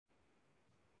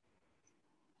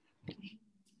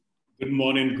Good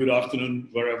morning, good afternoon,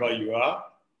 wherever you are,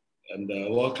 and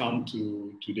welcome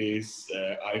to today's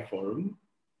iForum.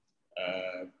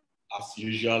 As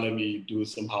usual, let me do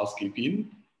some housekeeping.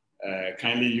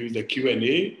 Kindly use the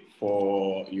Q&A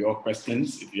for your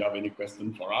questions. If you have any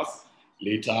questions for us,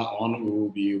 later on we will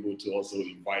be able to also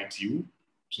invite you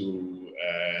to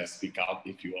speak out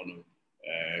if you want to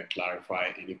clarify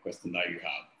any question that you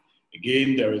have.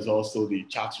 Again, there is also the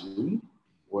chat room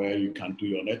where you can do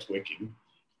your networking.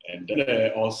 And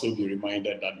then also be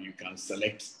reminded that you can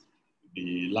select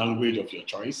the language of your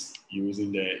choice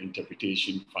using the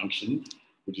interpretation function,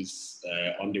 which is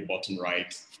on the bottom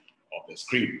right of the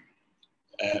screen.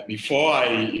 Before I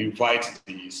invite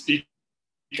the speaker,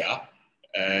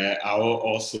 I would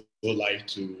also like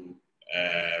to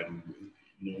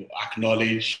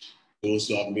acknowledge those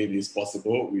who have made this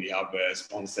possible. We have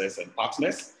sponsors and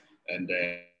partners, and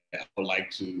I would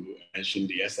like to mention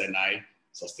the SNI,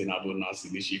 Sustainable Nuts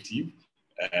Initiative,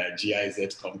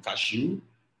 GIZ.com Cashew,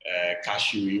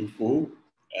 Cashew Info,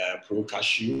 Pro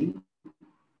Cashew,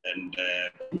 and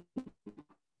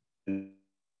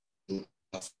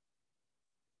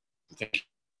thank you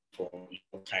for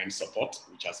your kind support,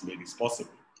 which has made this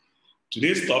possible.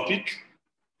 Today's topic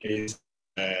is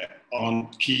on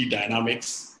key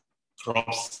dynamics,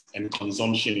 crops, and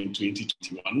consumption in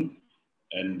 2021.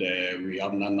 And we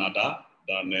have none other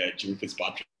than Jim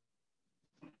Fitzpatrick.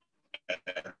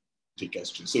 Take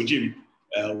us through. So Jim,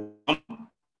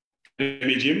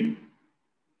 Jim.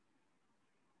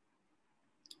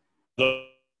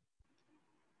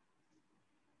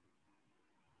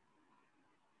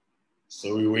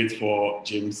 So we wait for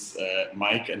Jim's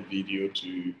mic and video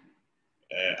to,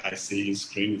 I see his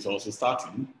screen is also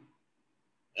starting.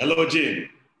 Hello, Jim.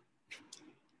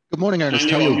 Good morning, Ernest.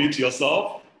 Can you How are you? unmute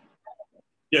yourself?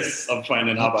 Yes, I'm fine.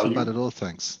 And how about you? Not too bad at all,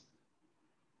 thanks.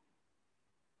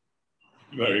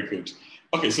 Very good.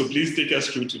 Okay, so please take us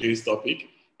through today's topic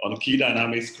on key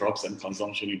dynamics, crops, and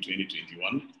consumption in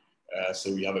 2021.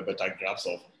 So we have a better grasp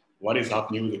of what is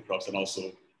happening with the crops and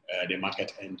also the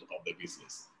market end of the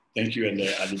business. Thank you, and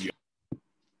I'll leave you.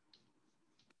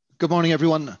 Good morning,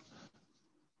 everyone.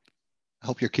 I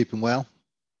hope you're keeping well.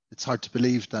 It's hard to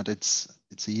believe that it's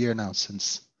a year now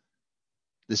since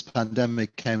this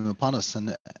pandemic came upon us,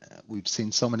 and we've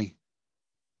seen so many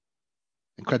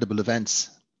incredible events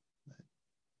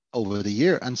over the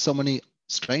year, and so many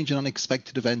strange and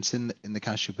unexpected events in the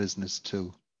cashew business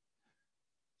too.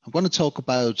 I'm going to talk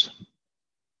about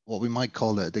what we might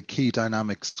call the key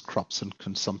dynamics, crops, and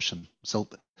consumption. So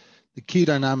the key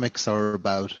dynamics are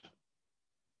about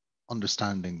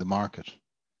understanding the market,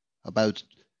 about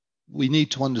we need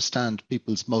to understand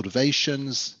people's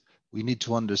motivations, we need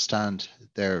to understand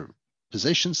their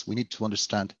positions, we need to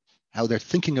understand how they're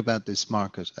thinking about this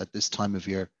market at this time of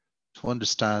year, to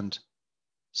understand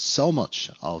so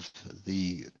much of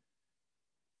the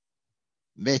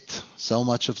myth, so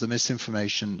much of the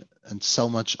misinformation, and so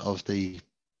much of the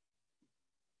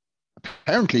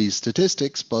apparently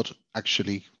statistics, but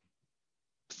actually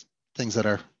things that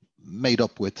are made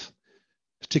up with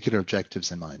particular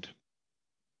objectives in mind.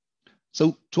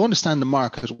 So to understand the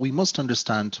market, we must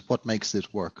understand what makes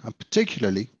it work, and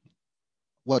particularly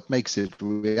what makes it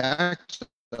react,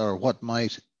 or what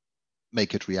might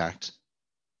make it react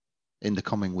in the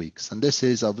coming weeks. And this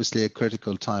is obviously a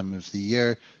critical time of the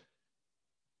year.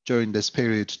 During this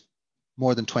period,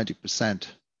 more than 20%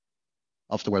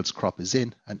 of the world's crop is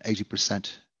in, and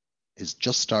 80% is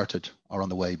just started or on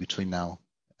the way between now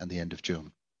and the end of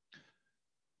June.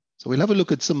 So we'll have a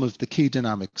look at some of the key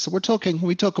dynamics. So when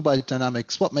we talk about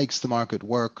dynamics, what makes the market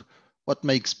work? What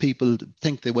makes people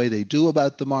think the way they do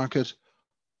about the market?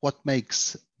 What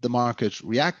makes the market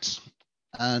react?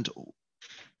 And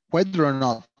whether or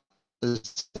not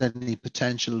there's any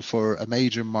potential for a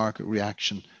major market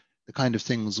reaction, the kind of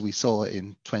things we saw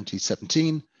in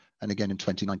 2017 and again in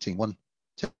 2019, one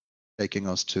taking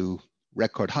us to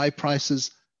record high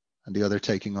prices and the other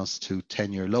taking us to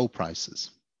 10-year low prices.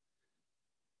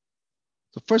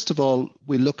 So first of all,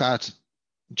 we look at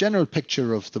general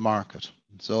picture of the market.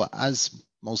 So as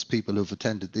most people who've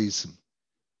attended these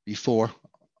before,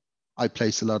 I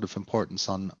place a lot of importance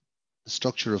on the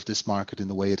structure of this market in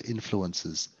the way it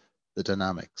influences the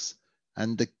dynamics.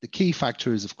 And the key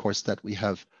factor is, of course, that we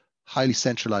have highly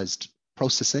centralized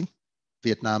processing.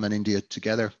 Vietnam and India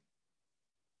together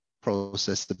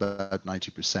processed about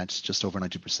 90%, just over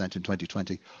 90% in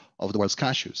 2020 of the world's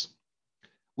cashews.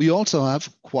 We also have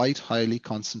quite highly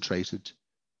concentrated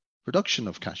production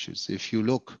of cashews. If you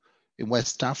look in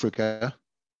West Africa,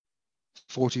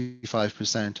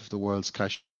 45% of the world's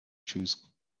cashews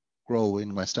grow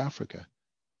in West Africa.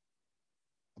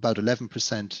 About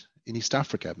 11% in East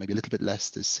Africa, maybe a little bit less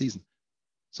this season.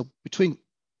 So between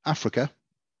Africa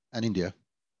and India,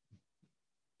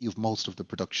 you have most of the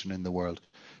production in the world.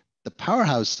 The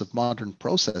powerhouse of modern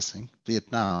processing,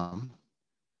 Vietnam,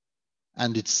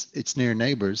 and its near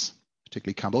neighbors,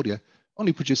 particularly Cambodia,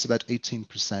 only produce about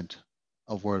 18%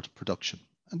 of world production.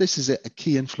 And this is a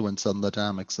key influence on the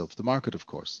dynamics of the market, of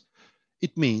course.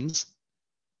 It means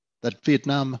that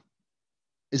Vietnam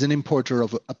is an importer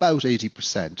of about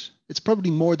 80%. It's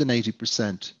probably more than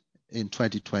 80% in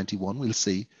 2021, we'll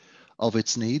see, of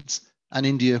its needs. And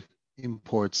India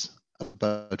imports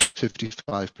about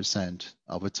 55%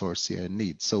 of its RCN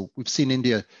needs. So we've seen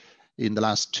India in the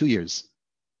last 2 years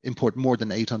import more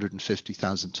than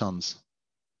 850,000 tons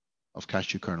of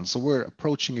cashew kernels. So we're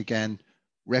approaching again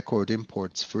record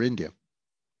imports for India,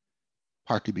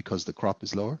 partly because the crop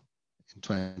is lower in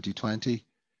 2020,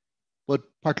 but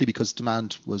partly because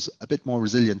demand was a bit more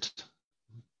resilient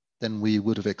than we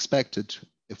would have expected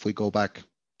if we go back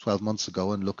 12 months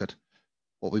ago and look at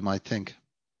what we might think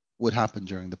would happen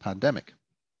during the pandemic.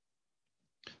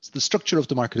 So the structure of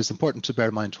the market is important to bear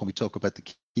in mind when we talk about the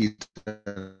key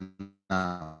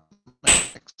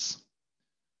dynamics.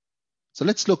 So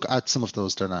let's look at some of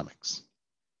those dynamics.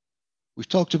 We've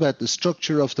talked about the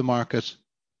structure of the market,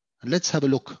 and let's have a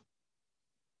look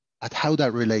at how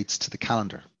that relates to the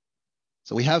calendar.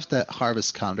 So we have the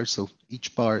harvest calendar. So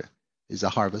each bar is a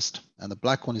harvest, and the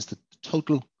black one is the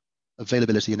total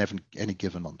availability in any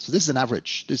given month. So this is an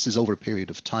average. This is over a period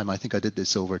of time. I think I did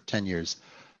this over 10 years.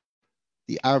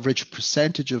 The average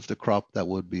percentage of the crop that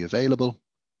would be available,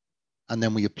 and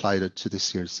then we applied it to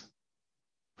this year's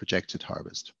projected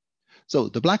harvest. So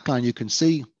the black line, you can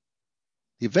see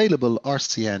the available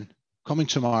RCN coming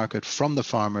to market from the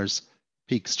farmers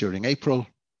peaks during April,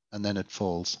 and then it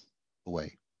falls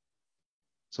away.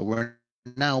 So we're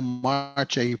now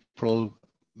March, April,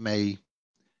 May,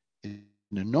 in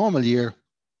a normal year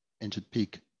into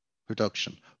peak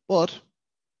production. But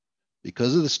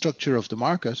because of the structure of the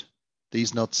market,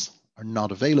 these nuts are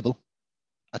not available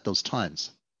at those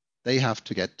times. They have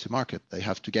to get to market. They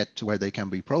have to get to where they can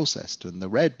be processed. And the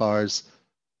red bars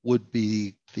would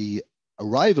be the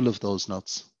arrival of those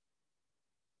nuts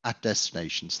at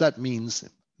destinations. That means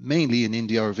mainly in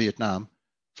India or Vietnam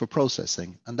for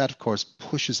processing. And that, of course,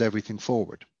 pushes everything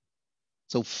forward.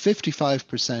 So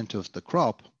 55% of the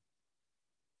crop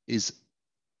is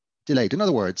delayed. In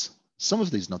other words, some of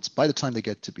these nuts, by the time they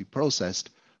get to be processed,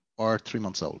 are 3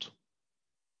 months old.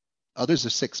 Others are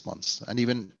 6 months, and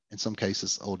even in some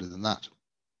cases older than that.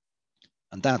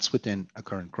 And that's within a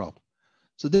current crop.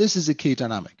 So this is a key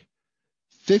dynamic.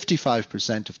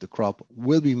 55% of the crop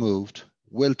will be moved,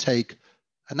 will take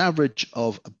an average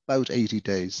of about 80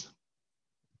 days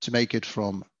to make it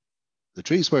from the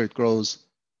trees where it grows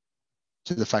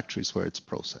to the factories where it's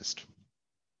processed.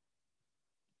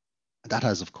 And that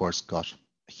has, of course, got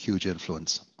a huge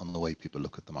influence on the way people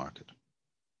look at the market.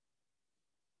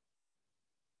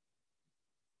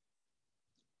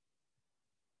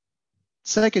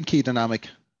 Second key dynamic,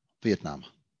 Vietnam.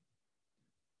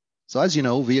 So as you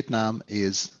know, Vietnam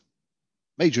is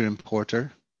a major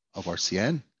importer of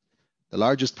RCN, the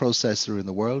largest processor in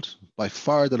the world, by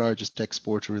far the largest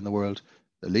exporter in the world,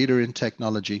 the leader in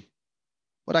technology,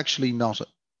 but actually not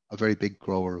a very big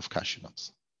grower of cashew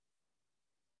nuts.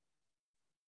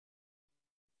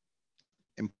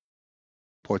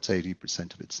 Imports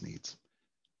 80% of its needs.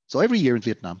 So every year in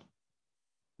Vietnam,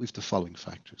 we have the following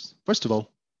factors. First of all,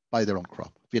 buy their own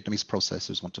crop. Vietnamese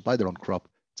processors want to buy their own crop.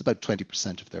 It's about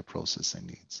 20% of their processing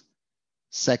needs.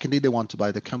 Secondly, they want to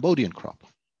buy the Cambodian crop.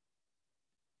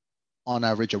 On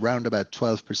average, around about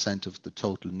 12% of the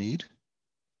total need,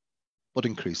 but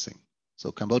increasing.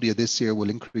 So Cambodia this year will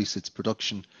increase its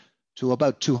production to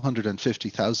about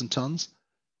 250,000 tons.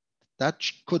 That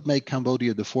could make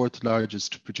Cambodia the fourth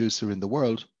largest producer in the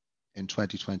world in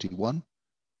 2021.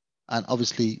 And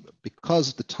obviously, because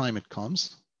of the time it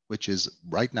comes, which is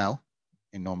right now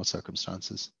in normal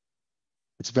circumstances,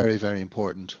 it's very, very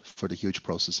important for the huge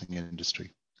processing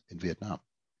industry in Vietnam.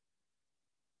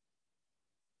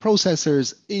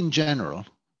 Processors in general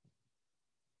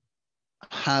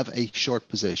have a short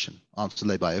position until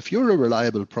they buy. If you're a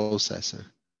reliable processor,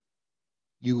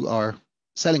 you are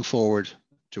selling forward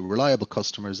to reliable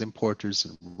customers, importers,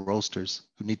 and roasters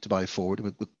who need to buy forward.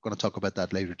 We're going to talk about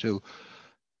that later too.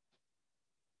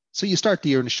 So you start the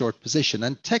year in a short position.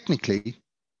 And technically,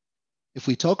 if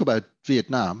we talk about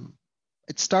Vietnam,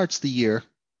 it starts the year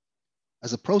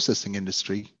as a processing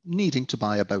industry needing to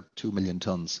buy about 2 million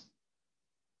tons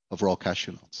of raw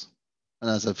cashew nuts.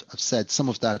 And as I've said, some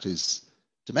of that is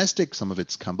domestic, some of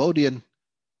it's Cambodian,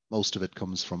 most of it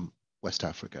comes from West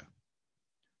Africa.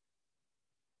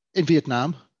 In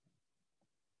Vietnam,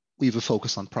 we have a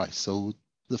focus on price. So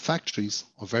the factories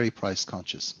are very price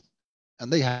conscious,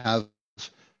 and they have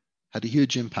had a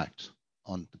huge impact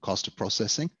on the cost of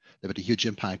processing. They've had a huge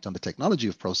impact on the technology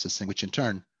of processing, which in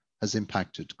turn has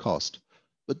impacted cost.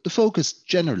 But the focus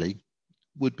generally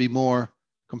would be more,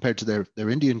 compared to their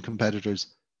Indian competitors,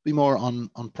 be more on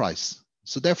price.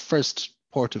 So their first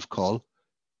port of call,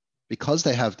 because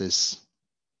they have this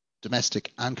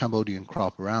domestic and Cambodian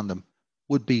crop around them,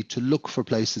 would be to look for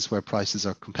places where prices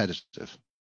are competitive.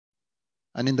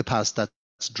 And in the past,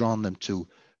 that's drawn them to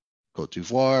Cote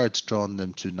d'Ivoire, it's drawn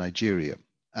them to Nigeria,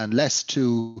 and less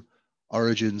to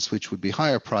origins which would be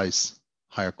higher price,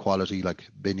 higher quality, like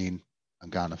Benin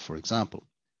and Ghana, for example.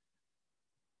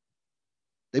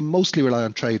 They mostly rely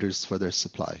on traders for their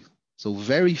supply. So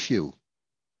very few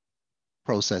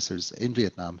processors in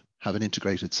Vietnam have an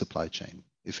integrated supply chain,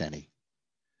 if any.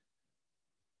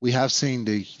 We have seen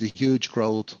the huge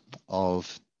growth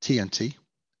of TNT.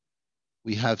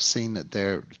 We have seen that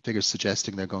their figures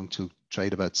suggesting they're going to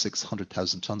trade about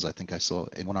 600,000 tons, I think I saw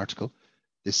in one article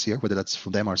this year. Whether that's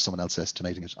from them or someone else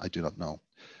estimating it, I do not know.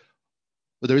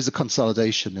 But there is a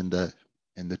consolidation in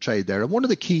the trade there. And one of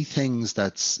the key things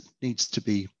that needs to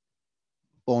be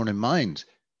borne in mind,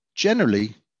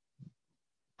 generally,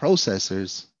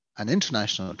 processors and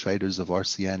international traders of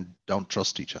RCN don't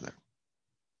trust each other.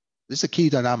 This is a key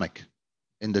dynamic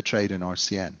in the trade in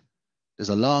RCN. There's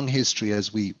a long history,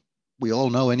 as we all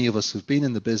know, any of us who've been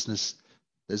in the business,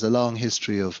 there's a long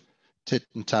history of tit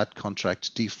and tat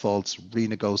contract defaults,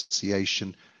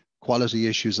 renegotiation, quality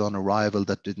issues on arrival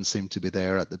that didn't seem to be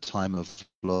there at the time of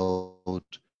load,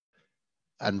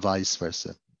 and vice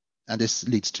versa. And this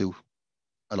leads to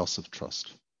a loss of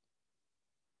trust.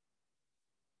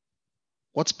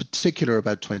 What's particular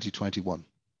about 2021?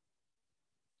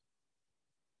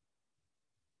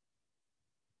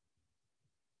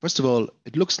 First of all,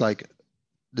 it looks like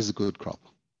there's a good crop.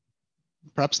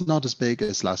 Perhaps not as big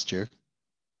as last year,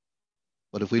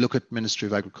 but if we look at Ministry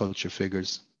of Agriculture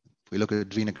figures, if we look at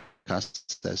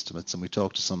Vinacast estimates and we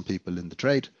talk to some people in the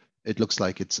trade, it looks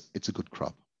like it's a good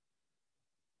crop.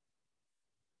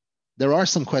 There are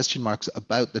some question marks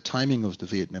about the timing of the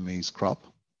Vietnamese crop.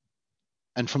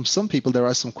 And from some people, there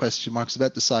are some question marks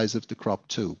about the size of the crop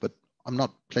too, but I'm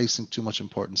not placing too much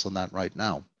importance on that right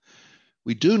now.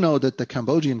 We do know that the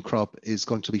Cambodian crop is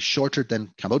going to be shorter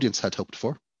than Cambodians had hoped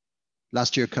for.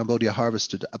 Last year, Cambodia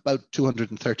harvested about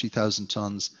 230,000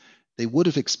 tons. They would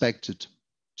have expected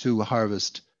to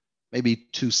harvest maybe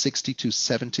 260,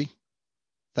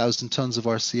 270,000 tons of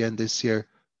RCN this year,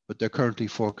 but they're currently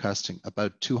forecasting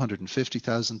about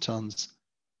 250,000 tons,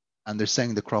 and they're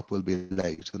saying the crop will be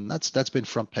late. And that's been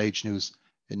front page news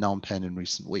in Phnom Penh in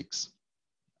recent weeks.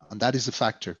 And that is a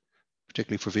factor,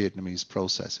 particularly for Vietnamese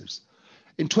processors.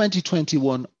 In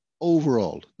 2021,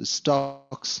 overall, the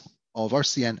stocks of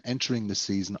RCN entering the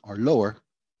season are lower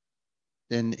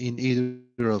than in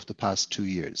either of the past 2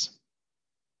 years.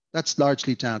 That's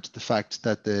largely down to the fact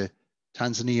that the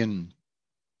Tanzanian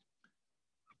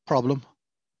problem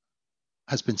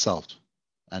has been solved,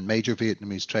 and major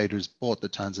Vietnamese traders bought the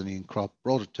Tanzanian crop,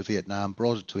 brought it to Vietnam,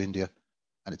 brought it to India,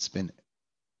 and it's been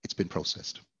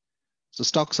processed. So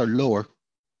stocks are lower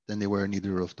than they were in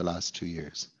either of the last 2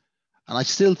 years. And I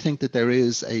still think that there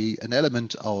is an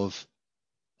element of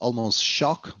almost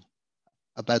shock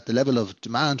about the level of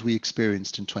demand we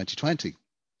experienced in 2020.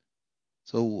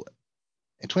 So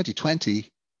in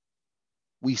 2020,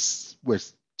 we were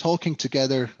talking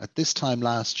together at this time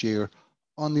last year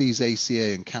on these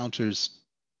ACA encounters.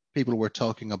 People were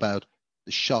talking about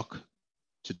the shock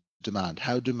to demand,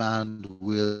 how demand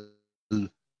will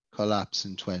collapse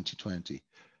in 2020,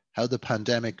 how the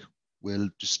pandemic will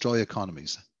destroy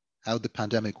economies, how the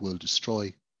pandemic will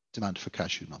destroy demand for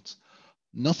cashew nuts.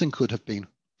 Nothing could have been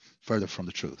further from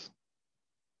the truth.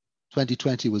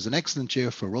 2020 was an excellent year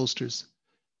for roasters.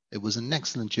 It was an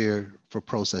excellent year for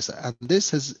processors. And this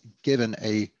has given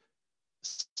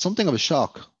something of a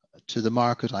shock to the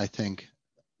market, I think.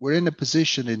 We're in a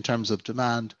position in terms of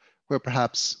demand where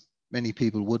perhaps many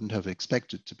people wouldn't have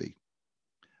expected to be.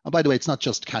 And by the way, it's not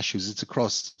just cashews, it's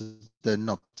across the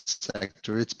nut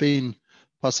sector. It's been,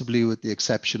 possibly with the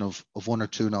exception of one or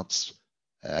two nuts,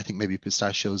 I think maybe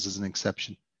pistachios is an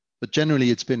exception. But generally,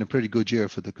 it's been a pretty good year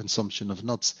for the consumption of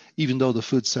nuts, even though the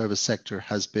food service sector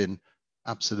has been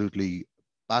absolutely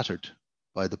battered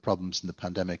by the problems in the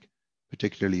pandemic,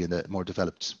 particularly in the more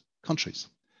developed countries.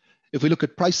 If we look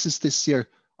at prices this year,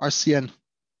 RCN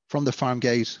from the farm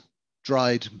gate,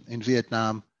 dried in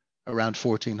Vietnam, around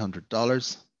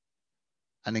 $1,400.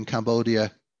 And in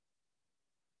Cambodia,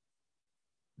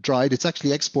 dried, it's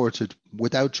actually exported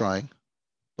without drying,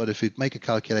 but if you make a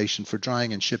calculation for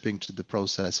drying and shipping to the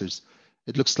processors,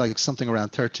 it looks like something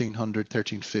around $1,300,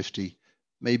 $1,350,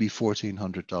 maybe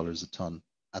 $1,400 a ton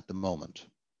at the moment.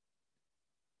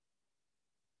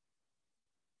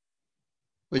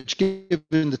 Which,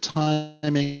 given the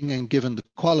timing and given the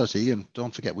quality, and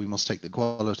don't forget we must take the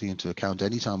quality into account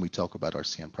anytime we talk about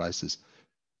RCN prices,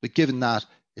 but given that,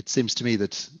 it seems to me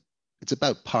that it's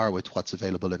about par with what's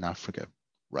available in Africa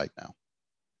right now.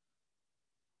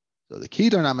 So the key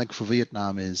dynamic for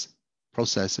Vietnam is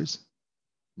processors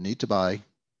need to buy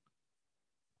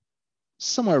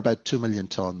somewhere about 2 million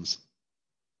tons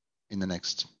in the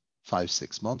next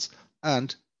 5-6 months,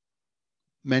 and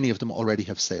many of them already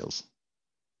have sales.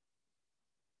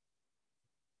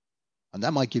 And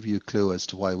that might give you a clue as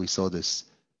to why we saw this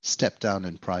step down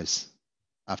in price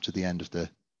after the end of the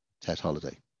Tet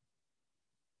holiday.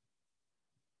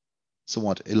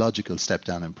 Somewhat illogical step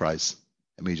down in price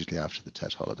immediately after the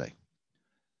Tet holiday.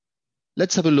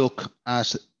 Let's have a look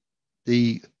at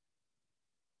the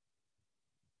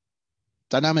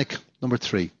dynamic number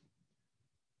 3.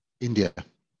 India,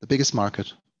 the biggest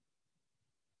market,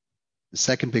 the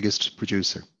second biggest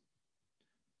producer.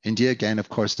 India, again, of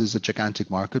course, is a gigantic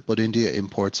market, but India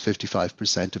imports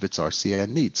 55% of its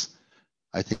RCN needs.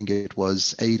 I think it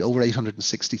was over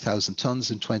 860,000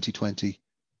 tons in 2020,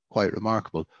 quite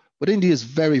remarkable. But India is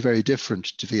very, very different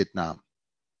to Vietnam.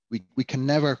 We can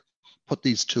never put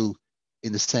these two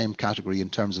in the same category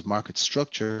in terms of market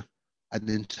structure and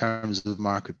in terms of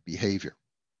market behavior.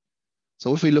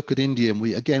 So if we look at India, and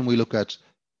we look at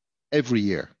every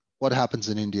year, what happens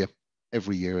in India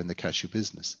every year in the cashew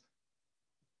business?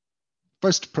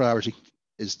 First priority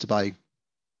is to buy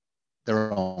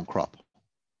their own crop.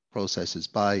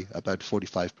 Processors buy about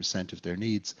 45% of their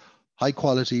needs. High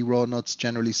quality raw nuts,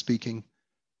 generally speaking,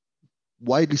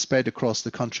 widely spread across the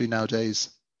country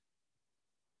nowadays.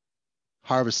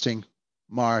 Harvesting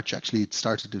March, actually it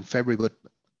started in February, but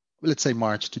let's say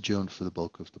March to June for the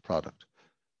bulk of the product.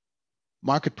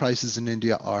 Market prices in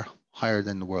India are higher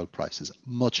than the world prices,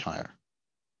 much higher.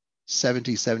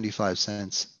 70, 75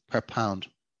 cents per pound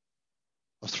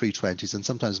of 320s, and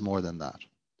sometimes more than that.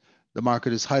 The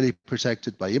market is highly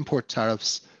protected by import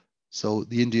tariffs, so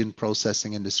the Indian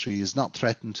processing industry is not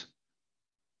threatened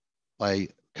by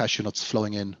cashew nuts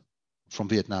flowing in from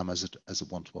Vietnam as it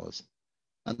once was.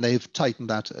 And they've tightened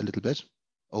that a little bit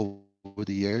over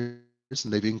the years,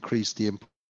 and they've increased the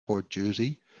import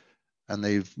duty, and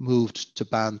they've moved to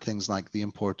ban things like the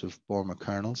import of Burma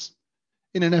kernels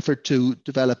in an effort to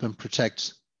develop and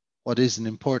protect what is an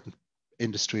important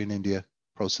industry in India,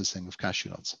 processing of cashew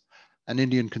nuts. And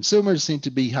Indian consumers seem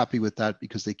to be happy with that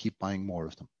because they keep buying more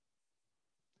of them.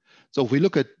 So if we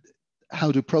look at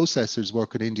how do processors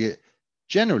work in India,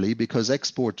 generally, because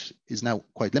export is now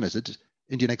quite limited,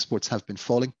 Indian exports have been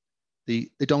falling. They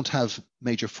don't have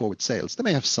major forward sales. They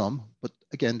may have some, but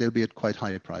again, they'll be at quite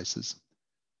high prices.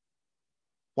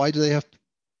 Why do they have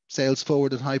sales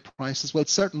forward at high prices? Well,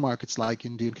 certain markets like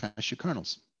Indian cashew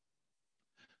kernels.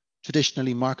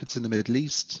 Traditionally, markets in the Middle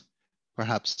East,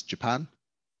 perhaps Japan,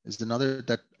 is another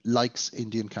that likes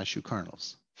Indian cashew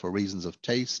kernels for reasons of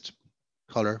taste,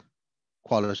 color,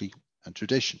 quality, and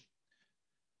tradition.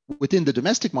 Within the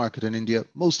domestic market in India,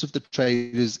 most of the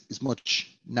trade is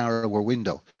much narrower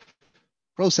window.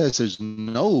 Processors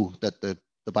know that the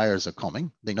buyers are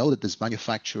coming. They know that there's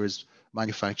manufacturers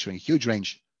manufacturing a huge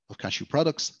range of cashew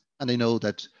products, and they know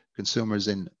that consumers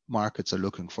in markets are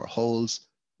looking for wholes,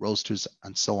 roasters,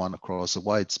 and so on across a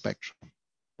wide spectrum.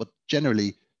 But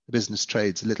generally, the business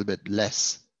trades a little bit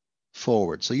less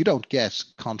forward. So you don't get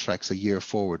contracts a year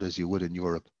forward as you would in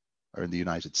Europe or in the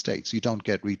United States. You don't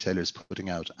get retailers putting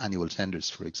out annual tenders,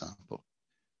 for example.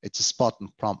 It's a spot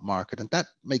and prompt market, and that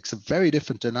makes a very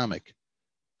different dynamic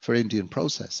for Indian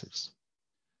processors.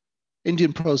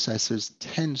 Indian processors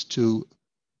tend to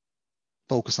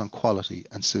focus on quality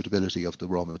and suitability of the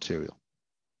raw material.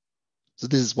 So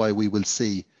this is why we will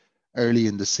see early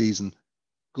in the season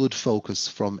good focus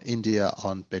from India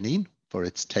on Benin for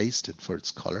its taste and for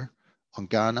its color, on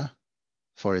Ghana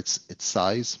for its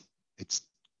size, its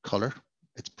color,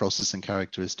 its processing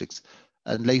characteristics,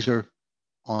 and later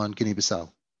on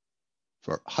Guinea-Bissau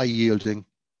for high yielding,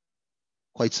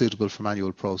 quite suitable for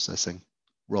manual processing,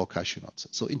 raw cashew nuts.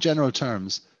 So in general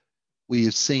terms, we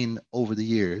have seen over the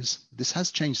years, this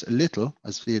has changed a little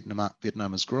as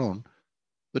Vietnam has grown,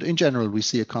 but in general, we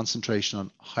see a concentration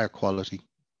on higher quality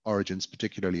origins,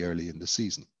 particularly early in the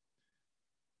season.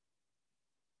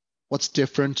 What's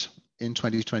different in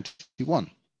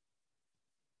 2021?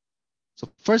 So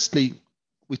firstly,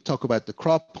 we talk about the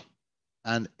crop,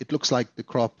 and it looks like the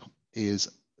crop is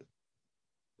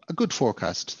a good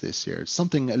forecast this year,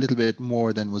 something a little bit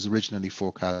more than was originally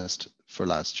forecast for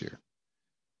last year.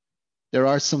 There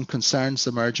are some concerns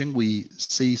emerging. We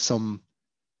see some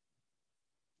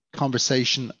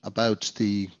conversation about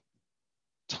the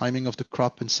timing of the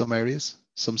crop in some areas.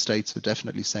 Some states are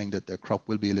definitely saying that their crop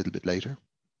will be a little bit later.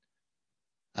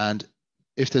 And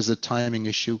if there's a timing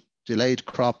issue, delayed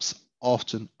crops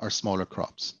often are smaller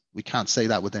crops. We can't say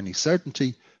that with any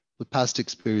certainty, but past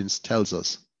experience tells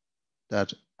us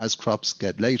that as crops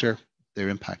get later, they're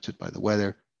impacted by the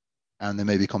weather and they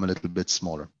may become a little bit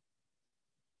smaller.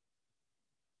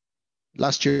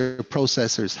 Last year,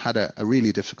 processors had a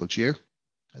really difficult year.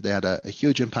 They had a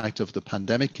huge impact of the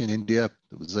pandemic in India.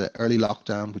 There was an early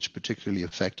lockdown, which particularly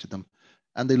affected them.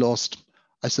 And they lost,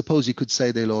 I suppose you could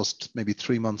say they lost maybe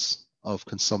 3 months of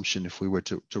consumption if we were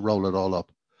to roll it all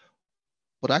up.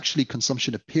 But actually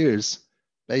consumption appears,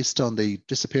 based on the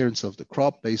disappearance of the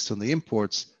crop, based on the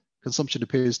imports, consumption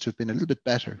appears to have been a little bit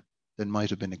better than might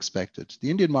have been expected. The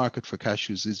Indian market for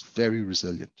cashews is very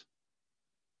resilient.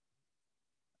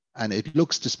 And it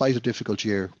looks, despite a difficult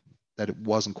year, that it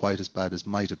wasn't quite as bad as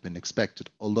might have been expected,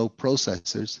 although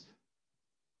processors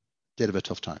did have a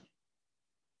tough time.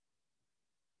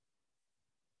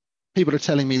 People are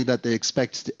telling me that they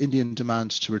expect the Indian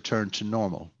demand to return to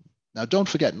normal. Now, don't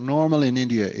forget, normal in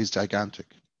India is gigantic.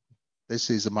 This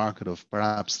is a market of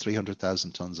perhaps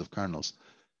 300,000 tons of kernels.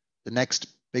 The next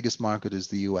biggest market is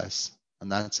the US, and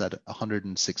that's at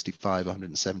 165,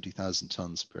 170,000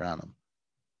 tons per annum.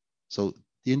 So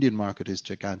the Indian market is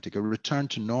gigantic. A return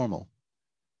to normal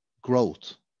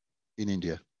growth in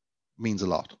India means a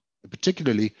lot,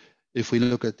 particularly if we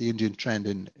look at the Indian trend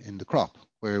in the crop,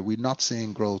 where we're not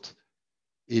seeing growth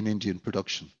in Indian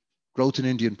production. Growth in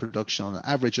Indian production on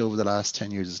average over the last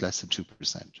 10 years is less than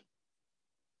 2%.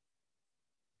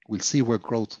 We'll see where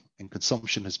growth in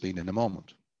consumption has been in a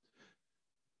moment.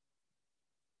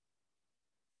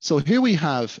 So here we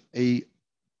have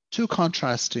two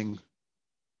contrasting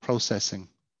processing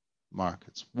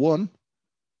markets. One,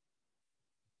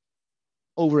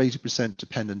 over 80%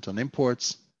 dependent on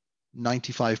imports,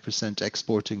 95%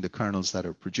 exporting the kernels that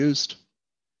are produced.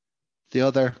 The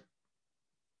other,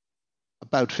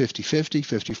 about 50-50,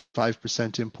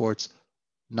 55% imports,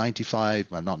 95,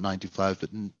 well not 95,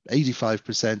 but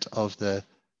 85% of the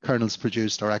kernels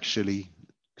produced are actually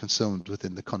consumed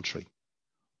within the country.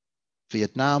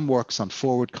 Vietnam works on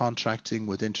forward contracting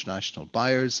with international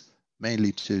buyers,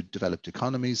 mainly to developed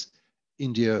economies.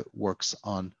 India works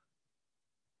on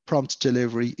prompt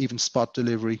delivery, even spot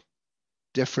delivery,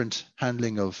 different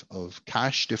handling of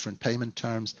cash, different payment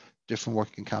terms, different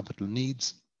working capital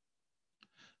needs,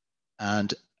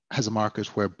 and has a market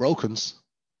where brokens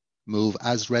move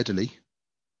as readily,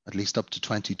 at least up to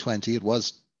 2020. It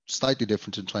was slightly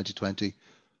different in 2020,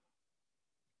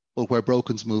 but where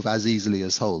brokens move as easily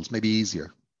as wholes, maybe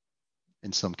easier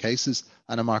in some cases,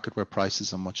 and a market where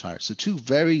prices are much higher. So two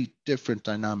very different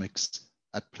dynamics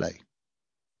at play.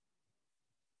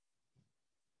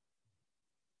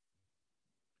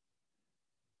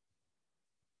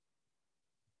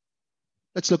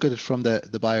 Let's look at it from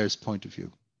the buyer's point of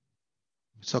view.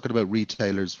 We're talking about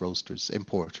retailers, roasters,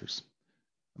 importers.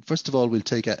 First of all, we'll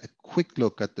take a quick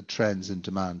look at the trends in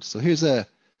demand. So here's a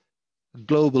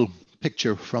global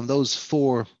picture from those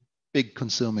 4 big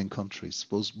consuming countries,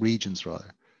 those regions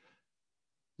rather.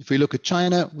 If we look at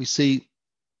China, we see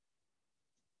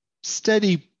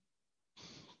steady,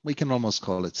 we can almost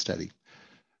call it steady.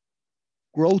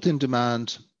 Growth in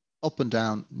demand, up and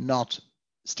down,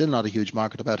 still not a huge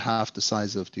market, about half the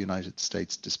size of the United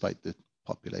States, despite the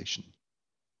population.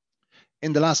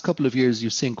 In the last couple of years,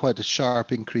 you've seen quite a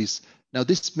sharp increase. Now,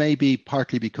 this may be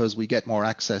partly because we get more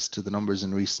access to the numbers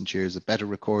in recent years, a better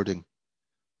recording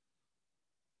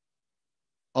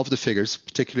of the figures,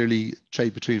 particularly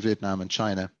trade between Vietnam and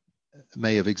China,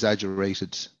 may have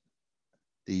exaggerated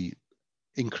the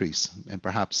increase. And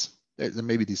perhaps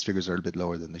maybe these figures are a bit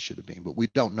lower than they should have been, but we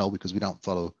don't know because we don't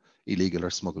follow illegal or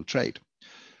smuggled trade.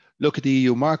 Look at the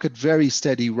EU market, very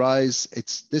steady rise.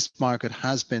 This market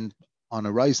has been on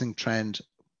a rising trend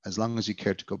as long as you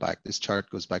care to go back. This chart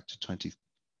goes back to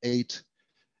 2008.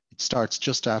 It starts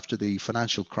just after the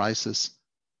financial crisis,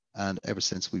 and ever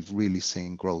since we've really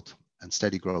seen growth and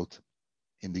steady growth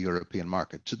in the European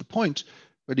market, to the point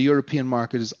where the European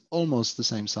market is almost the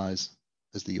same size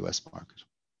as the US market.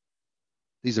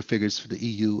 These are figures for the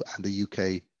EU and the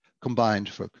UK combined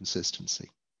for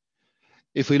consistency.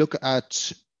 If we look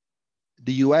at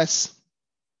the US,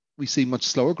 we see much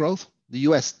slower growth. The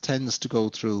US tends to go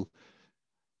through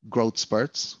growth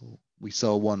spurts. We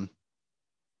saw one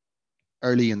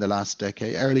early in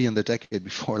the decade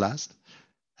before last.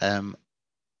 And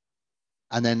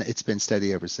And then it's been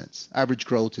steady ever since. Average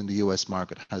growth in the US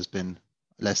market has been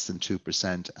less than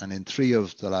 2%. And in 3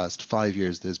 of the last 5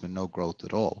 years, there's been no growth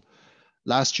at all.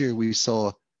 Last year, we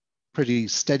saw pretty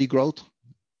steady growth,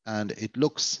 and it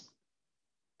looks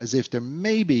as if there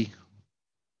may be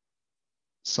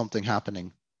something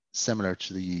happening similar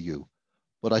to the EU.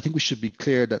 But I think we should be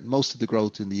clear that most of the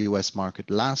growth in the US market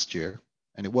last year,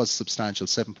 and it was substantial,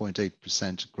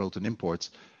 7.8% growth in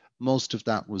imports, most of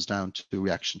that was down to the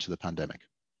reaction to the pandemic.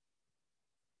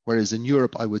 Whereas in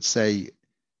Europe, I would say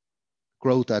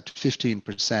growth at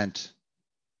 15%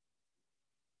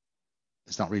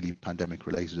 is not really pandemic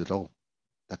related at all.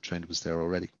 That trend was there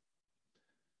already.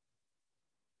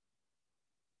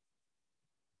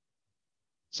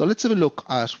 So let's have a look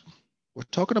at, we're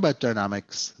talking about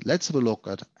dynamics. Let's have a look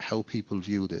at how people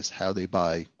view this, how they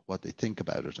buy, what they think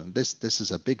about it. And this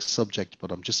is a big subject,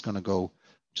 but I'm just going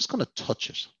to touch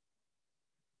it.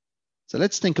 So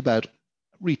let's think about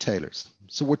retailers.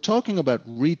 So we're talking about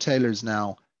retailers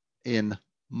now in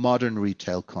modern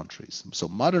retail countries. So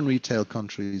modern retail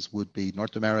countries would be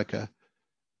North America,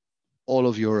 all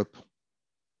of Europe,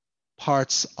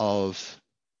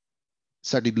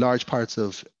 certainly large parts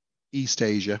of East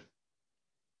Asia,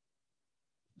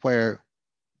 where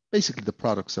basically the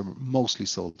products are mostly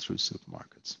sold through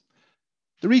supermarkets.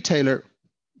 The retailer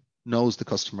knows the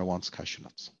customer wants cashew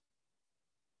nuts.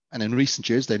 And in recent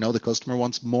years, they know the customer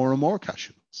wants more and more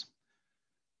cashew nuts.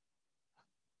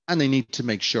 And they need to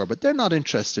make sure, but they're not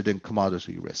interested in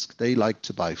commodity risk. They like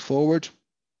to buy forward.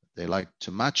 They like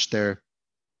to match their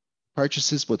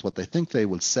purchases with what they think they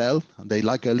will sell. And they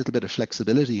like a little bit of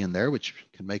flexibility in there, which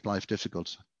can make life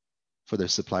difficult for their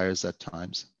suppliers at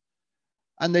times.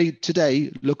 And they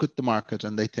today look at the market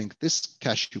and they think this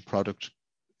cashew product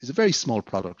is a very small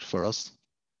product for us,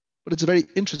 but it's a very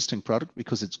interesting product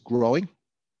because it's growing.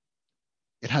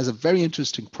 It has a very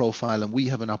interesting profile, and we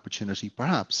have an opportunity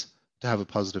perhaps to have a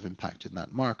positive impact in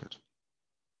that market.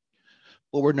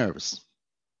 But we're nervous.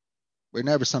 We're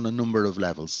nervous on a number of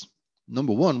levels.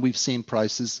 Number one, we've seen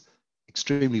prices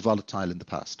extremely volatile in the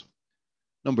past.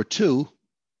 Number two,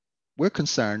 we're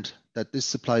concerned that this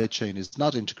supply chain is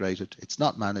not integrated, it's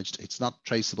not managed, it's not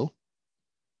traceable.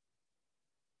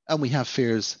 And we have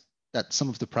fears that some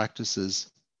of the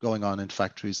practices going on in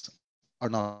factories are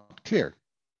not clear.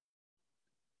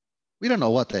 We don't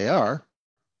know what they are.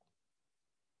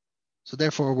 So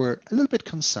therefore, we're a little bit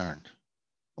concerned,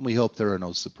 and we hope there are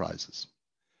no surprises.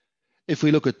 If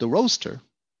we look at the roaster,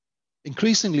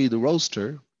 increasingly the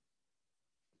roaster,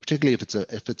 particularly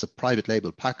if it's a private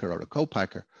label packer or a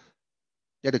co-packer,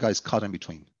 they're the guys caught in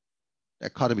between. They're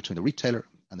caught in between the retailer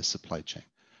and the supply chain.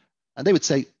 And they would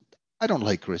say, I don't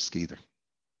like risk either.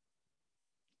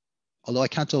 Although I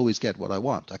can't always get what I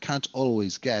want. I can't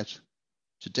always get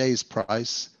today's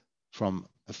price from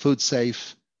a food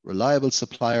safe, reliable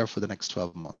supplier for the next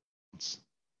 12 months.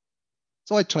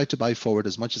 So I try to buy forward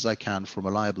as much as I can from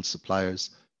reliable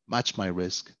suppliers, match my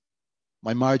risk.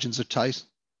 My margins are tight.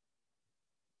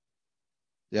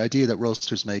 The idea that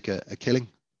roasters make a killing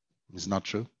is not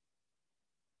true.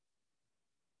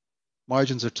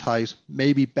 Margins are tight,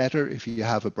 maybe better if you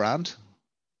have a brand,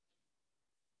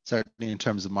 certainly in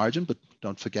terms of margin, but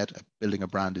don't forget building a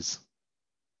brand is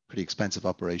a pretty expensive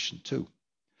operation too.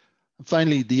 And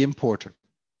finally, the importer.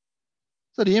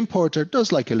 So the importer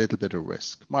does like a little bit of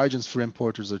risk. Margins for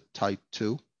importers are tight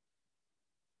too.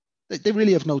 They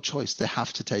really have no choice. They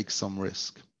have to take some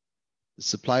risk. The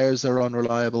suppliers are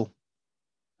unreliable.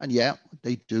 And yeah,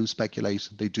 they do speculate.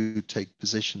 They do take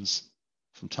positions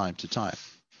from time to time.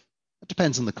 It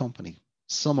depends on the company.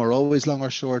 Some are always long or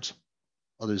short.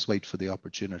 Others wait for the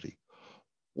opportunity.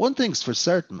 One thing's for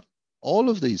certain, all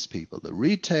of these people, the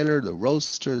retailer, the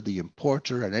roaster, the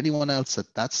importer, and anyone else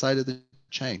at that side of the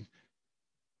chain,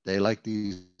 they like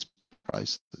these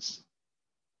prices.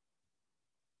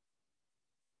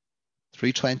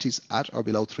 320s at or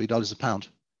below $3 a pound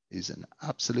is an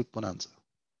absolute bonanza.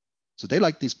 So they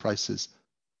like these prices.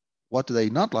 What do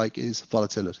they not like is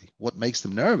volatility. What makes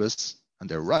them nervous, and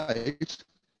they're right,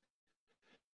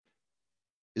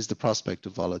 is the prospect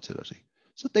of volatility.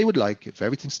 So they would like if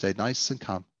everything stayed nice and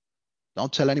calm.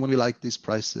 Don't tell anyone we like these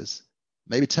prices.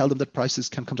 Maybe tell them that prices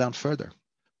can come down further.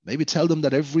 Maybe tell them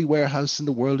that every warehouse in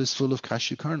the world is full of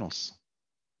cashew kernels,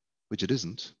 which it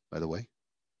isn't, by the way.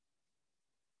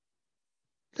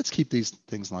 Let's keep these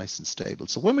things nice and stable.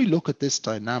 So when we look at this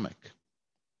dynamic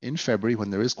in February,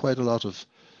 when there is quite a lot of,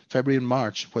 February and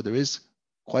March, where there is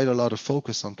quite a lot of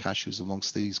focus on cashews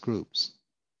amongst these groups,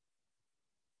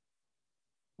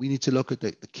 we need to look at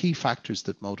the key factors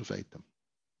that motivate them.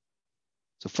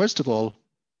 So first of all,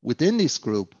 within this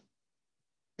group,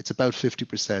 it's about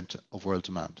 50% of world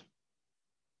demand.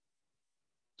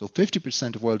 So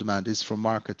 50% of world demand is from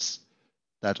markets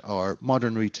that are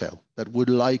modern retail, that would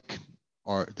like,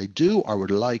 or they do or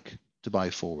would like to buy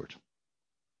forward.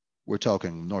 We're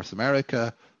talking North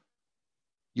America,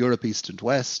 Europe, East and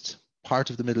West, part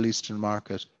of the Middle Eastern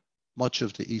market, much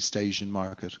of the East Asian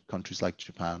market, countries like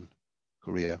Japan,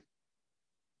 Korea,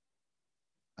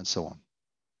 and so on.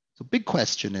 So big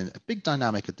question, and a big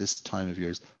dynamic at this time of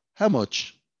year is how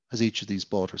much has each of these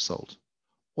bought or sold?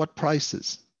 What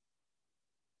prices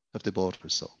have they bought or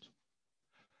sold?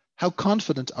 How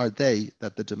confident are they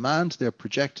that the demand they're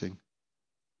projecting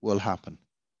will happen?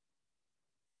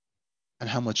 And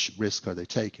how much risk are they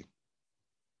taking?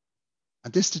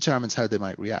 And this determines how they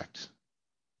might react.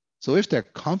 So if they're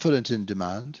confident in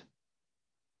demand,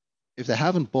 if they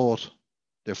haven't bought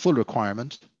their full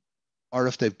requirement, or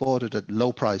if they've bought it at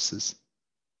low prices,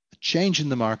 a change in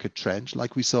the market trend,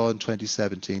 like we saw in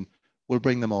 2017, will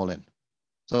bring them all in.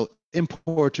 So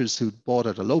importers who bought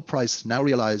at a low price now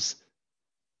realize,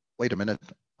 wait a minute,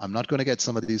 I'm not going to get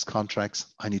some of these contracts.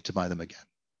 I need to buy them again.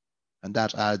 And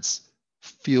that adds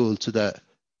fuel to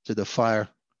the fire,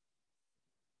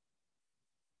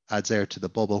 adds air to the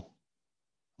bubble.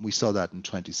 We saw that in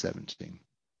 2017.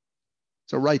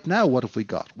 So right now, what have we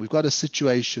got? We've got a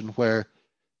situation where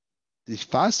the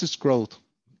fastest growth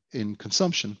in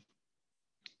consumption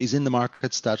is in the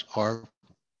markets that are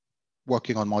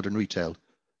working on modern retail,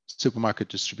 supermarket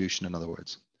distribution, in other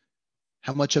words.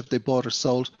 How much have they bought or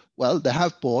sold? Well, they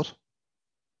have bought,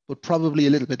 but probably a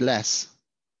little bit less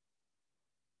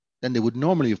than they would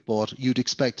normally have bought. You'd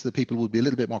expect that people would be a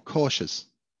little bit more cautious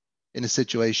in a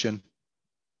situation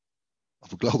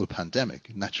of a global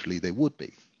pandemic. Naturally, they would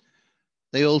be.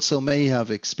 They also may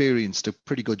have experienced a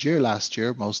pretty good year last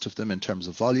year, most of them in terms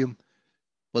of volume,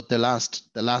 but the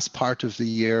last part of the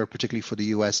year, particularly for the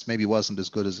US, maybe wasn't as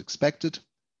good as expected,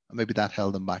 and maybe that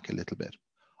held them back a little bit.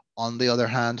 On the other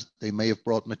hand, they may have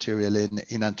brought material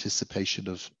in anticipation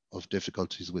of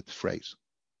difficulties with freight.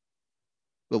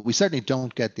 But we certainly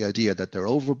don't get the idea that they're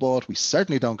overbought. We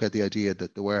certainly don't get the idea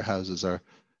that the warehouses are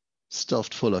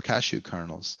stuffed full of cashew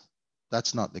kernels.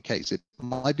 That's not the case. It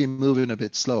might be moving a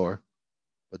bit slower,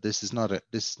 but this is not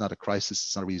a crisis.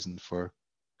 It's not a reason for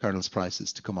kernels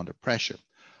prices to come under pressure.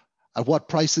 At what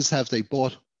prices have they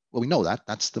bought? Well, we know that.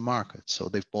 That's the market. So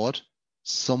they've bought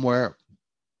somewhere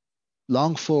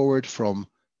long forward from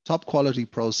top quality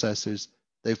processors.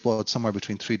 They've bought somewhere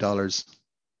between $3,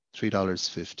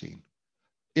 $3.15.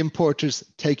 Importers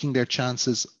taking their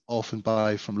chances often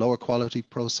buy from lower quality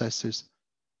processors.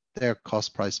 Their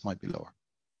cost price might be lower,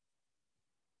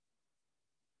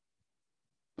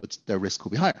 but their risk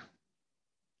will be higher.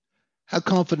 How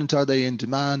confident are they in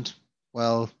demand?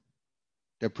 Well,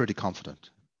 they're pretty confident.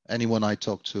 Anyone I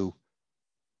talk to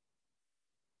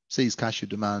sees cashew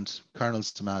demand,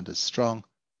 kernels demand is strong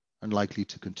and likely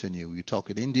to continue. You talk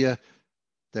in India,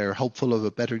 they're hopeful of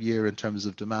a better year in terms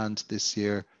of demand this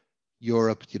year.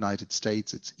 Europe, United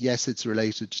States, it's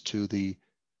related to the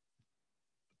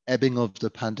ebbing of the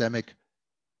pandemic,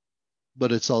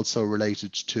 but it's also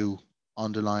related to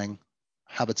underlying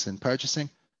habits in purchasing.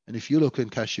 And if you look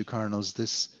in cashew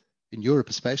kernels, in Europe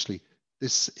especially,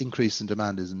 this increase in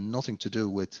demand is nothing to do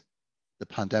with the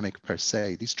pandemic per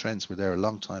se. These trends were there a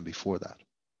long time before that.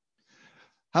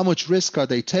 How much risk are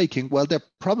they taking? Well, they're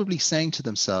probably saying to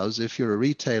themselves, if you're a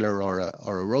retailer or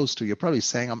a roaster, you're probably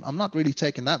saying, I'm not really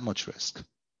taking that much risk.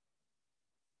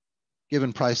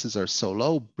 Given prices are so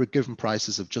low, given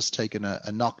prices have just taken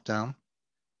a knockdown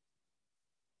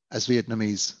as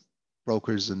Vietnamese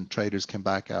brokers and traders came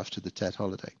back after the Tet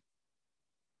holiday.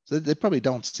 So they probably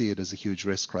don't see it as a huge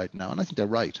risk right now. And I think they're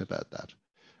right about that.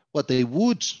 What they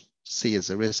would see as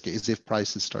a risk is if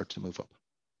prices start to move up.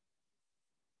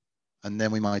 And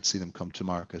then we might see them come to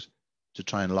market to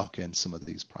try and lock in some of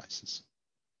these prices.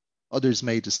 Others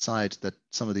may decide that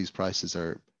some of these prices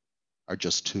are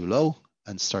just too low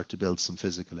and start to build some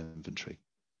physical inventory.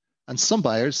 And some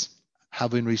buyers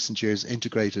have in recent years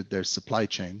integrated their supply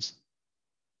chains,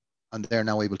 and they're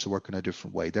now able to work in a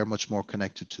different way. They're much more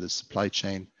connected to the supply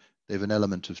chain. They have an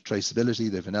element of traceability.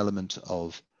 They have an element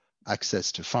of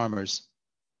access to farmers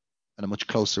and a much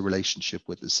closer relationship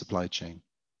with the supply chain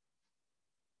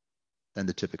than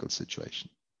the typical situation.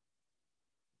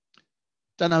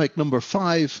 Dynamic number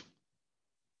 5,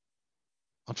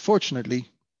 unfortunately,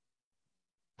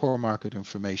 poor market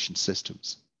information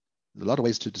systems. There's a lot of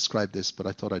ways to describe this, but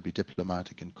I thought I'd be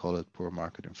diplomatic and call it poor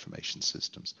market information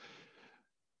systems.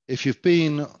 If you've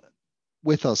been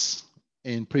with us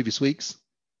in previous weeks,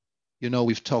 you know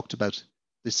we've talked about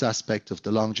this aspect of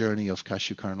the long journey of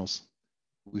cashew kernels.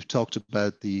 We've talked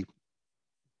about the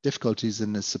difficulties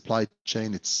in the supply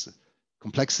chain, its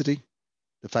complexity,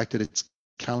 the fact that it's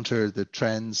counter the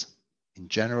trends in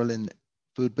general in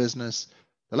food business,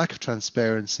 the lack of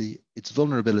transparency, its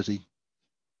vulnerability,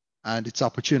 and its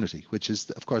opportunity, which is,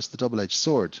 of course, the double-edged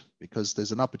sword, because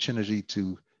there's an opportunity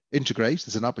to integrate,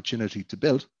 there's an opportunity to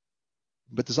build,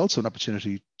 but there's also an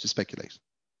opportunity to speculate.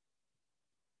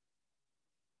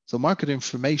 So market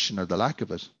information, or the lack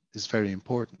of it, is very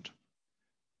important.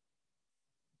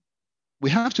 We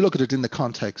have to look at it in the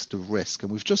context of risk,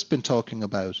 and we've just been talking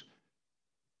about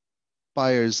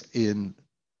buyers in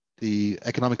the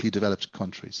economically developed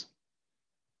countries.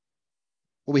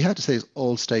 What we had to say is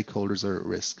all stakeholders are at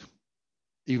risk,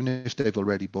 even if they've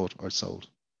already bought or sold.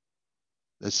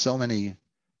 There's so many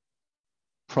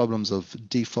problems of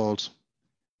default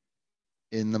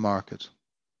in the market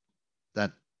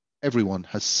that everyone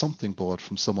has something bought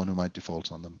from someone who might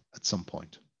default on them at some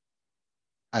point,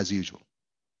 as usual.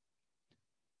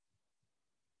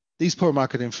 These poor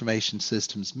market information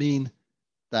systems mean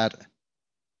that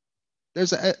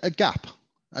there's a gap.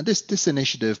 And this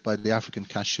initiative by the African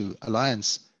Cashew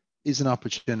Alliance is an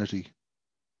opportunity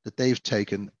that they've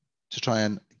taken to try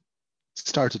and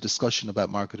start a discussion about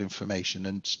market information.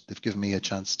 And they've given me a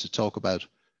chance to talk about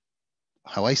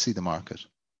how I see the market.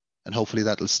 And hopefully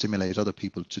that'll stimulate other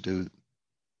people to do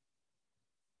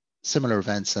similar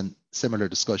events and similar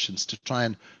discussions to try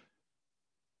and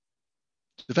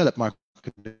develop market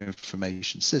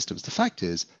information systems. The fact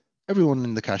is, everyone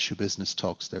in the cashew business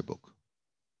talks their book.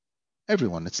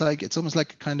 Everyone. It's almost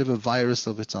like a kind of a virus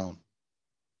of its own.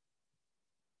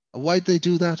 Why do they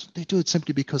do that? They do it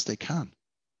simply because they can.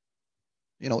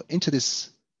 You know, into this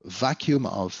vacuum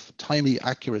of timely,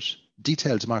 accurate,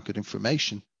 detailed market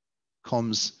information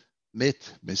comes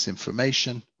myth,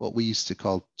 misinformation, what we used to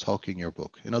call talking your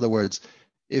book. In other words,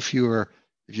 if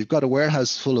you've got a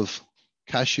warehouse full of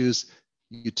cashews,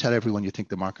 you tell everyone you think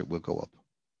the market will go up.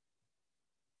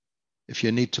 If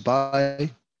you need to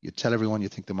buy, you tell everyone you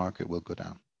think the market will go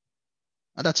down.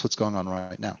 And that's what's going on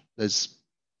right now.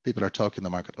 People are talking the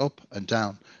market up and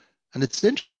down. And it's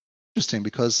interesting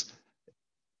because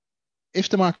if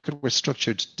the market were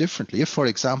structured differently, if, for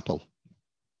example,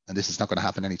 and this is not going to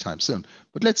happen anytime soon,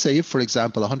 but let's say if, for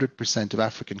example, 100% of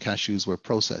African cashews were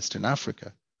processed in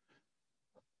Africa,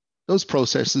 those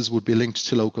processes would be linked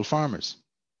to local farmers.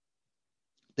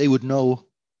 They would know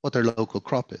what their local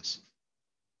crop is.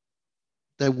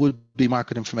 There would be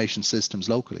market information systems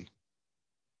locally.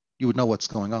 You would know what's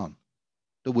going on.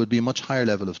 There would be a much higher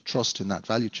level of trust in that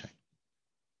value chain.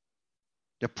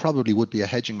 There probably would be a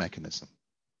hedging mechanism.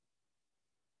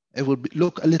 It would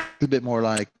look a little bit more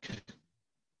like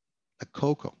a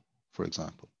cocoa, for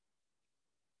example.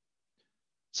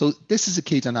 So this is a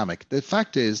key dynamic. The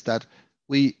fact is that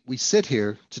we sit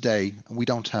here today and we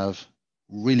don't have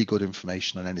really good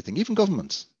information on anything. Even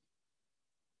governments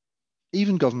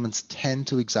tend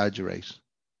to exaggerate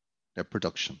their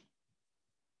production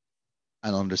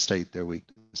and understate their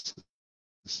weaknesses.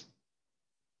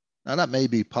 Now that may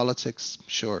be politics,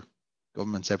 sure.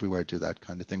 Governments everywhere do that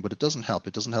kind of thing, but it doesn't help.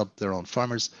 It doesn't help their own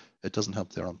farmers. It doesn't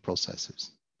help their own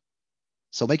processors.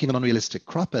 So making an unrealistic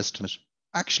crop estimate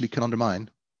actually can undermine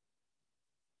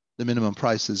the minimum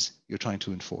prices you're trying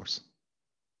to enforce.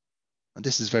 And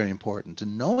this is very important.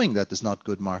 And knowing that there's not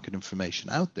good market information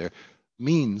out there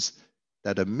means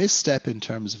that a misstep in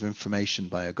terms of information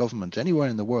by a government anywhere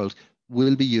in the world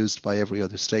will be used by every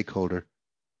other stakeholder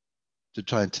to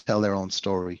try and tell their own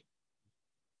story,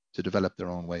 to develop their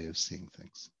own way of seeing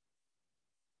things.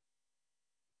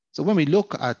 So when we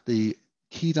look at the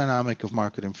key dynamic of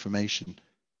market information,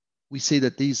 we see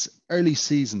that these early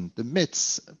season, the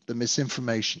myths, the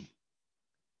misinformation,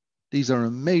 these are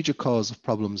a major cause of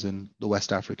problems in the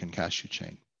West African cashew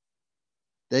chain.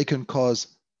 They can cause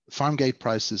farm gate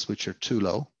prices which are too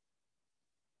low,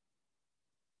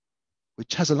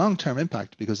 which has a long-term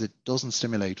impact because it doesn't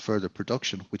stimulate further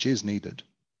production, which is needed.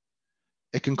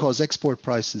 It can cause export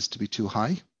prices to be too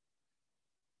high,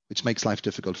 which makes life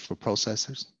difficult for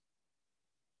processors.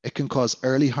 It can cause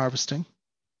early harvesting,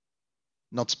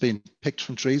 nuts being picked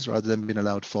from trees rather than being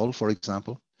allowed fall, for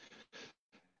example.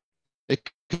 It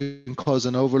can cause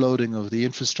an overloading of the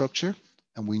infrastructure,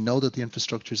 and we know that the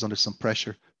infrastructure is under some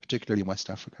pressure, particularly in West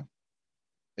Africa.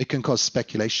 It can cause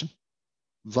speculation,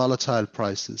 volatile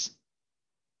prices,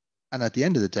 and at the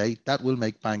end of the day, that will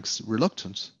make banks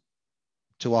reluctant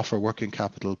to offer working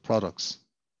capital products,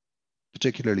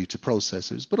 particularly to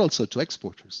processors, but also to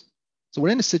exporters. So we're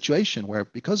in a situation where,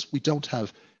 because we don't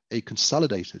have a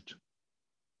consolidated,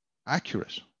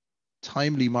 accurate,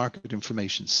 timely market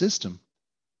information system,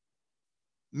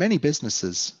 many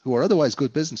businesses who are otherwise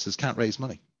good businesses can't raise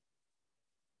money.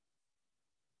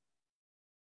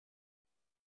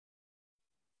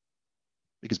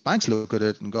 because banks look at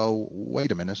it and go, wait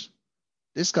a minute,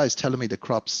 this guy's telling me the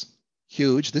crop's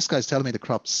huge. This guy's telling me the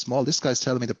crop's small. This guy's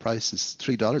telling me the price is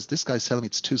 $3. This guy's telling me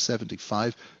it's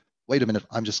 $2.75. Wait a minute,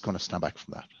 I'm just going to stand back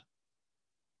from that.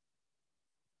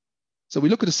 So we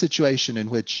look at a situation in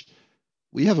which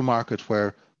we have a market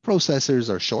where processors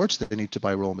are short, they need to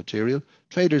buy raw material.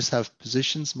 Traders have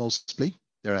positions mostly,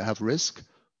 they have risk.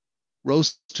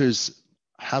 Roasters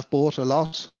have bought a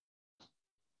lot,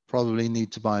 probably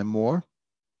need to buy more.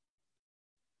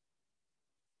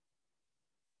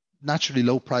 Naturally,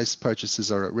 low price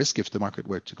purchases are at risk if the market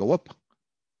were to go up,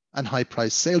 and high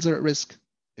price sales are at risk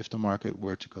if the market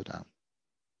were to go down.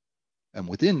 And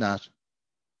within that,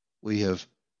 we have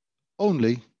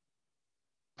only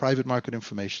private market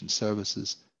information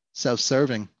services,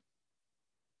 self-serving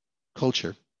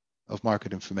culture of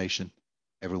market information.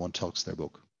 Everyone talks their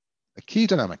book. A key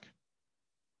dynamic,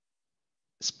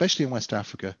 especially in West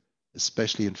Africa,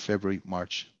 especially in February,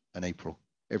 March, and April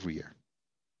every year.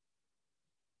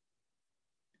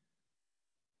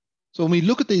 So when we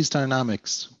look at these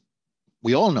dynamics,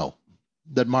 we all know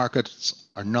that markets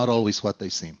are not always what they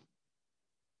seem.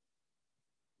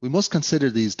 We must consider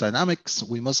these dynamics.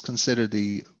 We must consider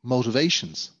the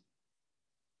motivations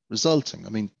resulting.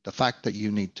 I mean, the fact that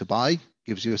you need to buy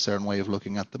gives you a certain way of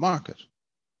looking at the market.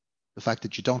 The fact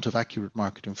that you don't have accurate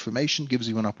market information gives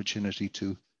you an opportunity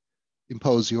to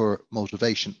impose your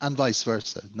motivation, and vice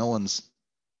versa. No one's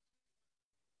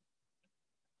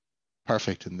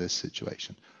perfect in this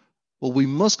situation. But we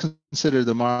must consider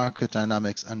the market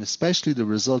dynamics and especially the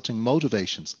resulting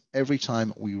motivations every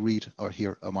time we read or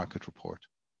hear a market report.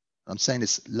 I'm saying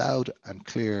this loud and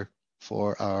clear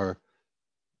for our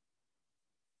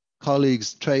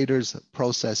colleagues, traders,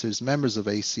 processors, members of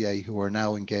ACA who are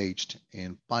now engaged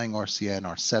in buying RCN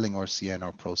or selling RCN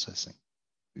or processing.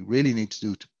 We really need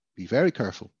to be very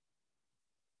careful.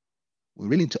 We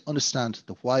really need to understand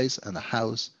the whys and the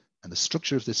hows and the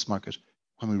structure of this market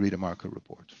when we read a market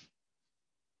report.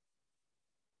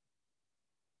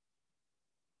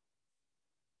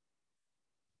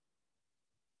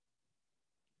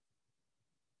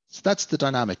 So that's the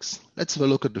dynamics. Let's have a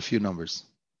look at a few numbers.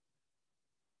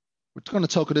 We're going to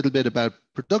talk a little bit about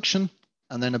production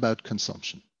and then about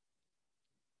consumption.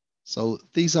 So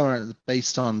these are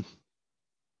based on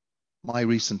my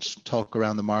recent talk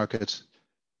around the market.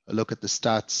 I look at the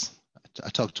stats. I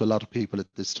talk to a lot of people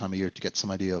at this time of year to get some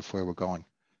idea of where we're going.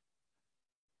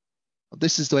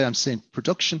 This is the way I'm seeing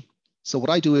production. So what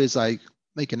I do is I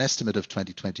make an estimate of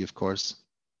 2020, of course.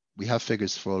 We have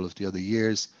figures for all of the other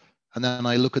years. And then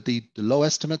I look at the low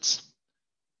estimates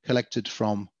collected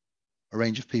from a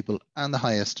range of people and the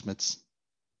high estimates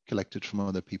collected from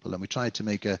other people. And we try to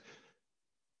make a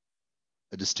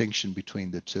distinction between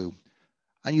the two.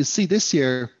 And you see this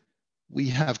year, we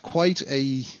have quite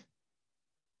a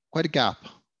gap,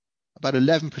 about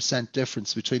 11%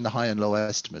 difference between the high and low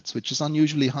estimates, which is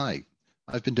unusually high.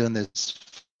 I've been doing this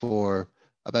for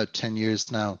about 10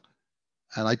 years now,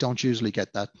 and I don't usually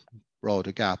get that broad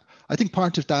a gap. I think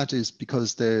part of that is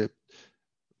because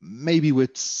maybe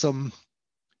some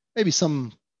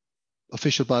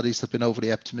official bodies have been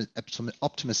overly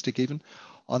optimistic even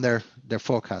on their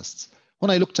forecasts.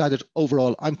 When I looked at it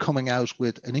overall, I'm coming out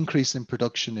with an increase in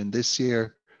production in this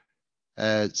year,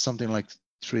 something like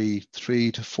 3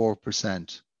 to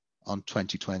 4% on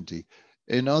 2020.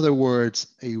 In other words,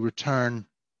 a return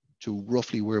to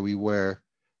roughly where we were,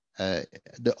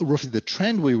 roughly the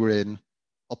trend we were in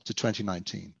up to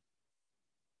 2019.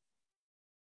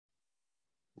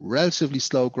 Relatively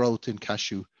slow growth in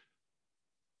cashew,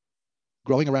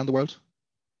 growing around the world.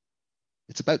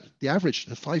 It's about the average,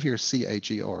 the 5-year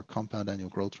CAGR, compound annual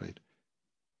growth rate,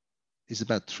 is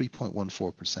about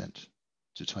 3.14%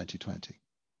 to 2020.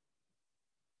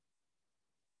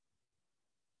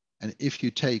 And if you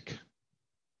take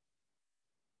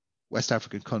West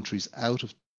African countries out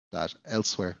of that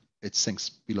elsewhere, it sinks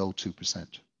below 2%.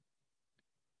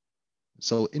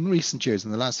 So in recent years,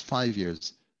 in the last 5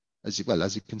 years, as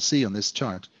you can see on this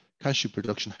chart, cashew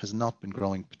production has not been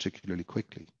growing particularly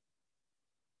quickly.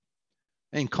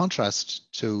 In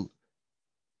contrast to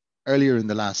earlier in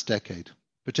the last decade,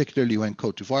 particularly when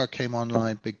Cote d'Ivoire came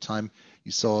online big time,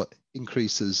 you saw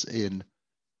increases in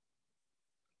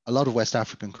a lot of West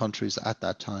African countries at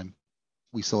that time.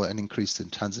 We saw an increase in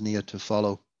Tanzania to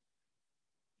follow.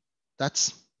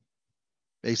 That's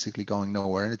basically going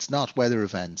nowhere. And it's not weather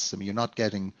events. I mean, you're not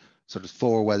getting sort of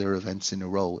 4 weather events in a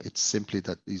row. It's simply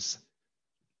that these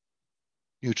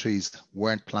new trees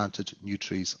weren't planted, new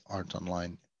trees aren't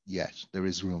online yet. There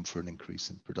is room for an increase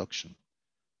in production.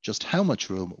 Just how much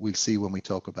room we'll see when we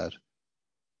talk about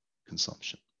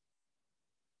consumption.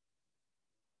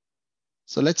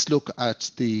 So let's look at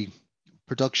the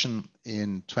production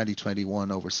in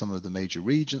 2021 over some of the major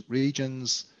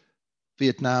regions.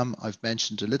 Vietnam, I've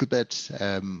mentioned a little bit.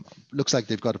 Looks like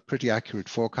they've got a pretty accurate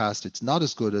forecast. It's not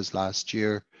as good as last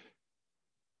year.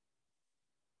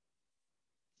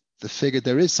 The figure,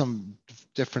 there is some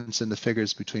difference in the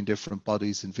figures between different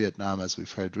bodies in Vietnam, as we've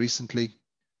heard recently.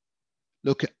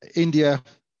 Look, India,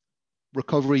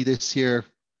 recovery this year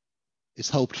is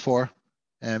hoped for.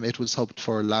 It was hoped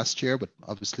for last year, but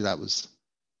obviously that was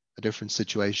a different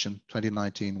situation.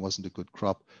 2019 wasn't a good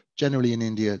crop. Generally in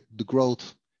India, the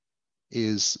growth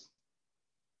is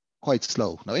quite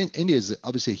slow. Now, India is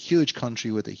obviously a huge country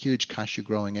with a huge cashew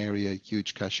growing area,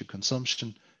 huge cashew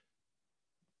consumption.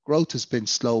 Growth has been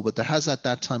slow, but there has at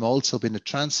that time also been a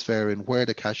transfer in where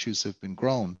the cashews have been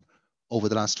grown over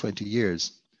the last 20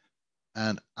 years.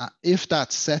 And if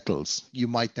that settles, you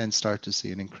might then start to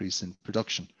see an increase in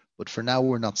production. But for now,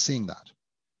 we're not seeing that.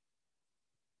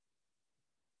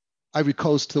 Ivory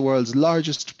Coast, the world's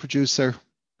largest producer,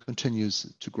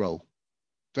 continues to grow.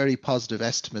 Very positive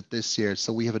estimate this year.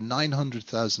 So we have a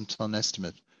 900,000 ton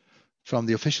estimate from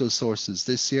the official sources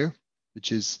this year,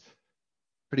 which is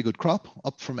pretty good crop,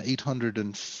 up from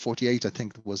 848, I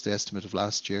think was the estimate of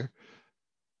last year.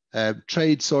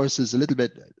 Trade sources a little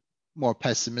bit more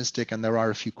pessimistic, and there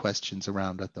are a few questions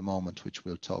around at the moment, which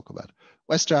we'll talk about.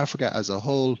 West Africa as a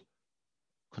whole,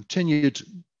 continued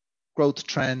growth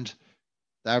trend.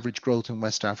 The average growth in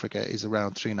West Africa is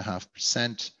around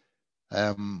 3.5%.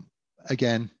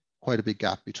 Again, quite a big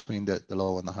gap between the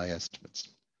low and the high estimates.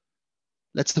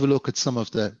 Let's have a look at some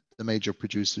of the major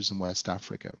producers in West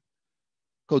Africa.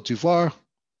 Côte d'Ivoire,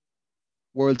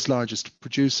 world's largest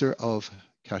producer of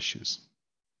cashews.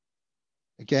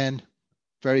 Again,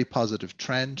 very positive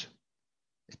trend.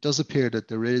 It does appear that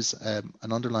there is an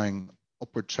underlying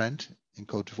upward trend in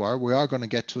Côte d'Ivoire. We are going to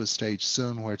get to a stage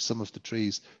soon where some of the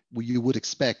trees you would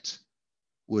expect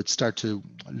would start to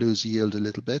lose yield a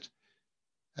little bit.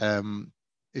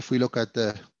 If we look at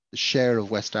the share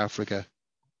of West Africa,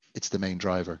 it's the main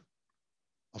driver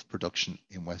of production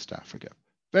in West Africa.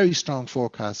 Very strong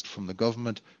forecast from the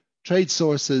government. Trade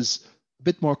sources, a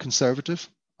bit more conservative.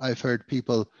 I've heard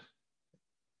people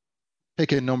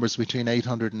picking numbers between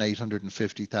 800 and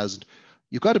 850,000.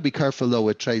 You've got to be careful though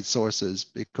with trade sources,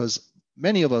 because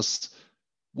many of us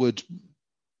would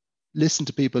listen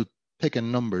to people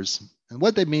picking numbers. And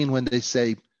what they mean when they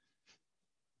say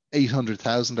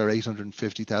 800,000 or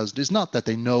 850,000 is not that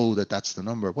they know that that's the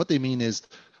number. What they mean is,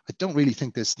 I don't really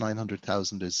think this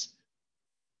 900,000 is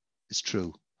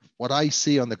true. What I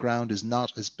see on the ground is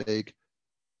not as big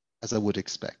as I would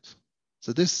expect.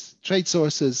 So this trade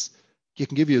sources, you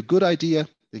can give you a good idea,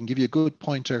 they can give you a good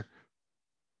pointer,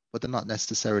 but they're not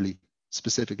necessarily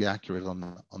specifically accurate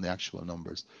on the actual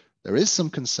numbers. There is some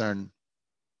concern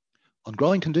on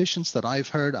growing conditions that I've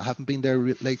heard. I haven't been there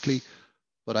lately,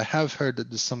 but I have heard that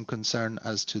there's some concern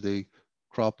as to the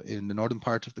crop in the northern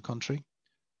part of the country.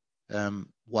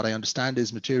 What I understand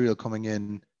is material coming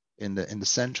in the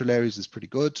central areas is pretty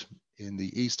good. In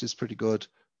the east is pretty good.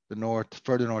 The north,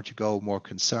 further north you go, more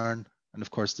concern. And of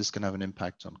course, this can have an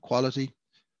impact on quality.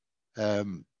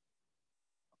 The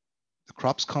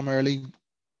crops come early.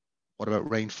 What about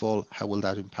rainfall? How will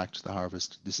that impact the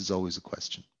harvest? This is always a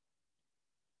question.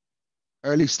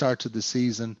 Early start to the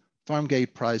season, farm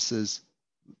gate prices,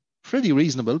 pretty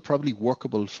reasonable, probably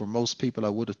workable for most people, I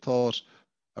would have thought,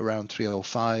 around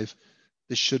 305.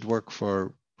 This should work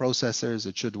for processors.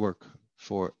 It should work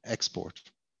for export.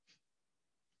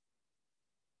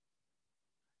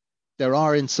 There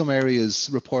are in some areas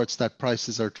reports that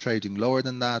prices are trading lower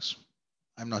than that.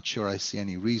 I'm not sure I see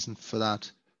any reason for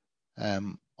that,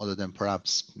 other than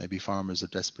perhaps maybe farmers are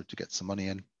desperate to get some money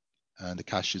in and the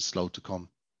cash is slow to come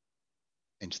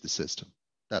into the system.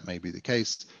 That may be the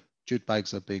case. Jute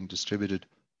bags are being distributed.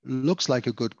 Looks like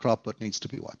a good crop, but needs to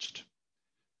be watched.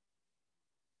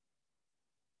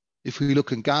 If we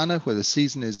look in Ghana, where the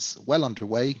season is well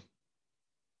underway,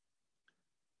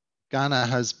 Ghana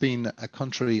has been a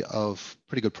country of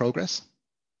pretty good progress.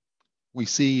 We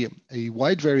see a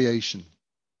wide variation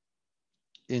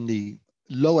in the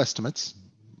low estimates,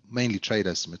 mainly trade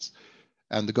estimates,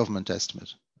 and the government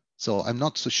estimate. So I'm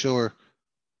not so sure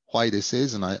why this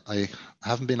is, and I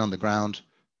haven't been on the ground.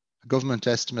 A government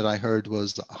estimate I heard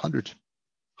was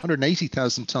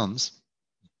 180,000 tons,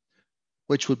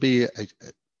 which would be a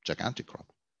gigantic crop.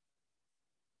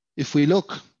 If we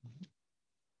look,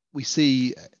 we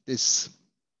see this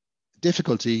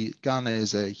difficulty. Ghana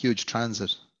is a huge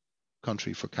transit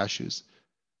country for cashews.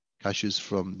 Cashews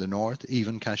from the north,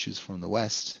 even cashews from the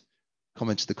west, come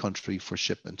into the country for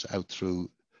shipment out through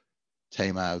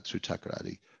Tema, out through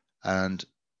Takoradi. And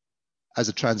as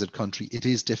a transit country, it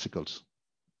is difficult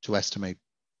to estimate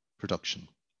production.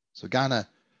 So Ghana,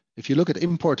 if you look at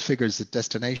import figures at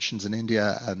destinations in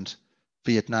India and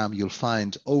Vietnam, you'll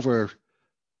find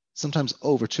sometimes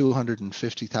over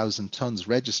 250,000 tons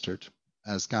registered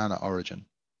as Ghana origin,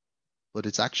 but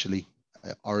it's actually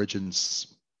origins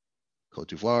Cote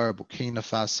d'Ivoire, Burkina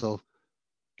Faso,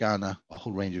 Ghana, a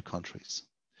whole range of countries.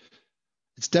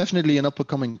 It's definitely an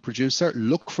up-and-coming producer.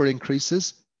 Look for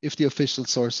increases. If the official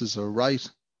sources are right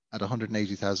at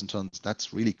 180,000 tons,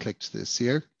 that's really clicked this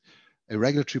year. A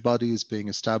regulatory body is being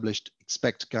established.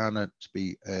 Expect Ghana to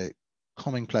be a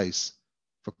coming place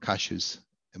for cashews,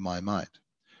 in my mind.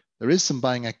 There is some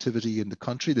buying activity in the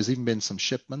country. There's even been some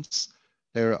shipments.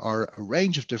 There are a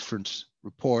range of different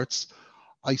reports.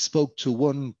 I spoke to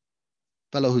one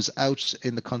fellow who's out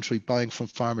in the country buying from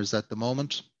farmers at the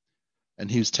moment, and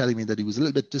he was telling me that he was a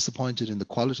little bit disappointed in the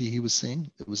quality he was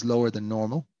seeing. It was lower than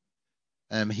normal.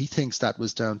 He thinks that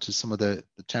was down to some of the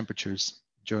temperatures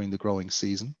during the growing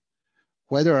season.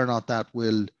 Whether or not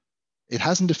it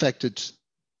hasn't affected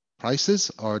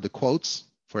prices or the quotes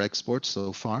for exports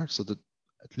so far, so that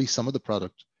at least some of the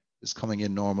product is coming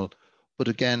in normal. But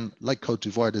again, like Cote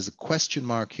d'Ivoire, there's a question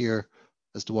mark here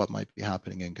as to what might be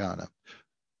happening in Ghana.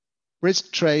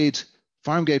 Brisk trade,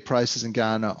 farm gate prices in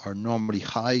Ghana are normally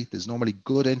high. There's normally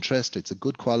good interest. It's a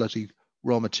good quality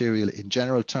raw material in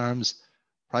general terms.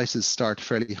 Prices start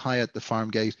fairly high at the farm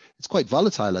gate. It's quite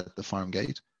volatile at the farm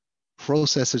gate.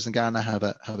 Processors in Ghana have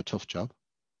a tough job.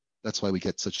 That's why we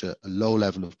get such a low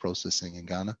level of processing in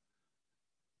Ghana.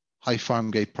 High farm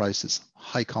gate prices,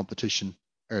 high competition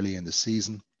early in the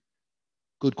season.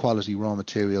 Good quality raw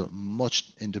material,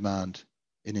 much in demand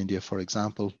in India, for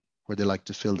example, where they like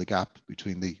to fill the gap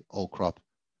between the old crop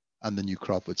and the new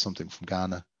crop with something from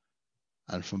Ghana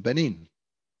and from Benin.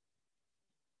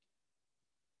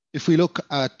 If we look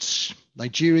at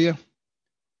Nigeria,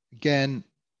 again,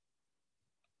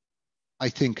 I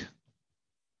think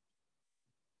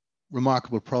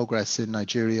remarkable progress in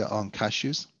Nigeria on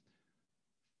cashews.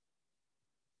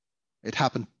 It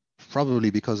happened probably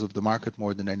because of the market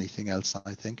more than anything else,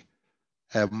 I think,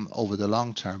 over the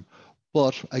long term.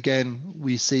 But again,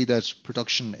 we see that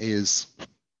production is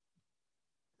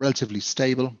relatively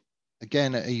stable.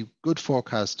 Again, a good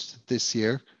forecast this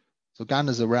year. So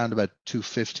Ghana is around about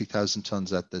 250,000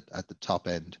 tons at the top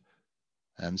end.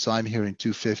 So I'm hearing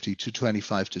 250,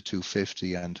 225 to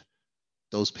 250, and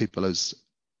those people's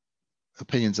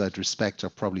opinions I'd respect are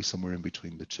probably somewhere in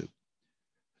between the two.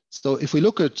 So if we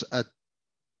look at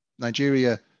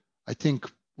Nigeria, I think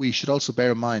we should also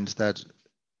bear in mind that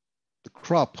the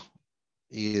crop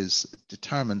is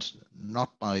determined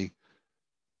not by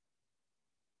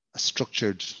a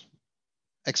structured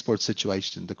export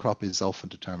situation. The crop is often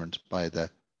determined by the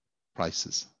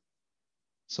prices.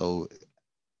 So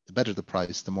the better the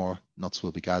price, the more nuts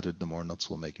will be gathered, the more nuts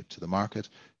will make it to the market.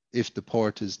 If the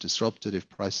port is disrupted, if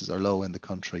prices are low in the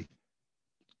country,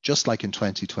 just like in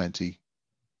 2020,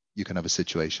 you can have a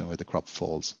situation where the crop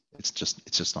falls. It's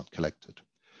just not collected.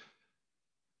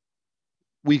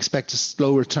 We expect a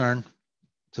slow return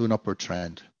to an upward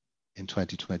trend in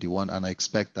 2021, and I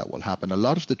expect that will happen. A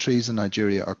lot of the trees in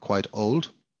Nigeria are quite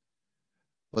old,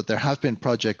 but there have been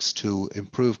projects to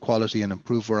improve quality and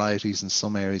improve varieties in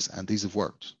some areas, and these have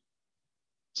worked.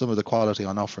 Some of the quality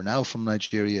on offer now from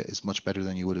Nigeria is much better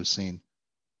than you would have seen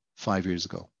 5 years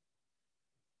ago.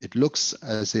 It looks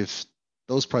as if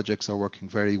those projects are working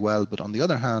very well, but on the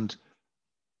other hand,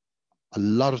 a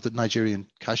lot of the Nigerian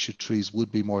cashew trees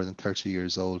would be more than 30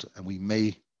 years old, and we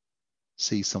may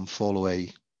see some fall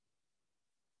away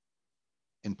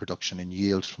in production and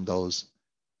yield from those,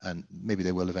 and maybe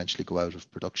they will eventually go out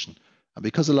of production. And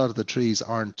because a lot of the trees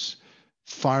aren't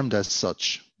farmed as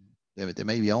such, they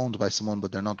may be owned by someone,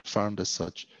 but they're not farmed as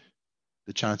such,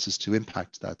 the chances to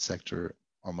impact that sector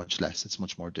are much less. It's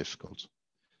much more difficult.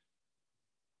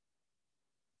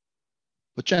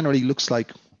 But generally looks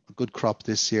like a good crop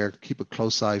this year. Keep a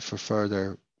close eye for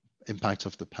further impact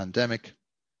of the pandemic,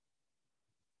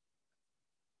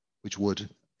 which would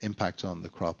impact on the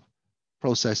crop.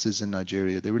 Processes in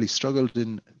Nigeria, they really struggled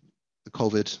in the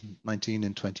COVID-19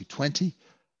 in 2020.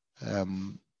 I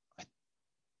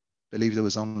believe there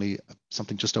was only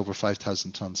something just over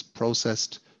 5,000 tons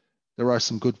processed. There are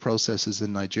some good processes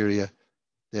in Nigeria.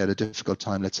 They had a difficult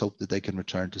time. Let's hope that they can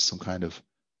return to some kind of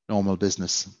normal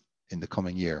business in the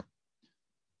coming year.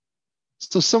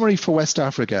 So summary for West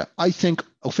Africa. I think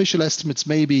official estimates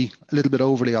may be a little bit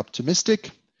overly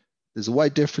optimistic. There's a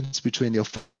wide difference between the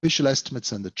official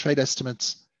estimates and the trade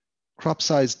estimates. Crop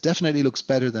size definitely looks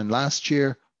better than last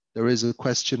year. There is a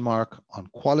question mark on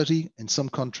quality in some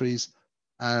countries,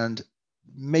 and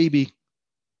maybe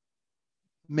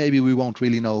maybe we won't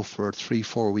really know for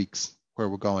 3-4 weeks where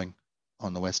we're going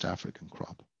on the West African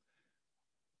crop.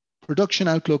 Production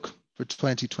outlook for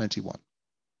 2021.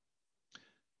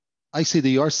 I see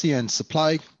the RCN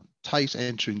supply tight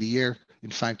entering the year. In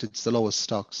fact, it's the lowest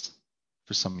stocks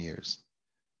for some years.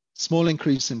 Small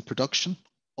increase in production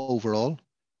overall,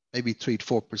 maybe 3 to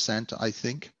 4%, I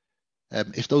think.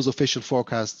 If those official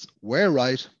forecasts were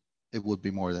right, it would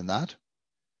be more than that.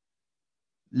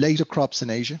 Later crops in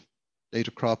Asia,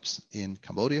 later crops in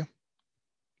Cambodia,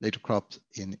 later crops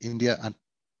in India, and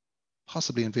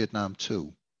possibly in Vietnam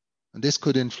too. And this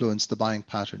could influence the buying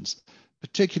patterns,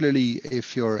 particularly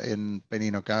if you're in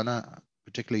Benin or Ghana,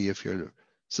 particularly if you're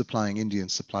supplying Indian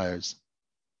suppliers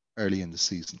early in the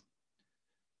season.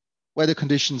 Weather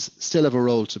conditions still have a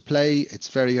role to play. It's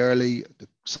very early.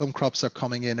 Some crops are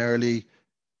coming in early.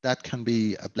 That can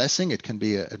be a blessing. It can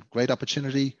be a great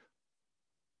opportunity,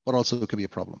 but also it can be a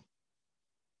problem,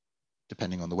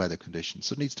 depending on the weather conditions.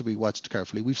 So it needs to be watched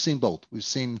carefully. We've seen both. We've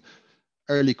seen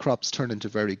early crops turn into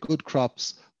very good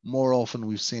crops. More often,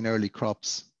 we've seen early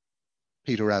crops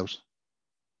peter out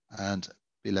and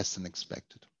be less than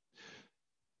expected.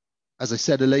 As I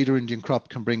said, a later Indian crop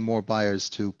can bring more buyers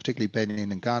to particularly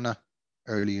Benin and Ghana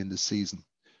early in the season.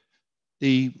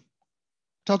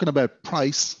 Talking about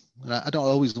price, and I don't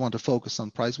always want to focus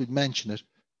on price, we've mentioned it.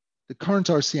 The current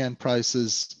RCN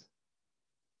prices,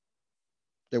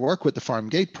 they work with the farm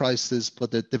gate prices, but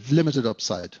they've limited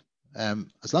upside.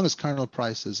 As long as kernel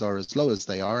prices are as low as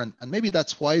they are, and maybe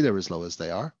that's why they're as low as they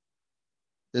are,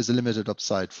 there's a limited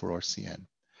upside for RCN.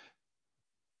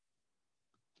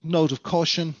 Note of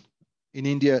caution, in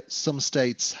India, some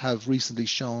states have recently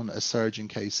shown a surge in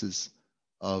cases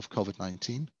of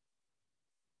COVID-19.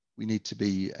 We need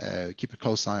to keep a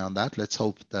close eye on that. Let's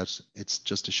hope that it's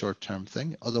just a short-term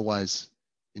thing. Otherwise,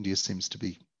 India seems to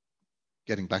be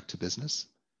getting back to business.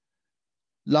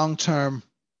 Long-term,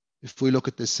 if we look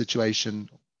at this situation,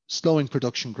 slowing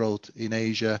production growth in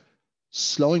Asia,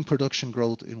 slowing production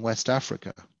growth in West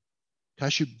Africa.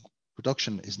 Cashew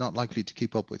production is not likely to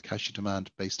keep up with cashew demand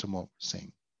based on what we're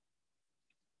seeing.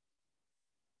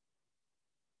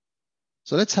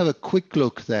 So let's have a quick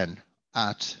look then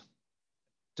at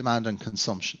demand and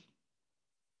consumption.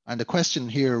 And the question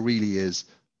here really is,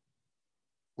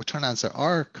 we're trying to answer,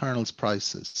 are kernels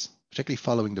prices, particularly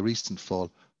following the recent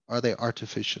fall, are they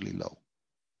artificially low?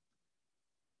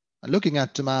 And looking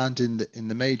at demand in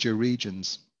the major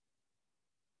regions,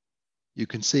 you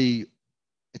can see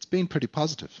it's been pretty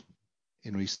positive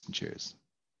in recent years.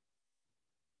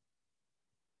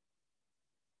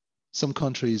 Some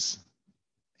countries,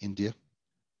 India,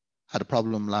 had a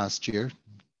problem last year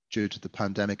due to the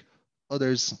pandemic.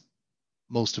 Others,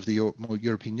 most of the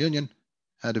European Union,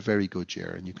 had a very good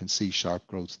year, and you can see sharp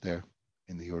growth there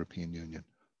in the European Union.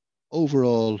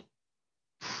 Overall,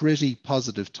 pretty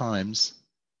positive times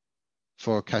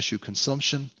for cashew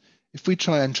consumption. If we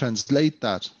try and translate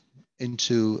that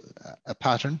into a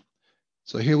pattern,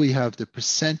 so here we have the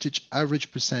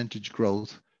average percentage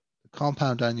growth, the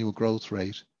compound annual growth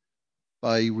rate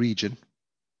by region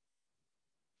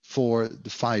for the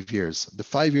 5 years. The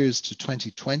 5 years to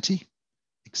 2020,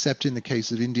 except in the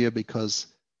case of India, because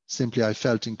simply I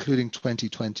felt including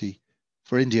 2020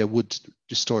 for India would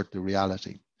distort the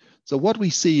reality. So what we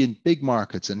see in big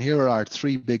markets, and here are our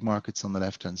 3 big markets on the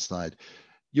left-hand side,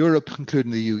 Europe,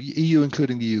 including the EU,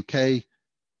 including the UK,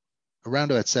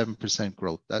 around about 7%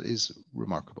 growth. That is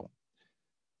remarkable.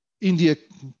 India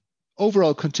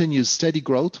overall continues steady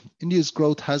growth. India's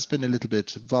growth has been a little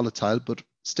bit volatile, but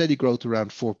steady growth around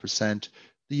 4%.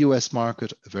 The US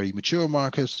market, a very mature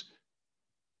market,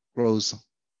 grows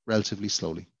relatively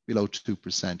slowly, below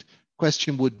 2%.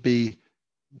 Question would be,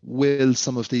 will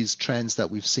some of these trends that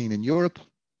we've seen in Europe,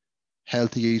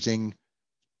 healthy eating,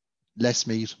 less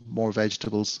meat, more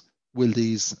vegetables, will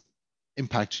these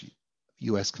impact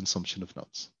US consumption of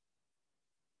nuts?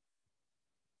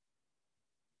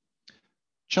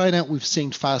 China, we've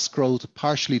seen fast growth,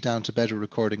 partially down to better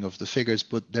recording of the figures,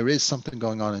 but there is something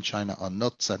going on in China on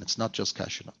nuts, and it's not just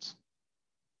cashew nuts.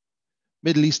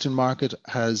 Middle Eastern market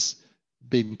has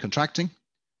been contracting.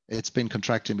 It's been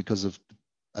contracting because of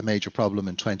a major problem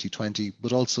in 2020,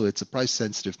 but also it's a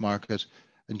price-sensitive market,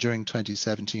 and during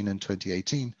 2017 and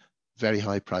 2018, very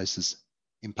high prices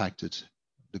impacted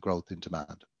the growth in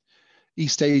demand.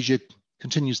 East Asia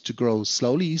continues to grow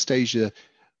slowly. East Asia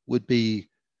would be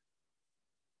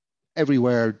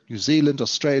everywhere: New Zealand,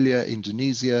 Australia,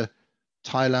 Indonesia,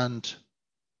 Thailand,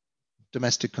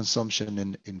 domestic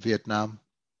consumption in Vietnam,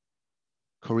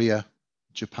 Korea,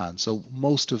 Japan. So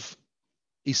most of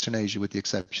Eastern Asia, with the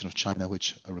exception of China,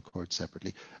 which I record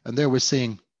separately. And there we're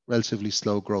seeing relatively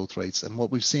slow growth rates. And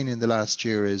what we've seen in the last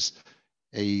year is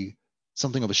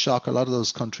something of a shock. A lot of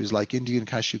those countries like Indian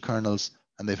cashew kernels,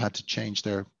 and they've had to change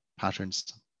their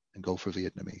patterns and go for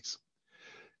Vietnamese.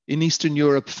 In Eastern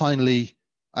Europe, finally,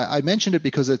 I mentioned it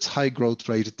because it's high growth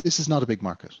rate. This is not a big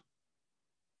market.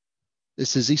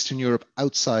 This is Eastern Europe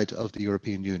outside of the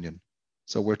European Union.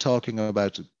 So we're talking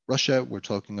about Russia, we're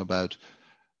talking about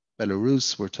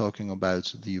Belarus, we're talking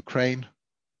about the Ukraine.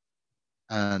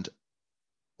 And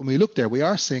when we look there, we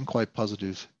are seeing quite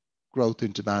positive growth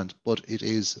in demand, but it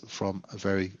is from a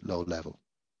very low level.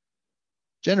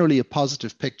 Generally a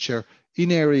positive picture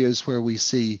in areas where we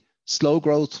see slow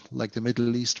growth, like the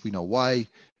Middle East, we know why.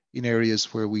 In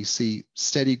areas where we see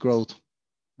steady growth,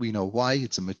 we know why.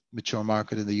 It's a mature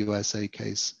market in the USA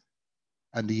case.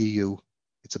 And the EU,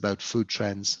 it's about food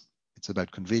trends, it's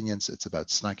about convenience, it's about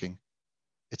snacking,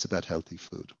 it's about healthy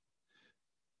food.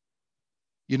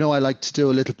 You know, I like to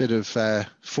do a little bit of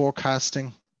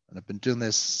forecasting, and I've been doing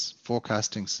this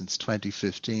forecasting since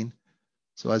 2015.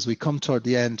 So as we come toward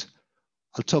the end,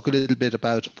 I'll talk a little bit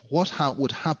about what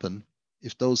would happen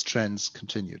if those trends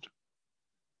continued.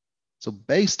 So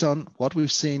based on what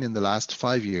we've seen in the last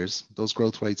 5 years, those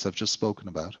growth rates I've just spoken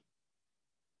about,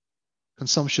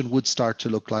 consumption would start to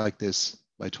look like this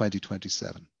by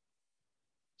 2027.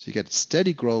 So you get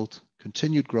steady growth,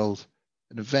 continued growth,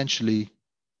 and eventually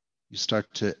you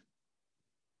start to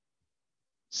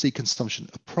see consumption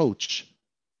approach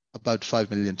about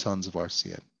 5 million tons of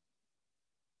RCN.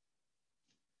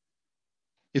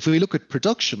 If we look at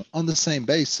production on the same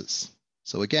basis,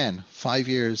 so again, 5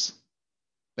 years,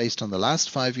 based on the last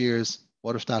 5 years,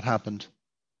 what if that happened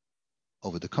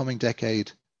over the coming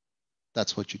decade?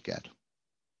 That's what you get.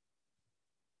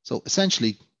 So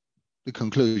essentially, the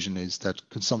conclusion is that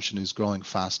consumption is growing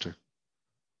faster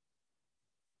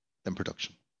than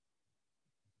production.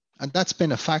 And that's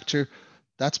been a factor.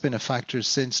 That's been a factor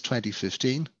since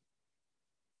 2015.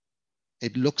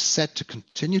 It looks set to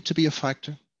continue to be a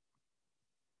factor.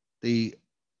 The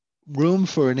room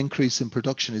for an increase in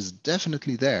production is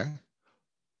definitely there,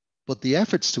 but the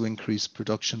efforts to increase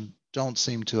production don't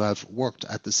seem to have worked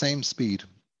at the same speed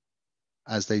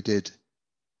as they did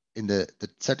in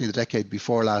certainly the decade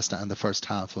before last and the first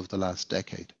half of the last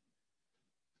decade.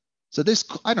 So this,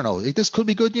 I don't know, this could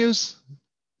be good news.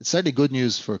 It's certainly good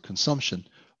news for consumption,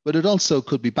 but it also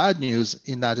could be bad news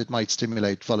in that it might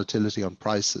stimulate volatility on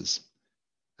prices.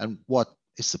 And what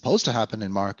is supposed to happen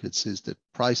in markets is that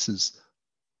prices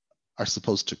are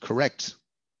supposed to correct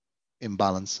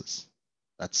imbalances.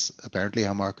 That's apparently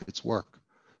how markets work.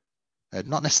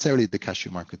 Not necessarily the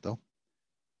cashew market, though.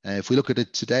 If we look at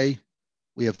it today,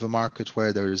 we have a market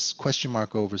where there's question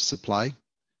mark over supply,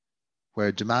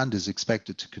 where demand is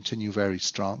expected to continue very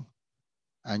strong,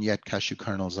 and yet cashew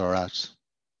kernels are at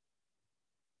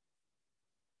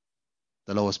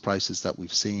the lowest prices that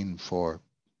we've seen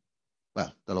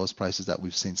the lowest prices that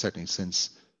we've seen certainly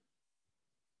since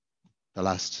the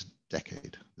last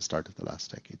decade, the start of the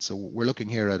last decade. So we're looking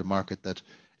here at a market that,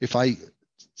 if I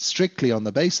strictly on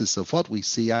the basis of what we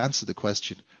see answer the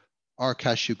question, are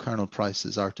cashew kernel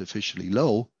prices artificially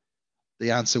low?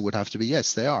 The answer would have to be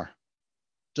yes, they are.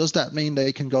 Does that mean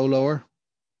they can go lower?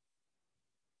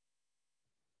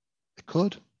 It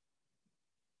could.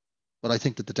 But I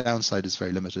think that the downside is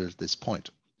very limited at this point.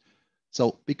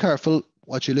 So be careful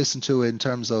what you listen to in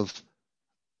terms of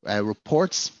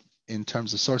reports, in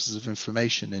terms of sources of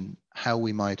information, and how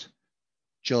we might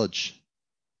judge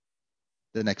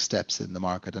the next steps in the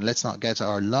market. And let's not get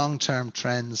our long-term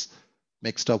trends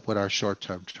mixed up with our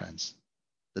short-term trends.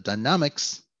 The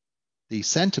dynamics, the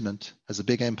sentiment has a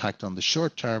big impact on the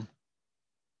short term.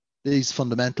 These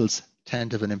fundamentals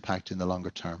tend to have an impact in the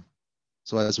longer term.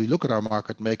 So as we look at our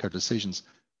market and make our decisions,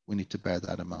 we need to bear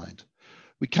that in mind.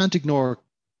 We can't ignore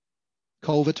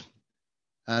COVID,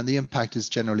 and the impact is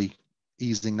generally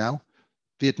easing now.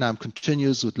 Vietnam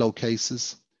continues with low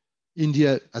cases.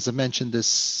 India, as I mentioned, there's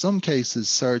some cases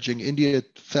surging. India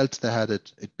felt they had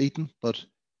it beaten, but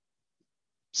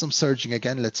some surging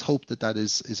again. Let's hope that that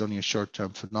is only a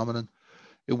short-term phenomenon.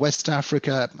 In West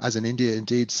Africa, as in India,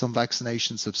 indeed, some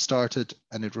vaccinations have started,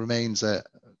 and it remains a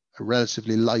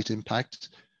relatively light impact.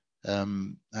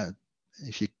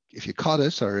 If you caught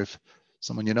it, or if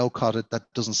someone you know caught it,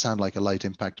 that doesn't sound like a light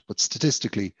impact, but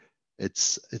statistically,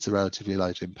 it's a relatively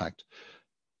light impact.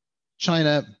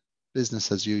 China,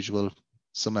 business as usual,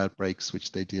 some outbreaks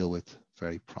which they deal with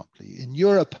very promptly. In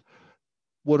Europe,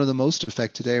 one of the most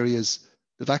affected areas,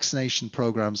 the vaccination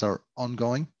programs are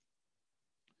ongoing.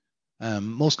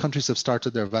 Most countries have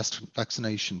started their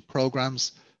vaccination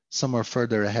programs. Some are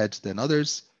further ahead than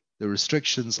others. The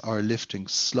restrictions are lifting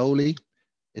slowly.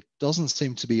 It doesn't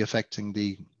seem to be affecting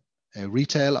the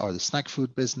retail or the snack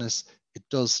food business, it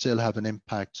does still have an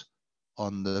impact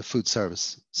on the food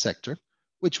service sector,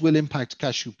 which will impact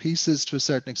cashew pieces to a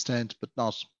certain extent, but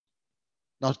not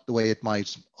the way it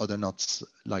might other nuts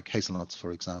like hazelnuts,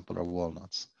 for example, or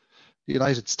walnuts. The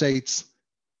United States,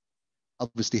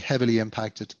 obviously heavily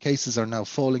impacted. Cases are now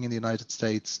falling in the United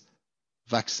States.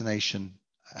 Vaccination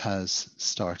has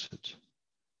started.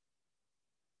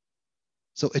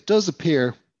 So it does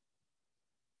appear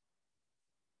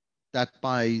that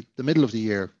by the middle of the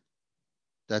year,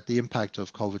 that the impact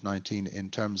of COVID-19 in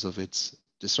terms of its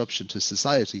disruption to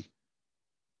society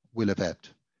will have ebbed.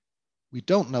 We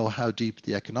don't know how deep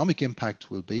the economic impact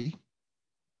will be.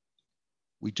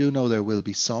 We do know there will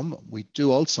be some. We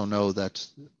do also know that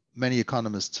many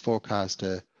economists forecast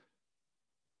a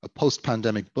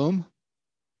post-pandemic boom,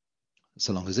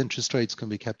 so long as interest rates can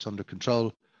be kept under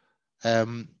control.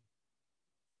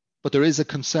 But there is a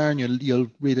concern,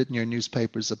 you'll read it in your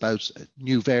newspapers, about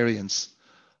new variants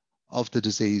of the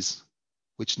disease,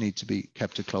 which need to be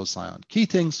kept a close eye on. Key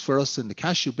things for us in the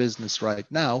cashew business right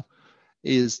now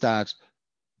is that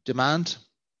demand,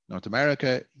 North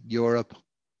America, Europe,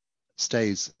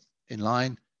 stays in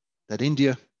line, that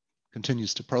India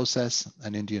continues to process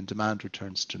and Indian demand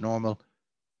returns to normal,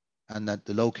 and that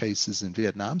the low cases in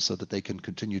Vietnam, so that they can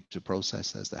continue to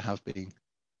process as they have been,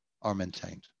 are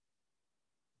maintained.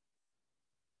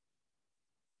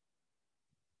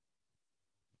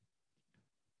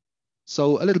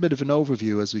 So a little bit of an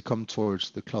overview as we come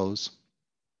towards the close.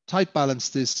 Tight balance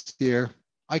this year.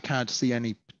 I can't see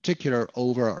any particular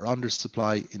over or under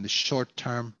supply in the short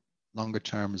term. Longer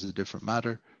term is a different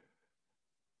matter.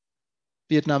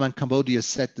 Vietnam and Cambodia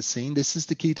set the scene. This is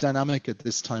the key dynamic at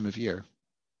this time of year.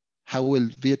 How will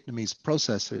Vietnamese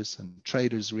processors and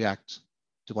traders react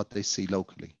to what they see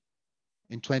locally?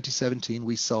 In 2017,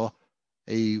 we saw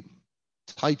a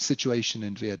tight situation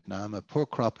in Vietnam, a poor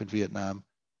crop in Vietnam,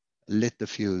 lit the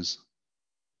fuse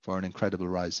for an incredible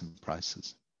rise in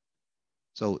prices.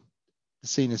 So the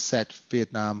scene is set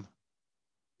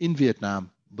in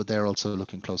Vietnam, but they're also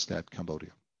looking closely at Cambodia.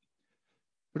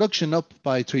 Production up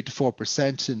by 3 to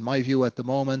 4% in my view at the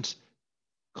moment.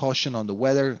 Caution on the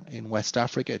weather in West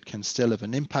Africa, it can still have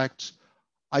an impact.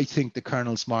 I think the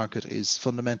kernels market is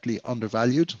fundamentally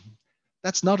undervalued.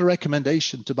 That's not a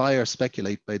recommendation to buy or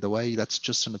speculate, by the way, that's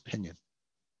just an opinion.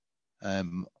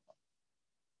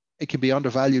 It can be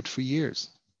undervalued for years.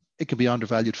 It can be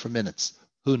undervalued for minutes,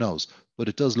 who knows? But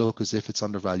it does look as if it's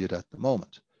undervalued at the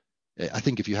moment. I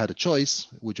think if you had a choice,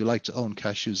 would you like to own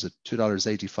cashews at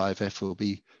 $2.85 FOB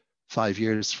 5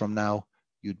 years from now?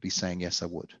 You'd be saying, yes, I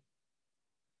would.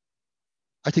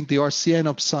 I think the RCN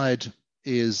upside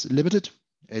is limited.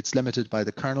 It's limited by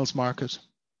the kernels market,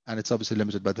 and it's obviously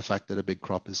limited by the fact that a big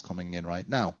crop is coming in right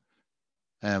now.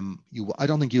 I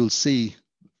don't think you'll see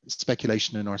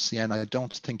speculation in RCN. I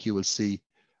don't think you will see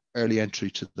early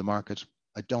entry to the market.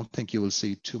 I don't think you will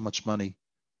see too much money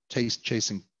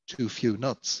chasing too few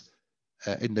nuts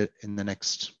in the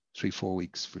next 3-4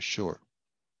 weeks for sure.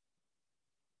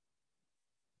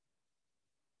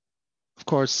 Of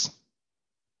course,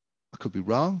 I could be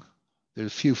wrong. There are a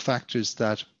few factors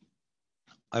that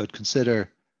I would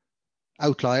consider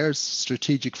outliers,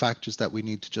 strategic factors that we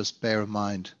need to just bear in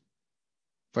mind.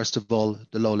 First of all,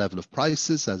 the low level of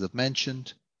prices, as I've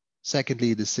mentioned.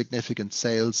 Secondly, the significant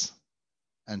sales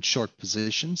and short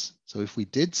positions. So if we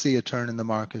did see a turn in the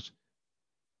market,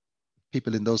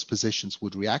 people in those positions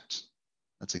would react.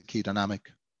 That's a key dynamic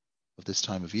of this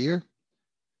time of year.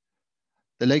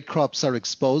 The late crops are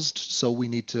exposed, so we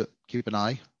need to keep an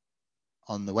eye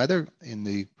on the weather in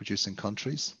the producing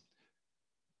countries.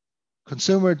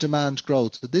 Consumer demand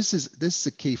growth. So this is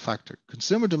a key factor.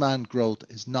 Consumer demand growth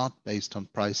is not based on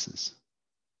prices.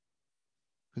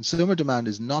 Consumer demand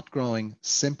is not growing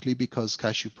simply because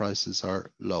cashew prices are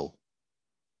low.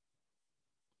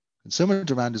 Consumer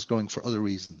demand is growing for other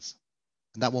reasons,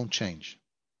 and that won't change.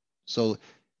 So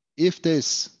if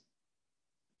this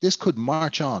could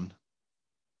march on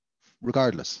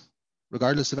regardless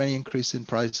of any increase in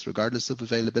price, regardless of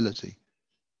availability.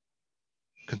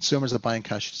 Consumers are buying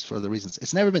cashews for other reasons.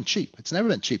 It's never been cheap. It's never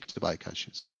been cheap to buy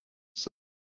cashews. So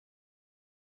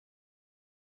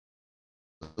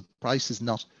the price is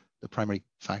not the primary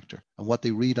factor. And what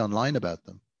they read online about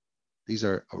them, these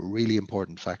are really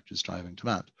important factors driving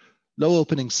demand. Low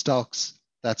opening stocks,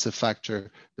 that's a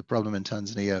factor. The problem in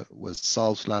Tanzania was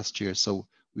solved last year. So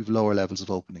we've lower levels of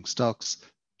opening stocks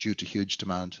due to huge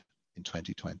demand in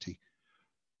 2020.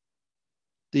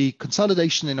 The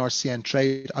consolidation in RCN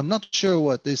trade, I'm not sure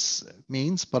what this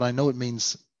means, but I know it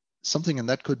means something, and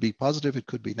that could be positive, it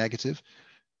could be negative.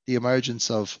 The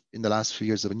emergence of, in the last few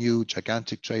years, of a new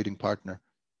gigantic trading partner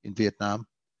in Vietnam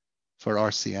for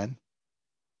RCN.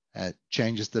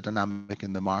 Changes the dynamic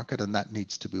in the market, and that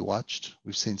needs to be watched.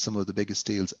 We've seen some of the biggest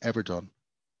deals ever done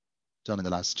in the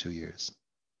last 2 years.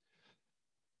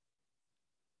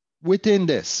 Within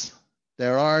this,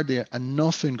 there are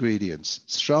enough ingredients: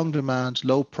 strong demand,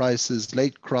 low prices,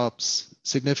 late crops,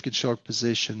 significant short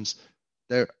positions.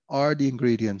 There are the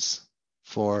ingredients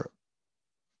for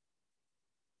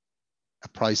a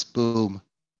price boom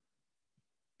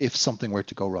if something were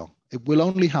to go wrong. It will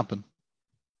only happen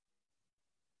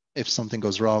if something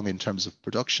goes wrong in terms of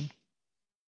production,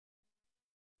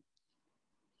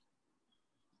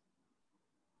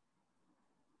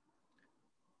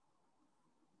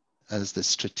 as the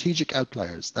strategic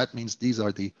outliers. That means these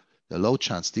are the low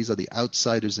chance. These are the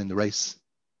outsiders in the race.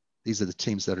 These are the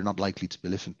teams that are not likely to be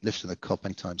lifting the cup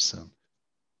anytime soon.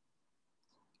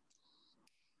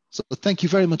 So thank you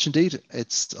very much indeed.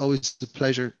 It's always a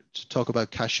pleasure to talk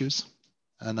about cashews.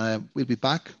 And we'll be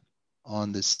back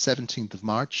on the 17th of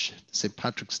March, St.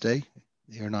 Patrick's Day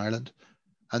here in Ireland.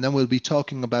 And then we'll be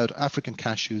talking about African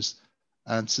cashews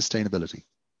and sustainability.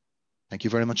 Thank you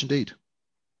very much indeed.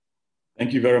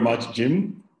 Thank you very much,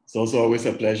 Jim. It's also always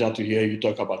a pleasure to hear you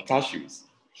talk about cashews.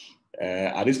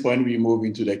 At this point, we move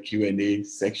into the Q&A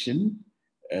section.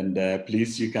 And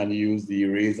please, you can use the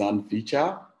raise hand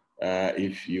feature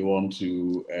if you want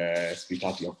to speak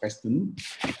out your question,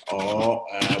 or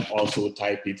also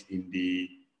type it in the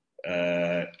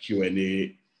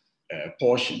Q&A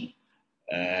portion.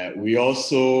 We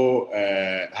also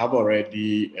have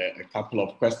already a couple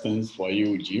of questions for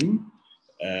you, Jim.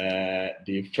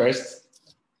 The first,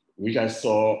 which I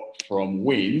saw from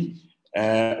Wayne.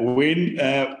 Wayne,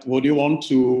 would you want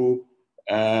to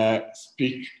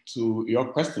speak to your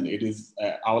question? It is,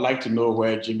 I would like to know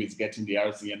where Jim is getting the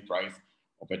RCN price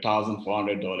of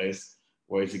 $1,400.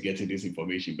 Where is he getting this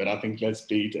information? But I think let's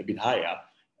pay it a bit higher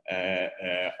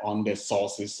on the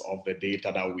sources of the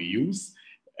data that we use,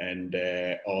 and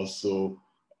also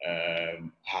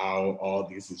how all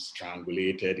this is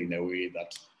triangulated in a way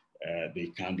that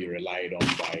they can be relied on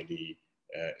by the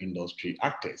industry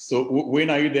actors. So Wayne,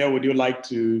 are you there? Would you like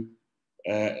to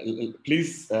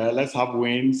please let's have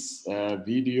Wayne's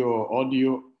video or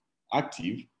audio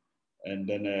active, and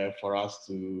then for us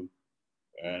to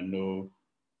know.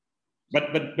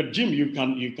 But Jim, you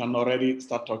can already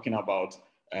start talking about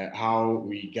how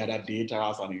we gather data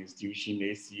as an institution.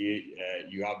 ACA,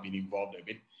 you have been involved a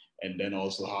bit, and then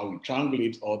also how we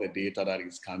triangulate all the data that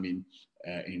is coming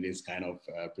in this kind of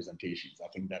presentations. I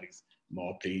think that is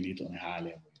more playing it on a higher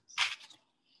level.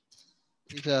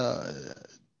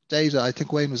 Data, I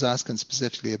think Wayne was asking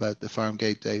specifically about the farm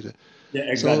gate data. Yeah,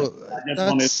 exactly. So I just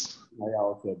wanted to lay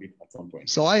out a bit at some point.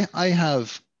 So I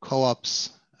have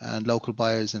co-ops and local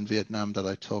buyers in Vietnam that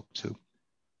I talk to.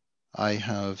 I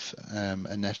have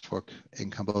a network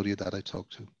in Cambodia that I talk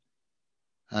to.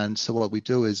 And so what we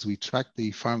do is we track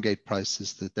the farm gate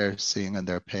prices that they're seeing and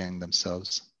they're paying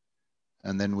themselves.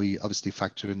 And then we obviously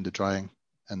factor in the drying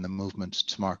and the movement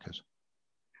to market,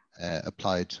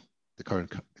 applied the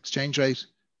current exchange rate,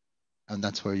 and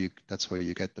that's where you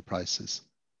get the prices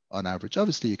on average.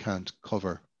 Obviously, you can't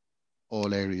cover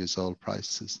all areas, all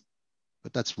prices,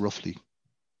 but that's roughly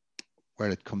where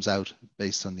it comes out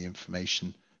based on the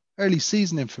information, early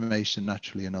season information,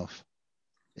 naturally enough,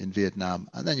 in Vietnam.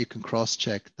 And then you can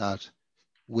cross-check that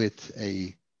with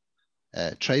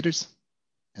traders,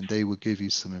 and they will give you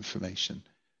some information.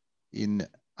 In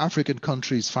African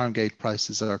countries, farm gate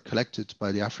prices are collected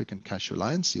by the African Cashew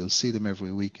Alliance. You'll see them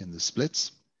every week in the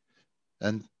splits.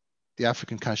 And the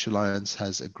African Cashew Alliance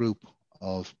has a group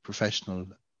of professional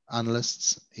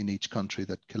analysts in each country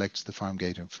that collects the farm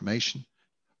gate information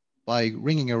by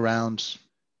ringing around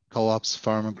co-ops,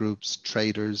 farmer groups,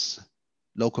 traders,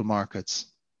 local markets,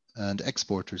 and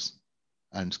exporters,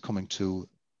 and coming to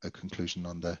a conclusion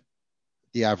on the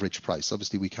average price.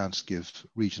 Obviously, we can't give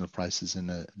regional prices in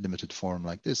a limited forum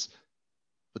like this,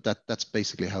 but that's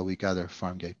basically how we gather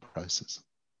farm gate prices.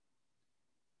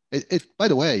 By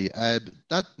the way,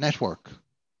 that network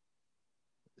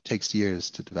takes years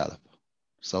to develop.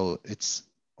 So it's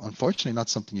unfortunately not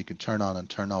something you can turn on and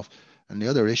turn off. And the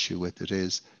other issue with it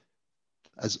is,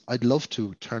 as I'd love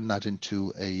to turn that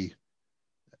into a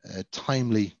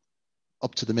timely,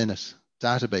 up-to-the-minute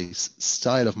database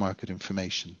style of market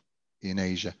information in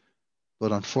Asia.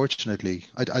 But unfortunately,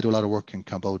 I do a lot of work in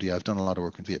Cambodia. I've done a lot of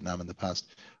work in Vietnam in the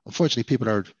past. Unfortunately,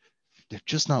 they're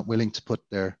just not willing to put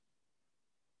their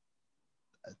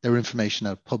information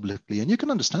out publicly. And you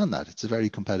can understand that. It's a very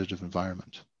competitive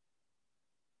environment.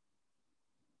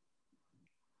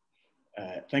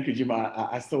 Thank you, Jim.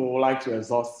 I still would like to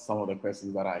exhaust some of the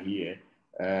questions that are here.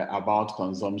 about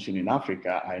consumption in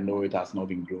Africa, I know it has not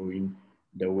been growing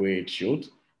the way it should.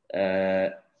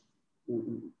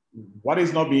 What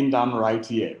is not being done right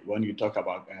here when you talk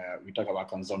about we talk about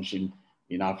consumption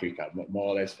in Africa, more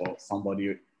or less for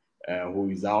somebody who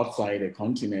is outside the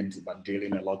continent but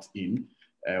dealing a lot in?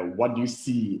 What do you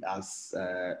see as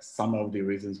some of the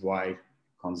reasons why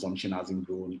consumption hasn't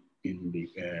grown in the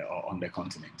on the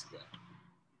continent? Yeah.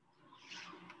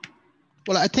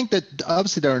 Well, I think that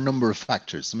obviously there are a number of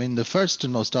factors. I mean, the first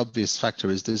and most obvious factor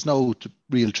is there's no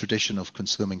real tradition of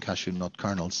consuming cashew nut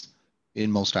kernels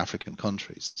in most African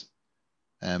countries.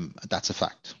 That's a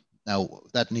fact. Now,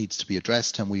 that needs to be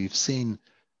addressed, and we've seen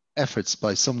efforts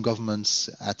by some governments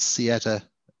at Sieta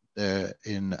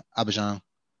in Abidjan,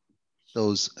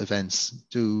 those events,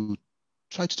 to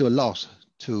try to do a lot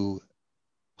to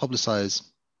publicize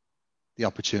the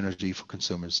opportunity for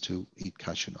consumers to eat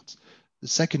cashew nuts. The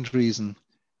second reason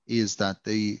is that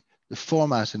the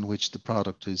format in which the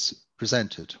product is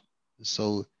presented.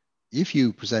 So if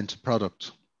you present a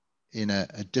product in a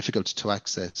difficult to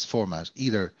access format,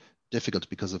 either difficult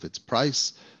because of its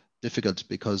price, difficult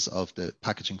because of the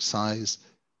packaging size,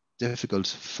 difficult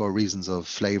for reasons of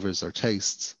flavors or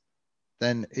tastes,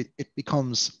 then it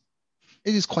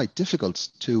is quite difficult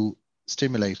to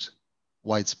stimulate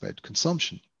widespread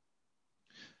consumption.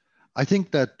 I think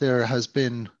that there has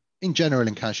been, in general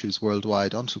in cashews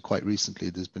worldwide, until quite recently,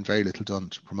 there's been very little done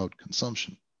to promote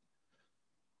consumption.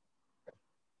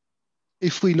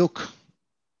 If we look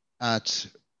at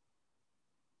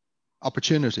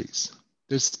opportunities,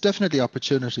 there's definitely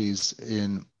opportunities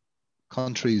in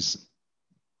countries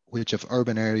which have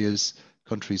urban areas,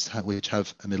 countries which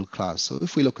have a middle class. So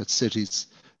if we look at cities,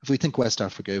 if we think West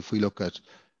Africa, if we look at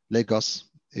Lagos,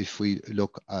 if we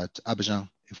look at Abidjan,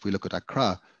 if we look at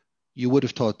Accra, you would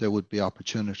have thought there would be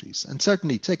opportunities. And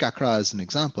certainly take Accra as an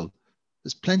example.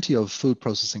 There's plenty of food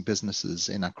processing businesses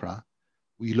in Accra.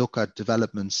 We look at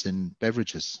developments in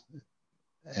beverages.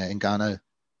 In Ghana,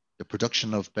 the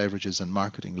production of beverages and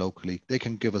marketing locally, they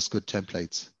can give us good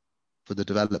templates for the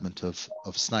development of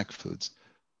snack foods.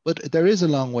 But there is a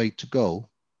long way to go.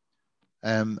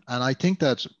 And I think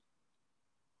that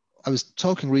I was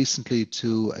talking recently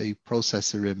to a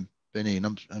processor in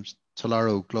Benin,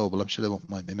 Tolaro Global, I'm sure they won't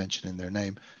mind me mentioning their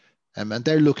name, and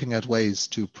they're looking at ways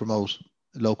to promote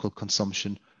local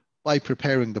consumption by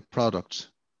preparing the product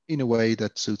in a way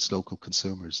that suits local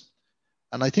consumers.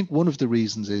 And I think one of the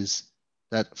reasons is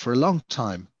that for a long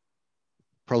time,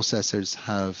 processors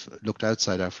have looked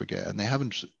outside Africa and they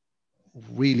haven't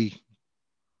really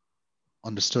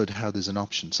understood how there's an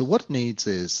option. So what it needs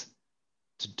is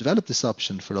to develop this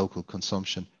option for local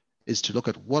consumption is to look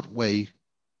at what way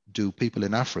do people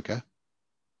in Africa,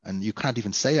 and you can't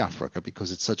even say Africa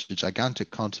because it's such a gigantic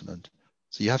continent,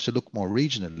 so you have to look more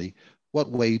regionally, what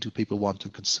way do people want to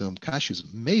consume cashews?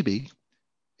 Maybe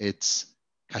it's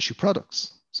cashew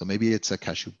products. So maybe it's a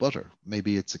cashew butter,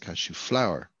 maybe it's a cashew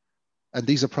flour. And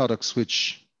these are products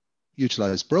which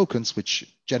utilize brokens,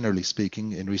 which generally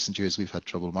speaking, in recent years, we've had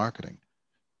trouble marketing.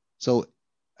 So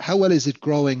how well is it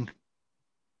growing?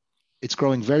 It's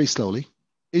growing very slowly.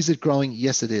 Is it growing?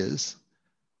 Yes, it is.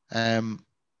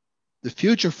 The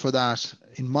future for that,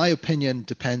 in my opinion,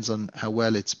 depends on how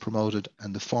well it's promoted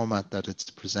and the format that it's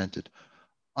presented.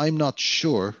 I'm not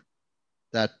sure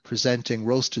that presenting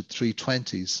roasted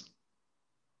 320s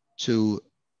to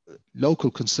local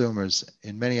consumers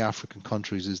in many African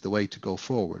countries is the way to go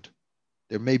forward.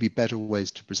 There may be better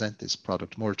ways to present this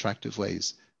product, more attractive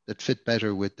ways that fit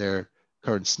better with their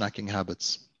current snacking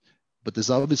habits. But there's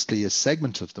obviously a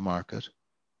segment of the market,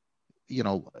 you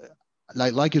know,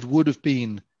 like it would have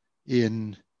been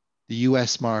in the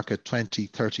US market 20,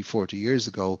 30, 40 years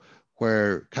ago,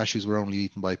 where cashews were only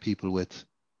eaten by people with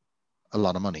a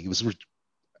lot of money. It was a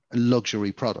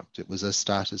luxury product. It was a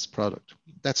status product.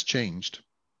 That's changed.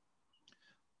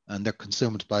 And they're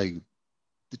consumed by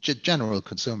the general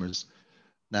consumers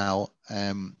now.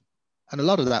 And a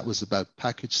lot of that was about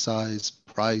package size,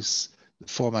 price, the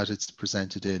format it's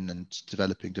presented in, and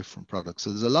developing different products.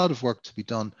 So there's a lot of work to be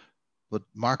done, but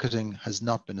marketing has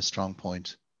not been a strong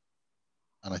point.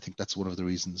 And I think that's one of the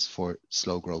reasons for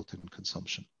slow growth in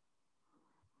consumption.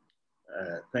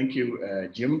 Thank you,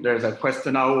 Jim. There's a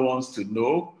questioner who wants to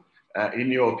know, in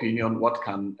your opinion, what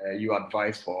can you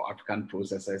advise for African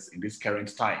processors in this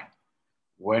current time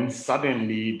when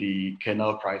suddenly the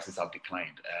kernel prices have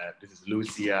declined? This is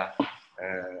Lucia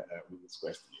with this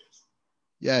question.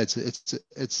 Yes. Yeah,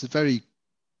 it's a very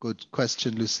good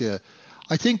question, Lucia.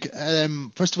 I think,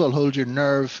 first of all, hold your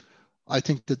nerve. I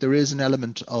think that there is an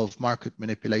element of market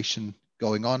manipulation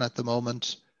going on at the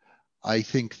moment. I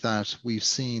think that we've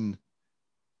seen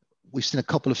we've seen a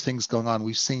couple of things going on.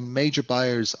 We've seen major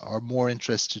buyers are more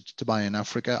interested to buy in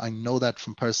Africa. I know that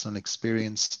from personal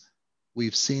experience.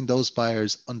 We've seen those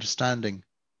buyers understanding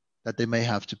that they may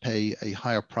have to pay a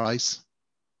higher price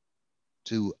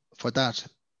for that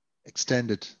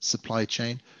extended supply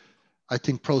chain. I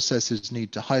think processors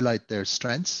need to highlight their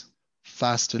strengths,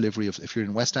 fast delivery of, if you're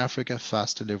in West Africa,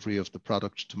 fast delivery of the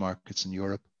product to markets in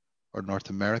Europe or North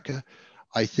America.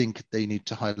 I think they need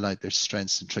to highlight their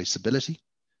strengths in traceability.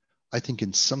 I think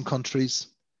in some countries,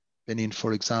 Benin,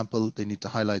 for example, they need to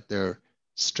highlight their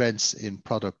strengths in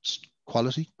product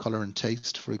quality, color and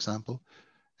taste, for example.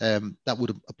 That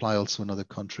would apply also in other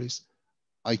countries.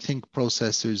 I think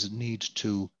processors need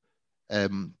to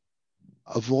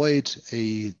avoid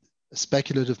a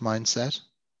speculative mindset,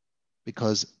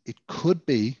 because it could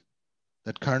be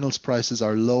that kernels prices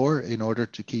are lower in order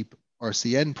to keep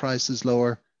RCN prices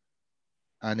lower.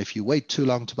 And if you wait too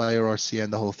long to buy your RCN,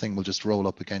 the whole thing will just roll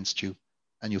up against you.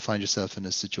 And you'll find yourself in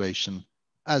a situation,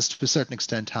 as to a certain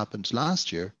extent happened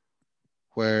last year,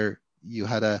 where you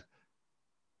had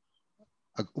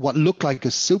what looked like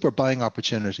a super buying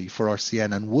opportunity for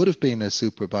RCN, and would have been a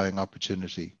super buying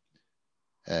opportunity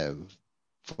for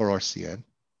RCN,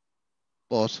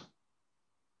 but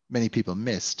many people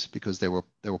missed because they were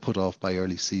put off by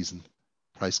early season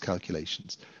price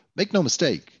calculations. Make no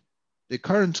mistake, the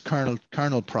current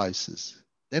kernel prices,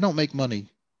 they don't make money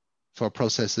for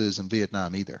processors in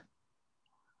Vietnam either.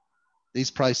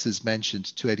 These prices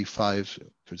mentioned 285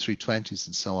 for 320s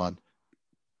and so on.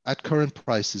 At current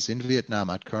prices in Vietnam,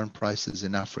 at current prices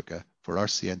in Africa for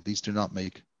RCN, these do not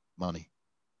make money.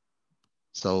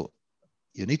 So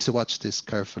you need to watch this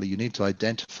carefully. You need to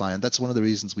identify, and that's one of the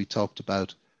reasons we talked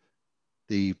about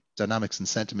the dynamics and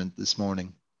sentiment this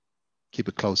morning. Keep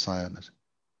a close eye on it.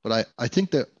 But I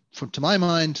think that, to my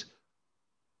mind,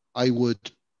 I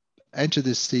would enter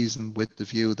this season with the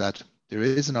view that there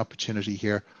is an opportunity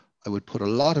here. I would put a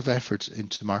lot of effort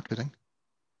into marketing.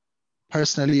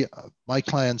 Personally, my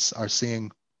clients are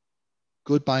seeing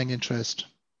good buying interest,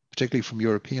 particularly from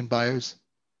European buyers,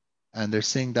 and they're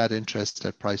seeing that interest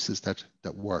at prices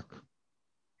that work.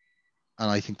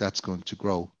 And I think that's going to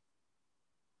grow.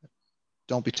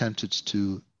 Don't be tempted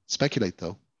to speculate,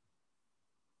 though.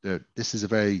 This is a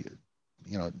very,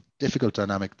 difficult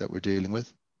dynamic that we're dealing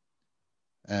with.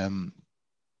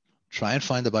 Try and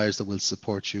find the buyers that will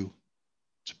support you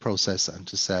to process and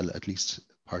to sell at least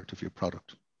part of your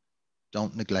product.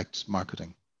 Don't neglect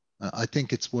marketing. I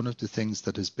think it's one of the things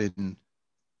that has been,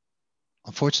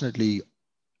 unfortunately,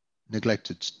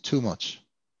 neglected too much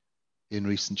in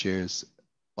recent years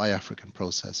by African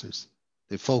processors.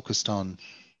 They focused on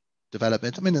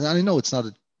development. I mean, and I know it's not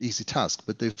an easy task,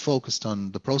 but they've focused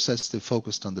on the process, they've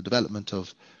focused on the development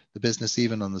of the business,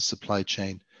 even on the supply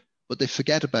chain, but they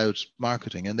forget about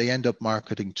marketing, and they end up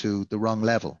marketing to the wrong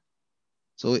level.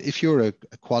 So if you're a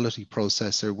quality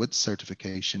processor with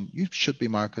certification, you should be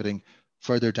marketing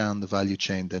further down the value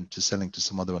chain than to selling to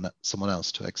someone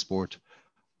else to export,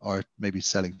 or maybe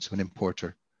selling to an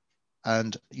importer.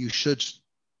 And you should,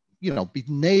 be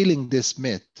nailing this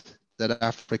myth that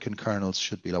African kernels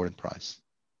should be lower in price.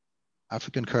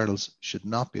 African kernels should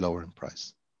not be lower in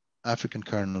price. African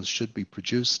kernels should be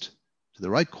produced to the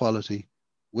right quality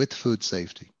with food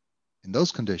safety. In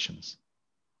those conditions,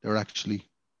 they're actually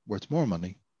worth more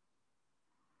money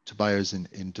to buyers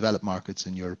in developed markets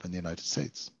in Europe and the United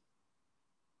States.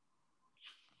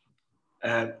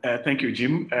 Thank you,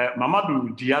 Jim.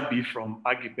 Mamadou Diaby from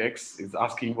Agipex is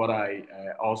asking what I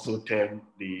also term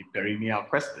the perennial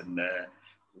question: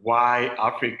 why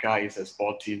Africa is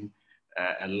exporting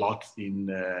a lot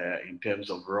in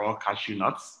terms of raw cashew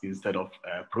nuts instead of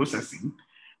processing,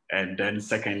 and then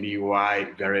secondly,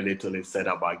 why very little is said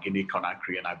about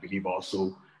Guinea-Conakry, and I believe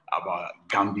also about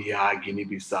Gambia,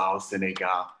 Guinea-Bissau,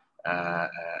 Senegal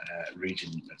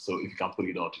region. So if you can put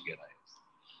it all together.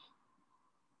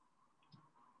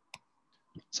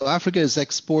 So Africa is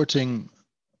exporting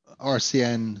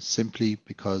RCN simply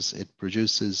because it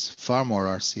produces far more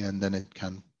RCN than it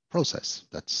can process.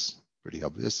 That's pretty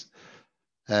obvious.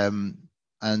 And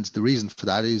the reason for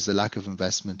that is the lack of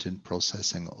investment in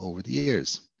processing over the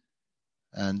years.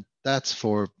 And that's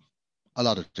for a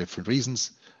lot of different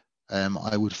reasons.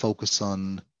 I would focus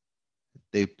on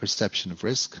the perception of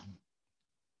risk.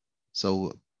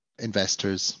 So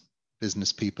investors,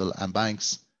 business people, and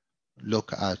banks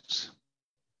look at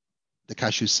the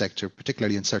cashew sector,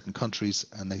 particularly in certain countries,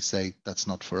 and they say, that's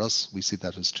not for us. We see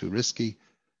that as too risky.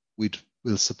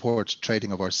 We'll support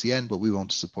trading of RCN, but we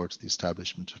won't support the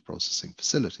establishment of processing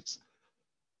facilities.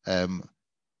 And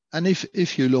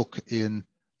if you look in,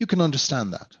 you can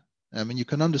understand that. I mean, you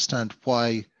can understand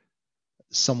why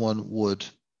someone would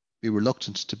be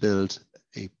reluctant to build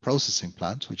a processing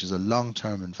plant, which is a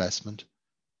long-term investment,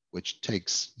 which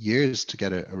takes years to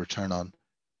get a return on,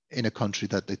 in a country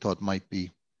that they thought might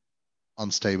be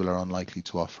unstable or unlikely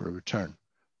to offer a return.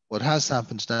 What has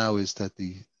happened now is that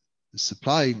the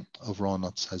supply of raw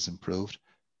nuts has improved,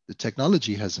 the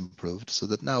technology has improved, so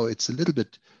that now it's a little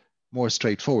bit more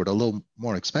straightforward, although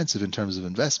more expensive in terms of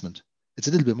investment. It's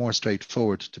a little bit more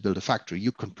straightforward to build a factory.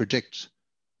 You can predict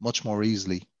much more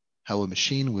easily how a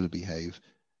machine will behave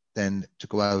than to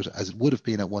go out, as it would have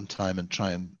been at one time, and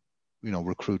try and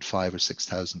recruit 5,000 or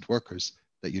 6,000 workers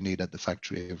that you need at the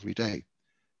factory every day.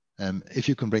 If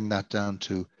you can bring that down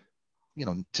to,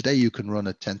 today you can run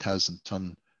a 10,000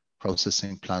 ton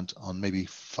processing plant on maybe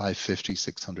 550,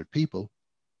 600 people,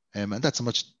 and that's a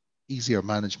much easier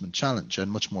management challenge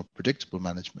and much more predictable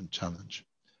management challenge.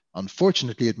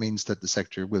 Unfortunately, it means that the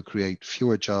sector will create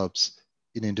fewer jobs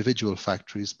in individual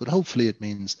factories, but hopefully it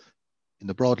means in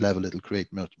the broad level, it'll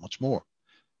create much more.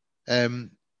 I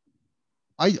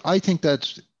think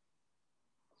that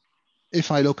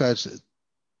if I look at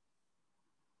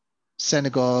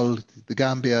Senegal, the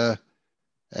Gambia,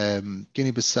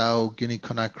 Guinea-Bissau,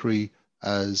 Guinea-Conakry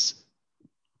as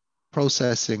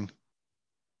processing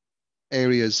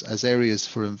areas, as areas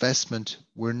for investment,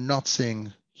 we're not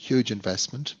seeing huge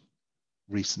investment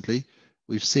recently.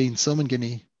 We've seen some in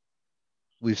Guinea.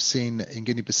 We've seen in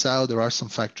Guinea-Bissau, there are some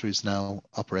factories now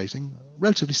operating,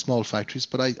 relatively small factories,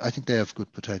 but I think they have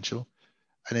good potential.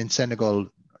 And in Senegal,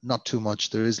 not too much.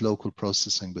 There is local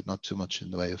processing, but not too much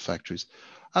in the way of factories.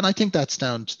 And I think that's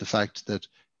down to the fact that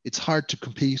it's hard to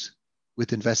compete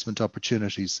with investment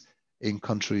opportunities in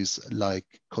countries like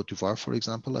Cote d'Ivoire, for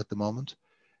example, at the moment.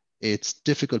 It's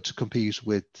difficult to compete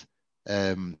with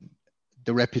the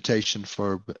reputation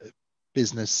for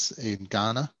business in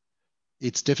Ghana.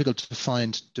 It's difficult to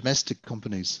find domestic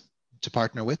companies to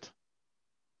partner with.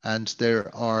 And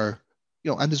there are,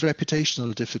 and there's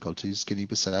reputational difficulties.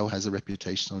 Guinea-Bissau has a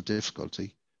reputational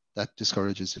difficulty that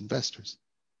discourages investors.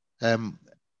 On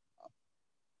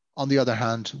the other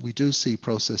hand, we do see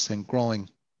processing growing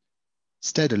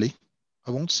steadily.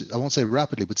 I won't say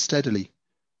rapidly, but steadily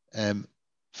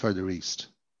further east.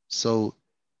 So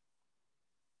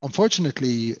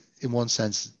unfortunately, in one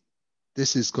sense,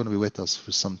 this is going to be with us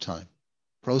for some time.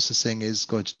 Processing is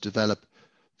going to develop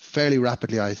fairly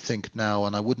rapidly, I think, now,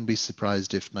 and I wouldn't be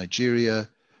surprised if Nigeria,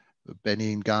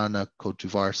 Benin, Ghana, Cote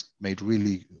d'Ivoire made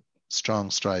really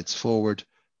strong strides forward,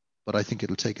 but I think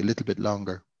it'll take a little bit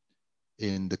longer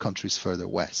in the countries further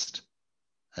west.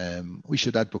 We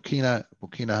should add Burkina.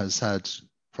 Burkina has had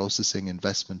processing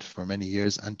investment for many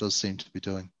years and does seem to be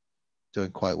doing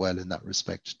quite well in that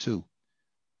respect too.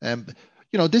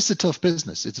 This is a tough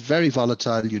business. It's very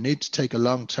volatile. You need to take a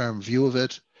long-term view of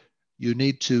it. You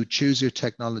need to choose your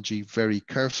technology very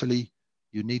carefully.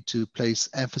 You need to place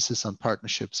emphasis on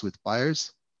partnerships with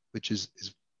buyers, which is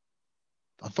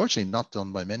unfortunately not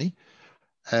done by many.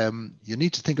 You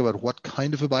need to think about what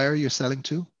kind of a buyer you're selling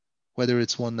to, whether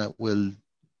it's one that will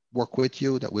work with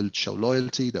you, that will show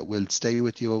loyalty, that will stay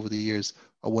with you over the years,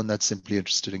 or one that's simply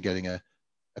interested in getting a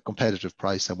competitive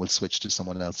price and will switch to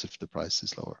someone else if the price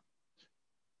is lower.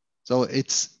 So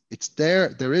it's there.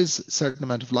 There is a certain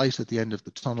amount of light at the end of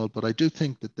the tunnel, but I do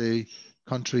think that the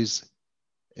countries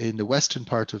in the western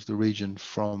part of the region,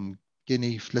 from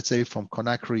Guinea, let's say from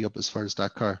Conakry up as far as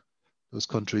Dakar, those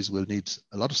countries will need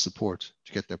a lot of support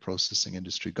to get their processing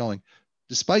industry going,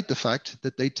 despite the fact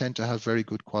that they tend to have very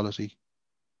good quality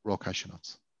raw cashew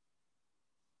nuts.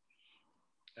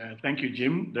 Thank you,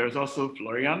 Jim. There's also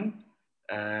Florian.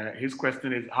 His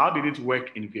question is, how did it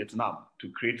work in Vietnam to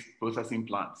create processing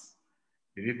plants?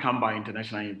 Did it come by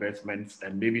international investments?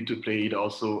 And maybe to play it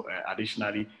also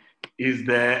additionally, is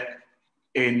there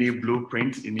any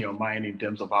blueprint in your mind in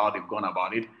terms of how they've gone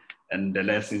about it and the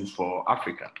lessons for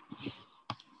Africa?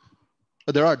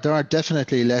 There are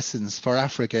definitely lessons for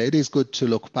Africa. It is good to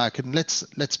look back, and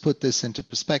let's put this into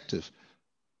perspective.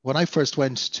 When I first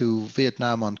went to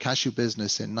Vietnam on cashew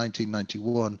business in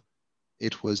 1991,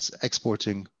 it was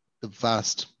exporting the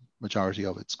vast majority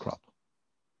of its crop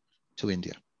to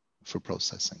India for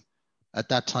processing. At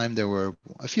that time, there were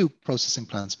a few processing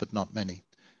plants, but not many.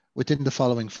 Within the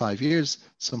following 5 years,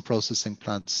 some processing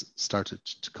plants started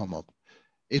to come up.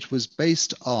 It was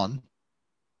based on,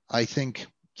 I think,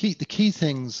 the key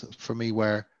things for me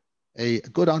were a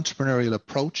good entrepreneurial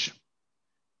approach,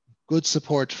 good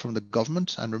support from the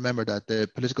government. And remember that the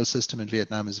political system in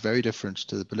Vietnam is very different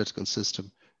to the political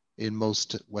system in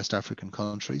most West African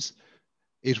countries.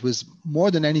 It was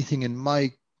more than anything, in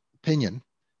my opinion,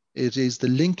 it is the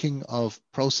linking of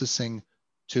processing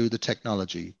to the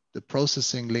technology, the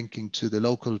processing linking to the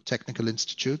local technical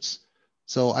institutes.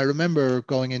 So I remember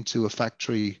going into a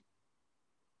factory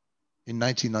in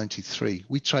 1993.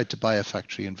 We tried to buy a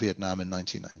factory in Vietnam in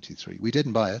 1993. We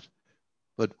didn't buy it,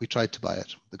 but we tried to buy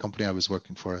it, the company I was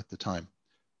working for at the time.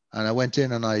 And I went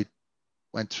in and I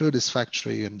went through this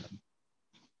factory and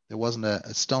there wasn't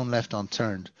a stone left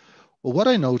unturned. Well, what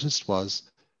I noticed was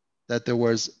that there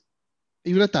was,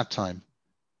 even at that time,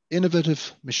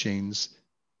 innovative machines,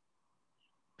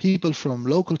 people from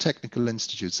local technical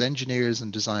institutes, engineers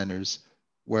and designers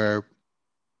were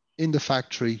in the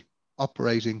factory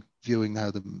operating, viewing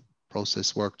how the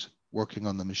process worked, working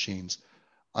on the machines.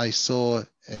 I saw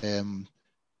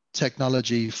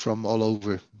technology from all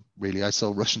over, really. I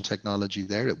saw Russian technology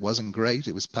there. It wasn't great.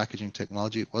 It was packaging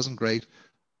technology. It wasn't great,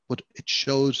 but it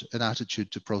showed an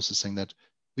attitude to processing that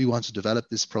we want to develop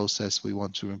this process, we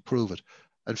want to improve it.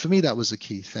 And for me, that was a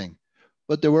key thing.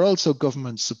 But there were also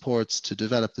government supports to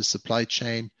develop the supply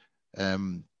chain,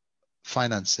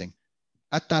 financing.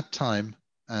 At that time,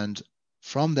 and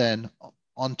from then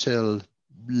until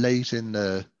late in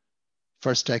the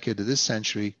first decade of this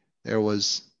century, there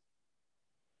was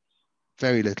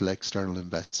very little external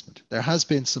investment. There has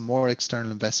been some more external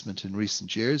investment in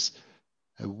recent years.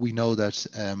 We know that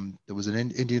there was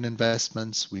an Indian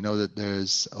investment. We know that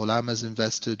there's Olam has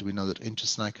invested. We know that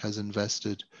Intersnack has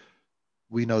invested.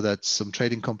 We know that some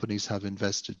trading companies have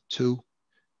invested too.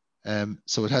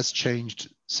 So it has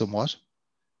changed somewhat.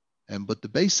 But the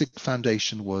basic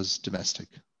foundation was domestic.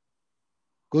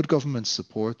 Good government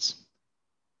supports,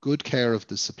 good care of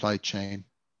the supply chain,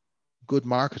 good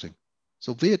marketing.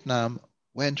 So Vietnam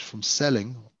went from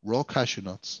selling raw cashew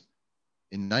nuts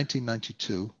in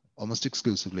 1992 almost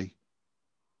exclusively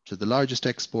to the largest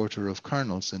exporter of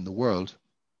kernels in the world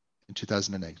in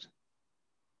 2008.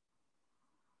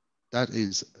 That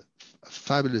is a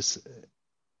fabulous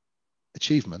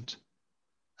achievement,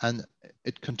 and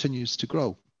it continues to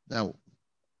grow. Now,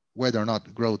 whether or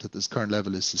not growth at this current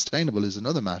level is sustainable is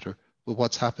another matter, but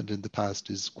what's happened in the past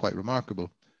is quite remarkable.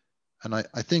 And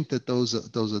I think that those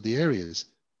are the areas.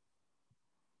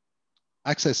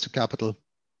 Access to capital,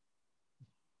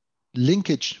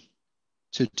 linkage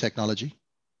to technology,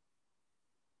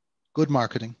 good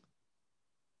marketing,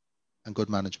 and good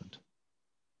management.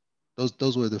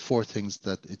 Those were the four things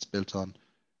that it's built on.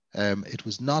 It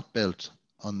was not built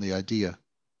on the idea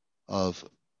of,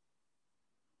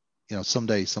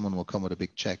 someday someone will come with a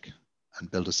big check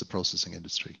and build us a processing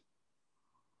industry.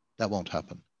 That won't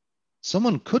happen.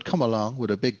 Someone could come along with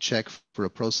a big check for a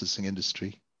processing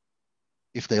industry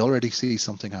if they already see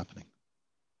something happening.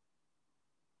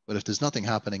 But if there's nothing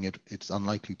happening, it's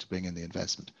unlikely to bring in the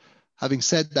investment. Having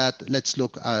said that, let's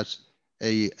look at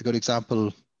a good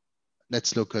example.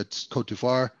 Let's look at Cote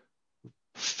d'Ivoire.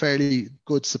 Fairly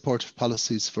good supportive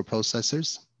policies for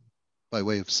processors by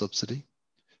way of subsidy.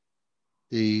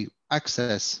 The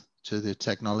access to the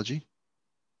technology,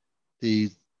 the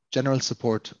general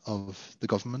support of the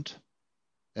government,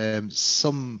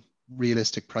 some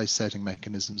realistic price setting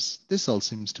mechanisms. This all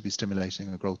seems to be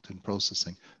stimulating a growth in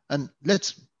processing. And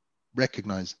let's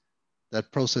recognize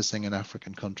that processing in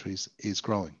African countries is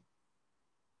growing.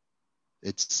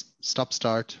 It's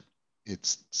stop-start,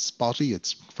 it's spotty,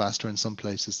 it's faster in some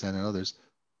places than in others,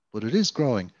 but it is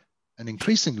growing. And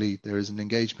increasingly, there is an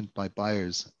engagement by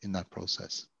buyers in that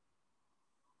process.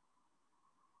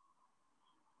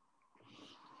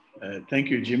 Thank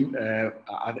you, Jim.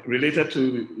 Related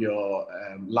to your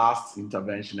last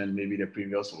intervention and maybe the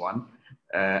previous one,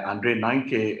 Andre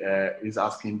Nanke is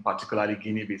asking particularly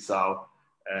Guinea-Bissau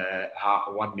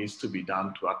what needs to be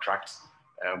done to attract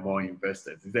more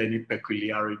investors. Is there any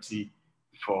peculiarity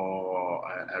for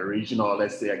a region or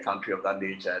let's say a country of that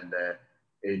nature, and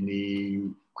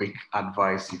any quick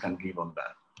advice you can give on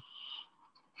that?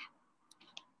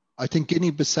 I think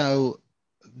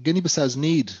Guinea-Bissau's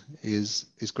need is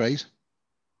great.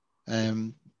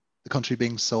 The country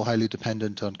being so highly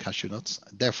dependent on cashew nuts,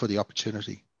 therefore the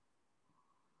opportunity.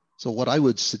 So what I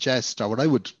would suggest, or what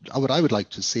I would like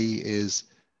to see, is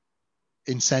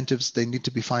incentives. They need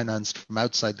to be financed from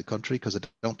outside the country, because I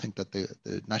don't think that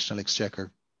the national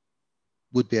exchequer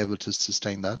would be able to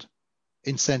sustain that.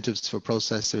 Incentives for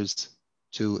processors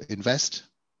to invest,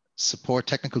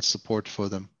 technical support for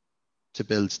them to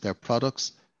build their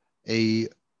products.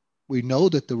 We know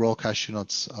that the raw cashew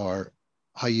nuts are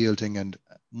high yielding and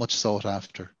much sought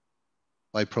after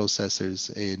by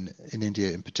processors in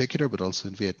India in particular, but also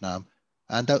in Vietnam.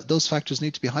 And those factors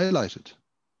need to be highlighted.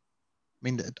 I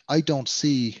mean, I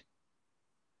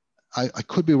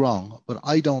could be wrong, but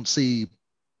I don't see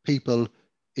people,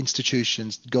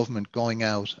 institutions, government going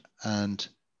out and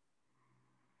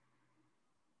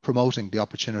promoting the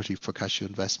opportunity for cashew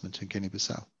investment in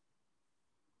Guinea-Bissau.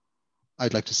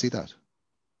 I'd like to see that.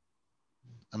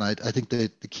 And I think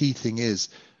that the key thing is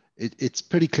it's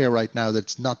pretty clear right now that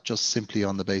it's not just simply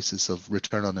on the basis of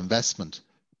return on investment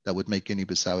that would make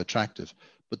Guinea-Bissau attractive,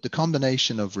 but the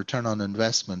combination of return on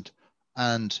investment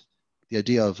and the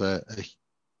idea of a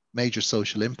major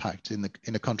social impact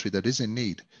in a country that is in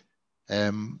need,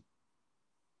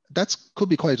 that could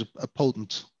be quite a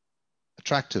potent,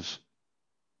 attractive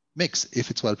mix if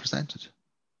it's well presented.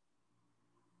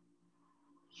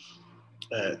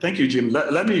 Thank you, Jim.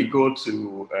 Let me go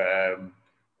to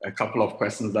a couple of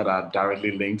questions that are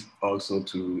directly linked also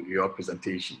to your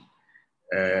presentation.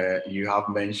 You have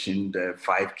mentioned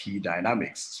 5 key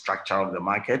dynamics: structure of the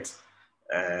market,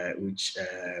 which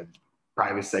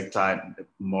private sector,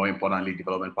 more importantly,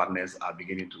 development partners are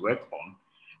beginning to work on.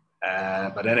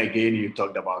 But then again, you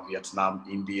talked about Vietnam,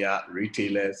 India,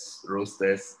 retailers,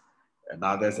 roasters, and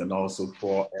others, and also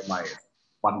poor MIS.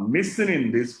 But missing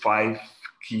in these 5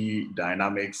 key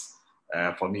dynamics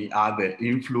for me are the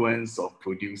influence of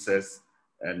producers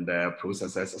and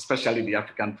processors, especially the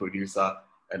African producer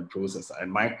and processor.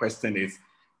 And my question is,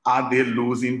 are they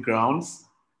losing grounds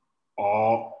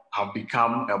or have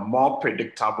become a more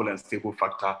predictable and stable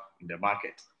factor in the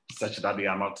market, such that they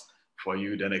are not, for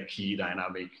you, then a key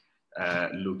dynamic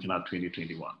looking at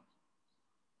 2021?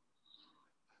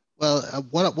 Well,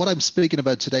 what I'm speaking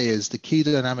about today is the key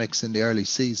dynamics in the early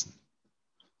season.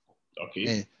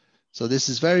 Okay. So this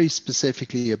is very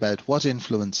specifically about what are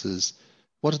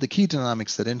the key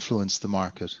dynamics that influence the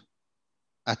market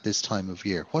at this time of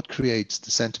year? What creates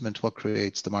the sentiment? What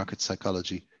creates the market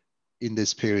psychology in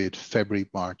this period, February,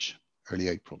 March, early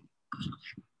April?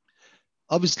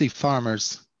 Obviously,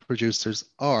 farmers, producers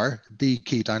are the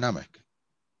key dynamic.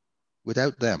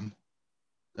 Without them,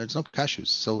 there's no cashews.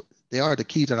 So they are the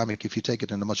key dynamic if you take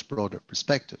it in a much broader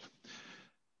perspective.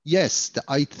 Yes,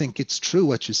 I think it's true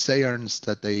what you say, Ernst,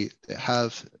 that they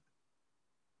have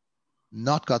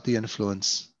not got the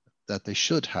influence that they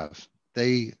should have.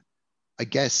 I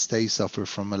guess they suffer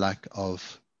from a lack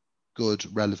of good,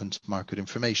 relevant market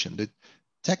information. The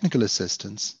technical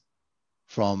assistance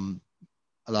from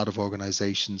a lot of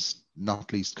organizations,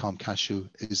 not least ComCashew,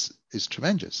 is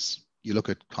tremendous. You look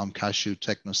at ComCashew,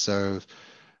 TechnoServe,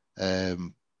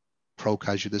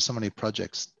 ProCashew, there's so many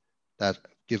projects that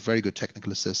give very good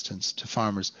technical assistance to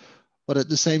farmers. But at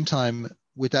the same time,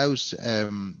 without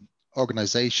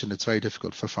organization, it's very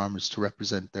difficult for farmers to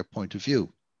represent their point of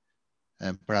view.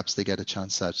 And perhaps they get a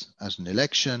chance at an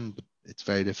election, but it's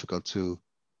very difficult to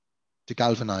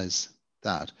galvanize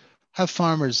that. Have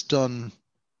farmers done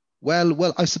well?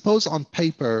 Well, I suppose on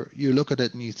paper, you look at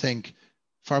it and you think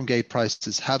farm gate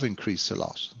prices have increased a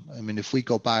lot. I mean, if we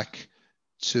go back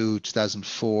to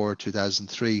 2004,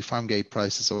 2003, farm gate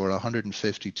prices were $150,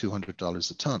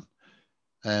 $200 a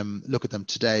ton. Look at them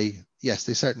today. Yes,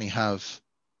 they certainly have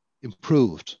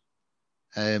improved.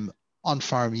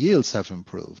 On-farm yields have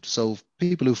improved. So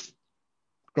people who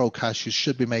grow cashews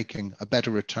should be making a better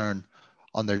return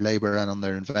on their labor and on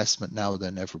their investment now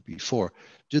than ever before.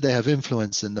 Do they have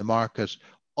influence in the market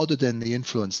other than the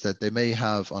influence that they may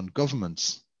have on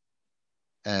governments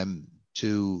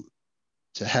to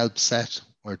help set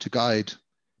or to guide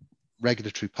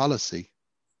regulatory policy?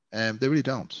 They really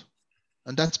don't.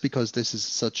 And that's because this is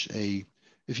such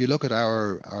if you look at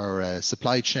our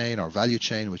supply chain or value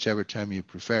chain, whichever term you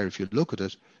prefer, if you look at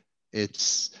it,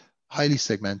 it's highly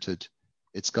segmented.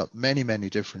 It's got many, many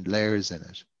different layers in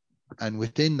it. And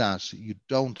within that, you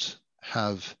don't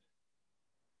have,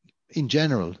 in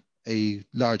general, a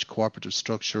large cooperative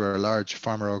structure or a large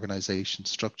farmer organization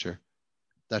structure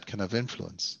that can have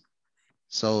influence.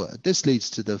 So this leads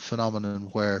to the phenomenon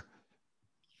where,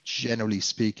 generally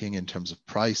speaking, in terms of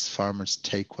price, farmers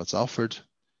take what's offered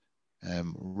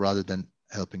rather than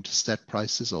helping to set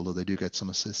prices, although they do get some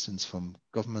assistance from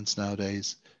governments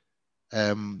nowadays.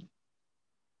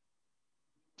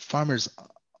 Farmers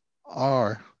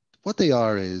what they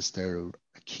are is they're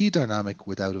a key dynamic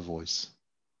without a voice.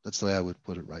 That's the way I would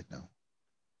put it right now.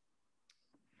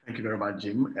 Thank you very much,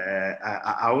 Jim.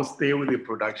 I will stay with the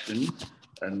production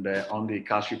and on the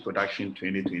cashew production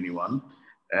 2021.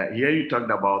 Here you talked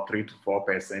about 3 to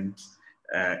 4%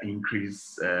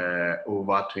 increase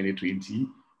over 2020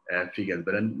 figures.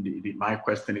 But then my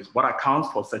question is, what accounts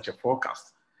for such a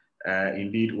forecast?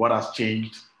 Indeed, what has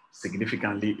changed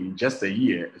significantly in just a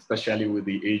year, especially with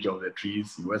the age of the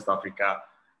trees in West Africa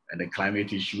and the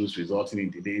climate issues resulting in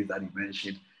delays that you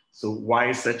mentioned? So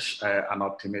why such an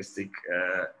optimistic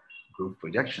growth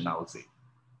projection, I would say?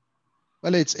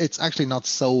 Well, it's actually not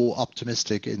so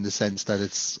optimistic in the sense that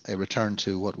it's a return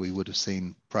to what we would have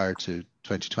seen prior to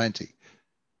 2020.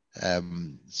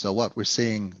 So what we're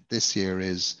seeing this year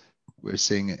is We're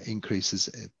seeing increases,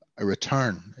 a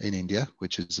return in India,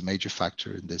 which is a major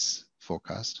factor in this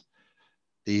forecast.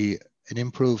 An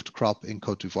improved crop in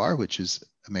Cote d'Ivoire, which is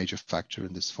a major factor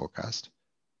in this forecast.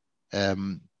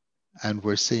 And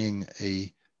we're seeing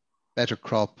a better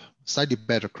crop, slightly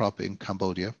better crop in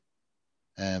Cambodia.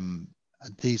 And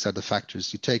these are the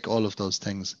factors. You take all of those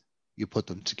things, you put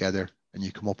them together, and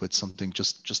you come up with something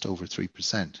just over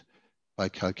 3% by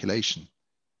calculation.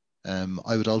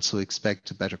 I would also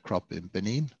expect a better crop in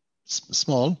Benin,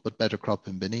 small, but better crop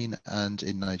in Benin and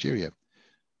in Nigeria.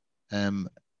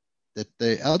 That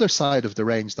the other side of the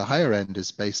range, the higher end,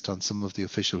 is based on some of the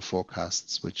official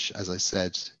forecasts, which, as I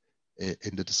said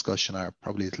in the discussion, are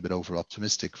probably a little bit over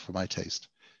optimistic for my taste.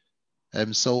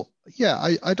 So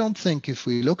yeah, I don't think if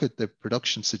we look at the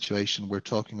production situation, we're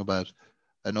talking about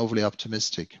an overly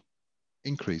optimistic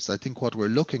increase. I think what we're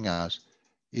looking at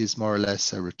is more or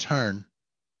less a return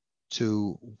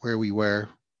to where we were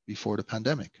before the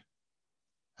pandemic.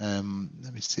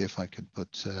 Let me see if I can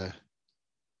put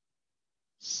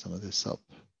some of this up.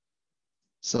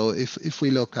 So if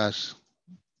we look at,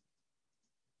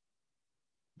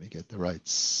 let me get the right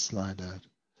slide out.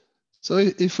 So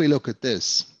if we look at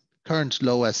this, current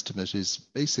low estimate is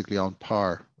basically on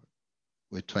par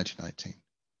with 2019.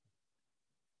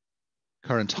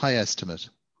 Current high estimate,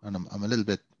 and I'm a little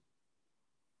bit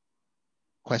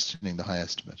questioning the high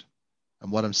estimate.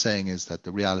 And what I'm saying is that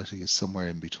the reality is somewhere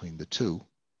in between the two.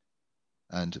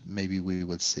 And maybe we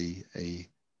will see a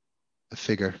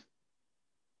figure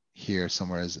here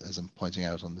somewhere, as I'm pointing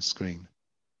out on the screen,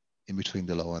 in between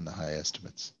the low and the high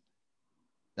estimates.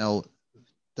 Now,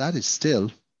 that is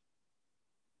still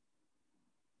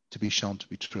to be shown to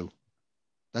be true.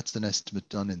 That's an estimate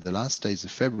done in the last days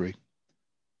of February,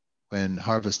 when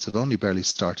harvest had only barely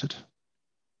started.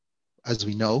 As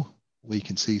we know, we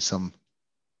can see some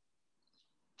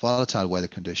volatile weather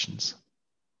conditions,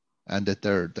 and that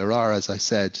there are, as I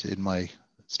said in my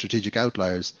strategic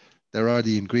outliers, there are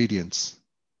the ingredients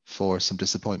for some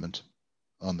disappointment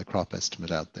on the crop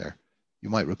estimate out there. You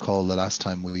might recall the last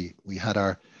time we had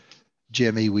our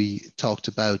GME, we talked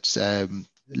about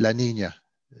La Nina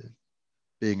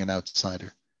being an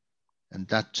outsider, and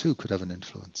that too could have an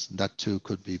influence, and that too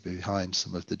could be behind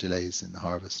some of the delays in the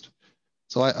harvest.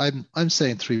 So I'm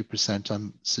saying 3%.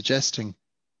 I'm suggesting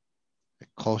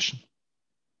a caution.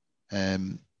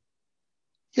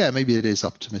 Yeah, maybe it is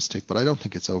optimistic, but I don't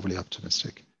think it's overly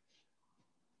optimistic.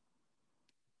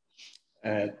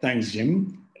 Thanks,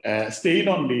 Jim. Staying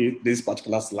on this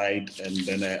particular slide, and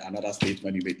then another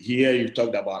statement you made here, you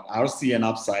talked about RCN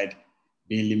upside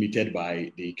being limited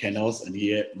by the kernels, and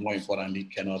here, more importantly,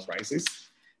 kernel prices.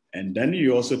 And then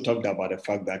you also talked about the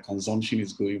fact that consumption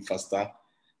is growing faster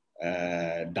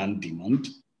than demand,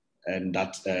 and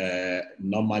that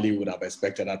normally would have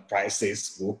expected that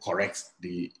prices will correct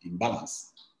the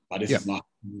imbalance, but this is not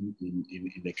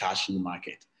in the cashew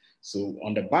market. So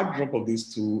on the backdrop of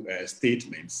these two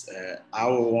statements, I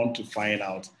want to find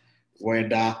out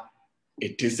whether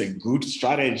it is a good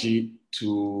strategy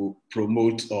to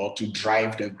promote or to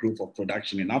drive the growth of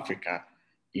production in Africa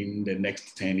in the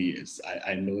next 10 years.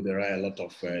 I know there are a lot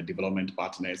of development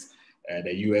partners.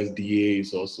 The USDA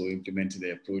is also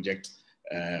implementing a project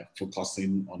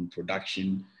focusing on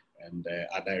production and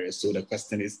other areas. So the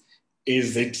question is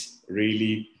it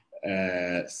really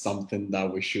something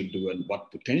that we should do, and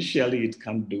what potentially it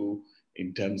can do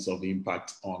in terms of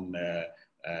impact on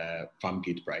farm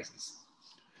gate prices?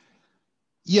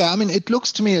 Yeah, I mean, it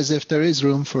looks to me as if there is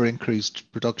room for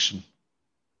increased production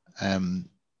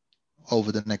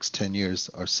over the next 10 years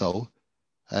or so.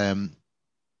 There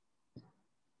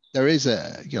is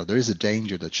a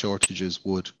danger that shortages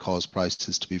would cause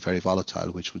prices to be very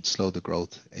volatile, which would slow the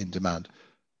growth in demand.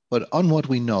 But on what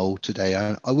we know today,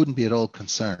 I wouldn't be at all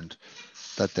concerned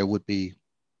that there would be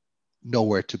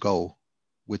nowhere to go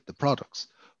with the products.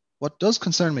 What does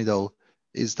concern me, though,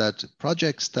 is that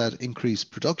projects that increase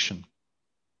production,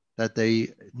 that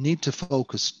they need to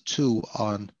focus too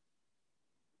on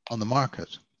the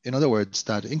market. In other words,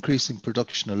 that increasing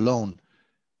production alone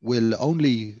will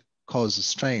only cause a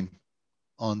strain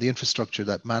on the infrastructure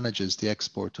that manages the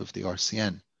export of the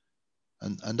RCN.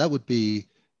 And that would be,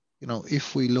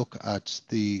 if we look at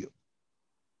the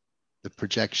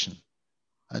projection,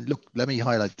 and look, let me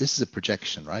highlight, this is a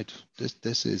projection, right?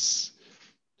 This is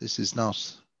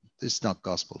not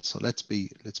gospel. So let's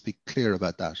be clear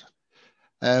about that.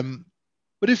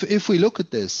 But if we look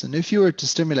at this, and if you were to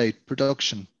stimulate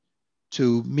production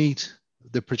to meet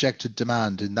the projected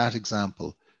demand in that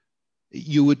example,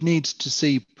 you would need to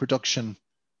see production,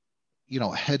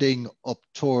 heading up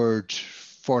toward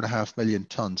 4.5 million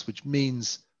tons, which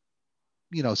means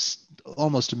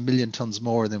almost 1 million tons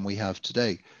more than we have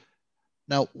today.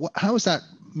 Now, how is that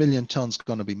 1 million tons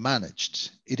going to be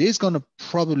managed? It is going to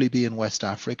probably be in West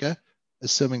Africa,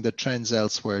 assuming that trends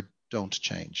elsewhere don't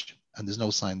change. And there's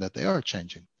no sign that they are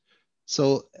changing.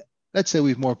 So let's say we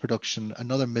have more production,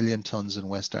 another 1 million tons in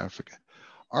West Africa.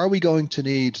 Are we going to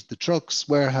need the trucks,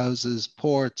 warehouses,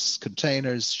 ports,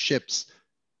 containers, ships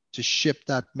to ship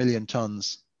that 1 million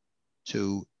tons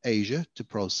to Asia to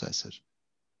process it?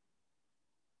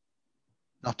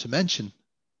 Not to mention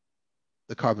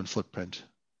the carbon footprint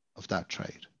of that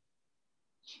trade.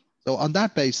 So on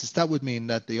that basis, that would mean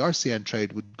that the RCN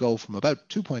trade would go from about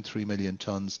 2.3 million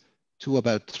tons to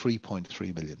about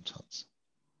 3.3 million tons.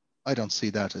 I don't see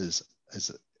that as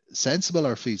sensible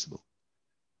or feasible.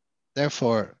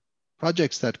 Therefore,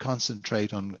 projects that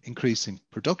concentrate on increasing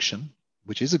production,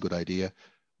 which is a good idea,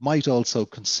 might also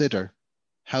consider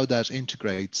how that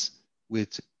integrates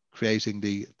with creating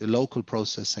the local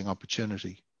processing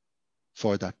opportunity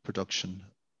for that production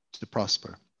to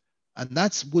prosper. And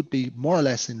that would be more or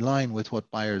less in line with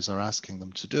what buyers are asking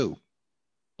them to do.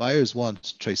 Buyers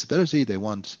want traceability, they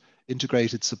want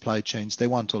integrated supply chains, they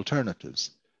want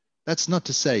alternatives. That's not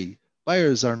to say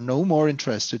buyers are no more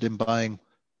interested in buying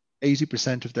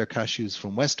 80% of their cashews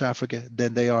from West Africa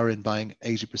than they are in buying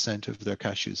 80% of their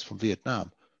cashews from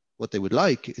Vietnam. What they would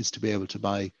like is to be able to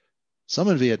buy some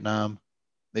in Vietnam,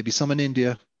 maybe some in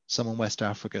India, some in West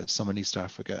Africa, some in East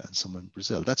Africa, and some in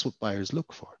Brazil. That's what buyers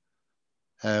look for.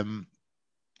 For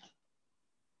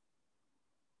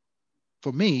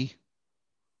me,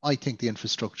 I think the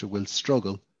infrastructure will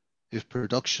struggle if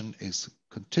production is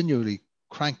continually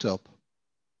cranked up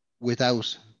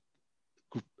without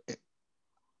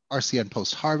RCN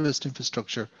post-harvest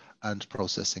infrastructure and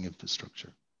processing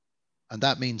infrastructure. And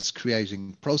that means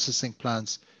creating processing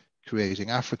plants, creating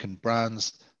African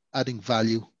brands, adding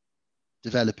value,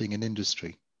 developing an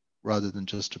industry rather than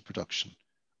just a production.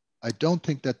 I don't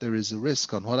think that there is a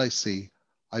risk on what I see.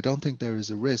 I don't think there is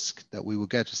a risk that we will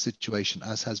get a situation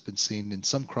as has been seen in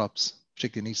some crops,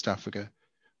 particularly in East Africa,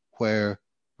 where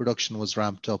production was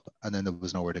ramped up and then there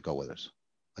was nowhere to go with it.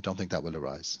 I don't think that will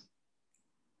arise.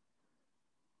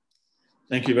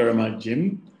 Thank you very much,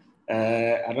 Jim.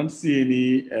 I don't see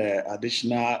any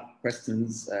additional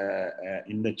questions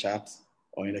in the chat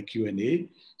or in the Q&A.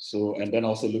 So, and then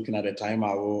also looking at the time,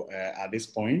 I will, at this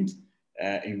point,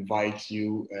 invite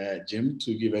you, Jim,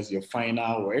 to give us your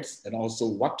final words and also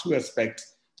what to expect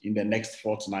in the next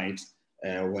fortnight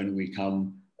when we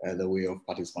come the way of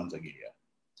participants again.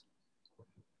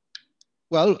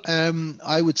 Well,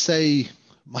 I would say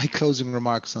my closing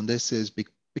remarks on this is be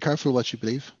careful what you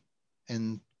believe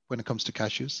when it comes to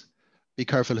cashews. Be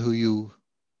careful who you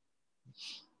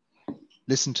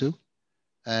listen to.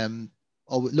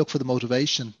 Look for the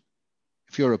motivation.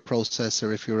 If you're a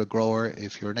processor, if you're a grower,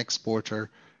 if you're an exporter,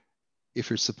 if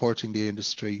you're supporting the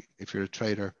industry, if you're a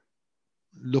trader,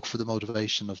 look for the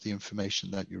motivation of the information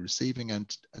that you're receiving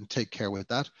and take care with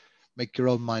that. Make your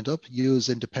own mind up. Use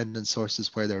independent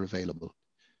sources where they're available.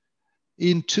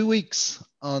 In 2 weeks,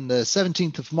 on the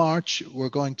 17th of March, we're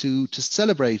going to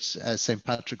celebrate St.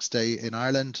 Patrick's Day in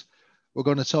Ireland. We're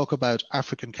going to talk about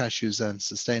African cashews and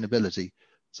sustainability.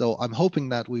 So I'm hoping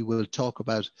that we will talk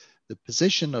about the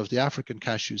position of the African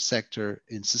cashew sector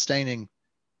in sustaining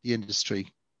the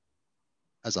industry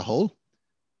as a whole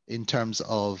in terms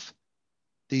of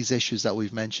these issues that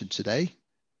we've mentioned today: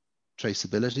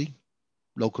 traceability,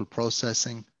 local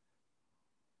processing,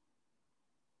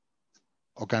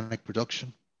 organic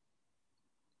production,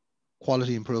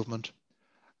 quality improvement,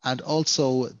 and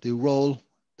also the role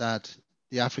that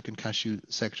the African cashew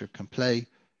sector can play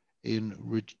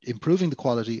in improving the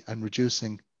quality and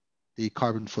reducing the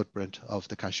carbon footprint of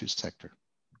the cashew sector.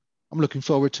 I'm looking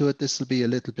forward to it. This will be a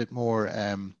little bit more,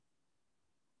 a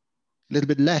little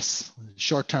bit less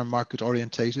short-term market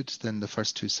orientated than the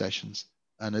first 2 sessions,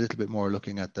 and a little bit more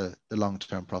looking at the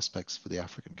long-term prospects for the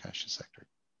African cashew sector.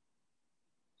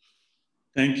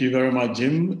 Thank you very much,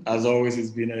 Jim. As always, it's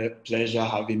been a pleasure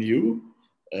having you,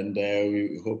 and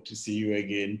we hope to see you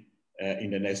again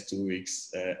in the next 2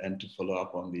 weeks and to follow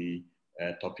up on the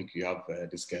topic you have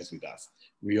discussed with us.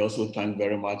 We also thank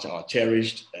very much our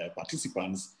cherished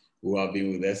participants who have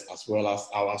been with us, as well as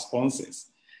our sponsors.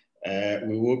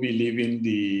 We will be leaving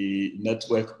the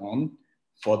network on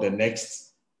for the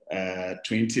next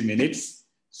 20 minutes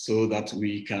so that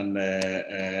we can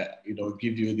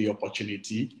give you the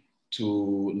opportunity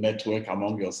to network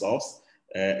among yourselves.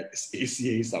 ACA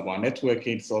is about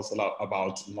networking. It's also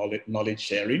about knowledge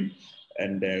sharing.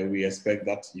 And we expect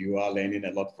that you are learning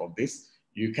a lot from this.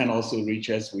 You can also reach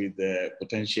us with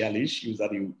potential issues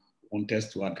that you want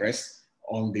us to address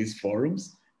on these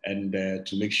forums. and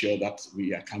to make sure that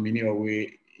we are coming your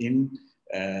way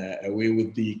away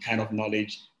with the kind of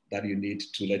knowledge that you need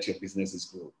to let your businesses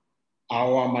grow.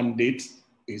 Our mandate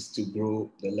is to grow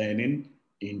the learning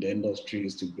in the industry,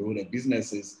 is to grow the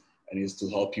businesses, and is to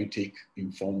help you take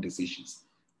informed decisions.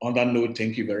 On that note,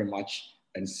 thank you very much,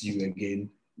 and see you again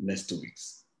next 2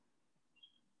 weeks.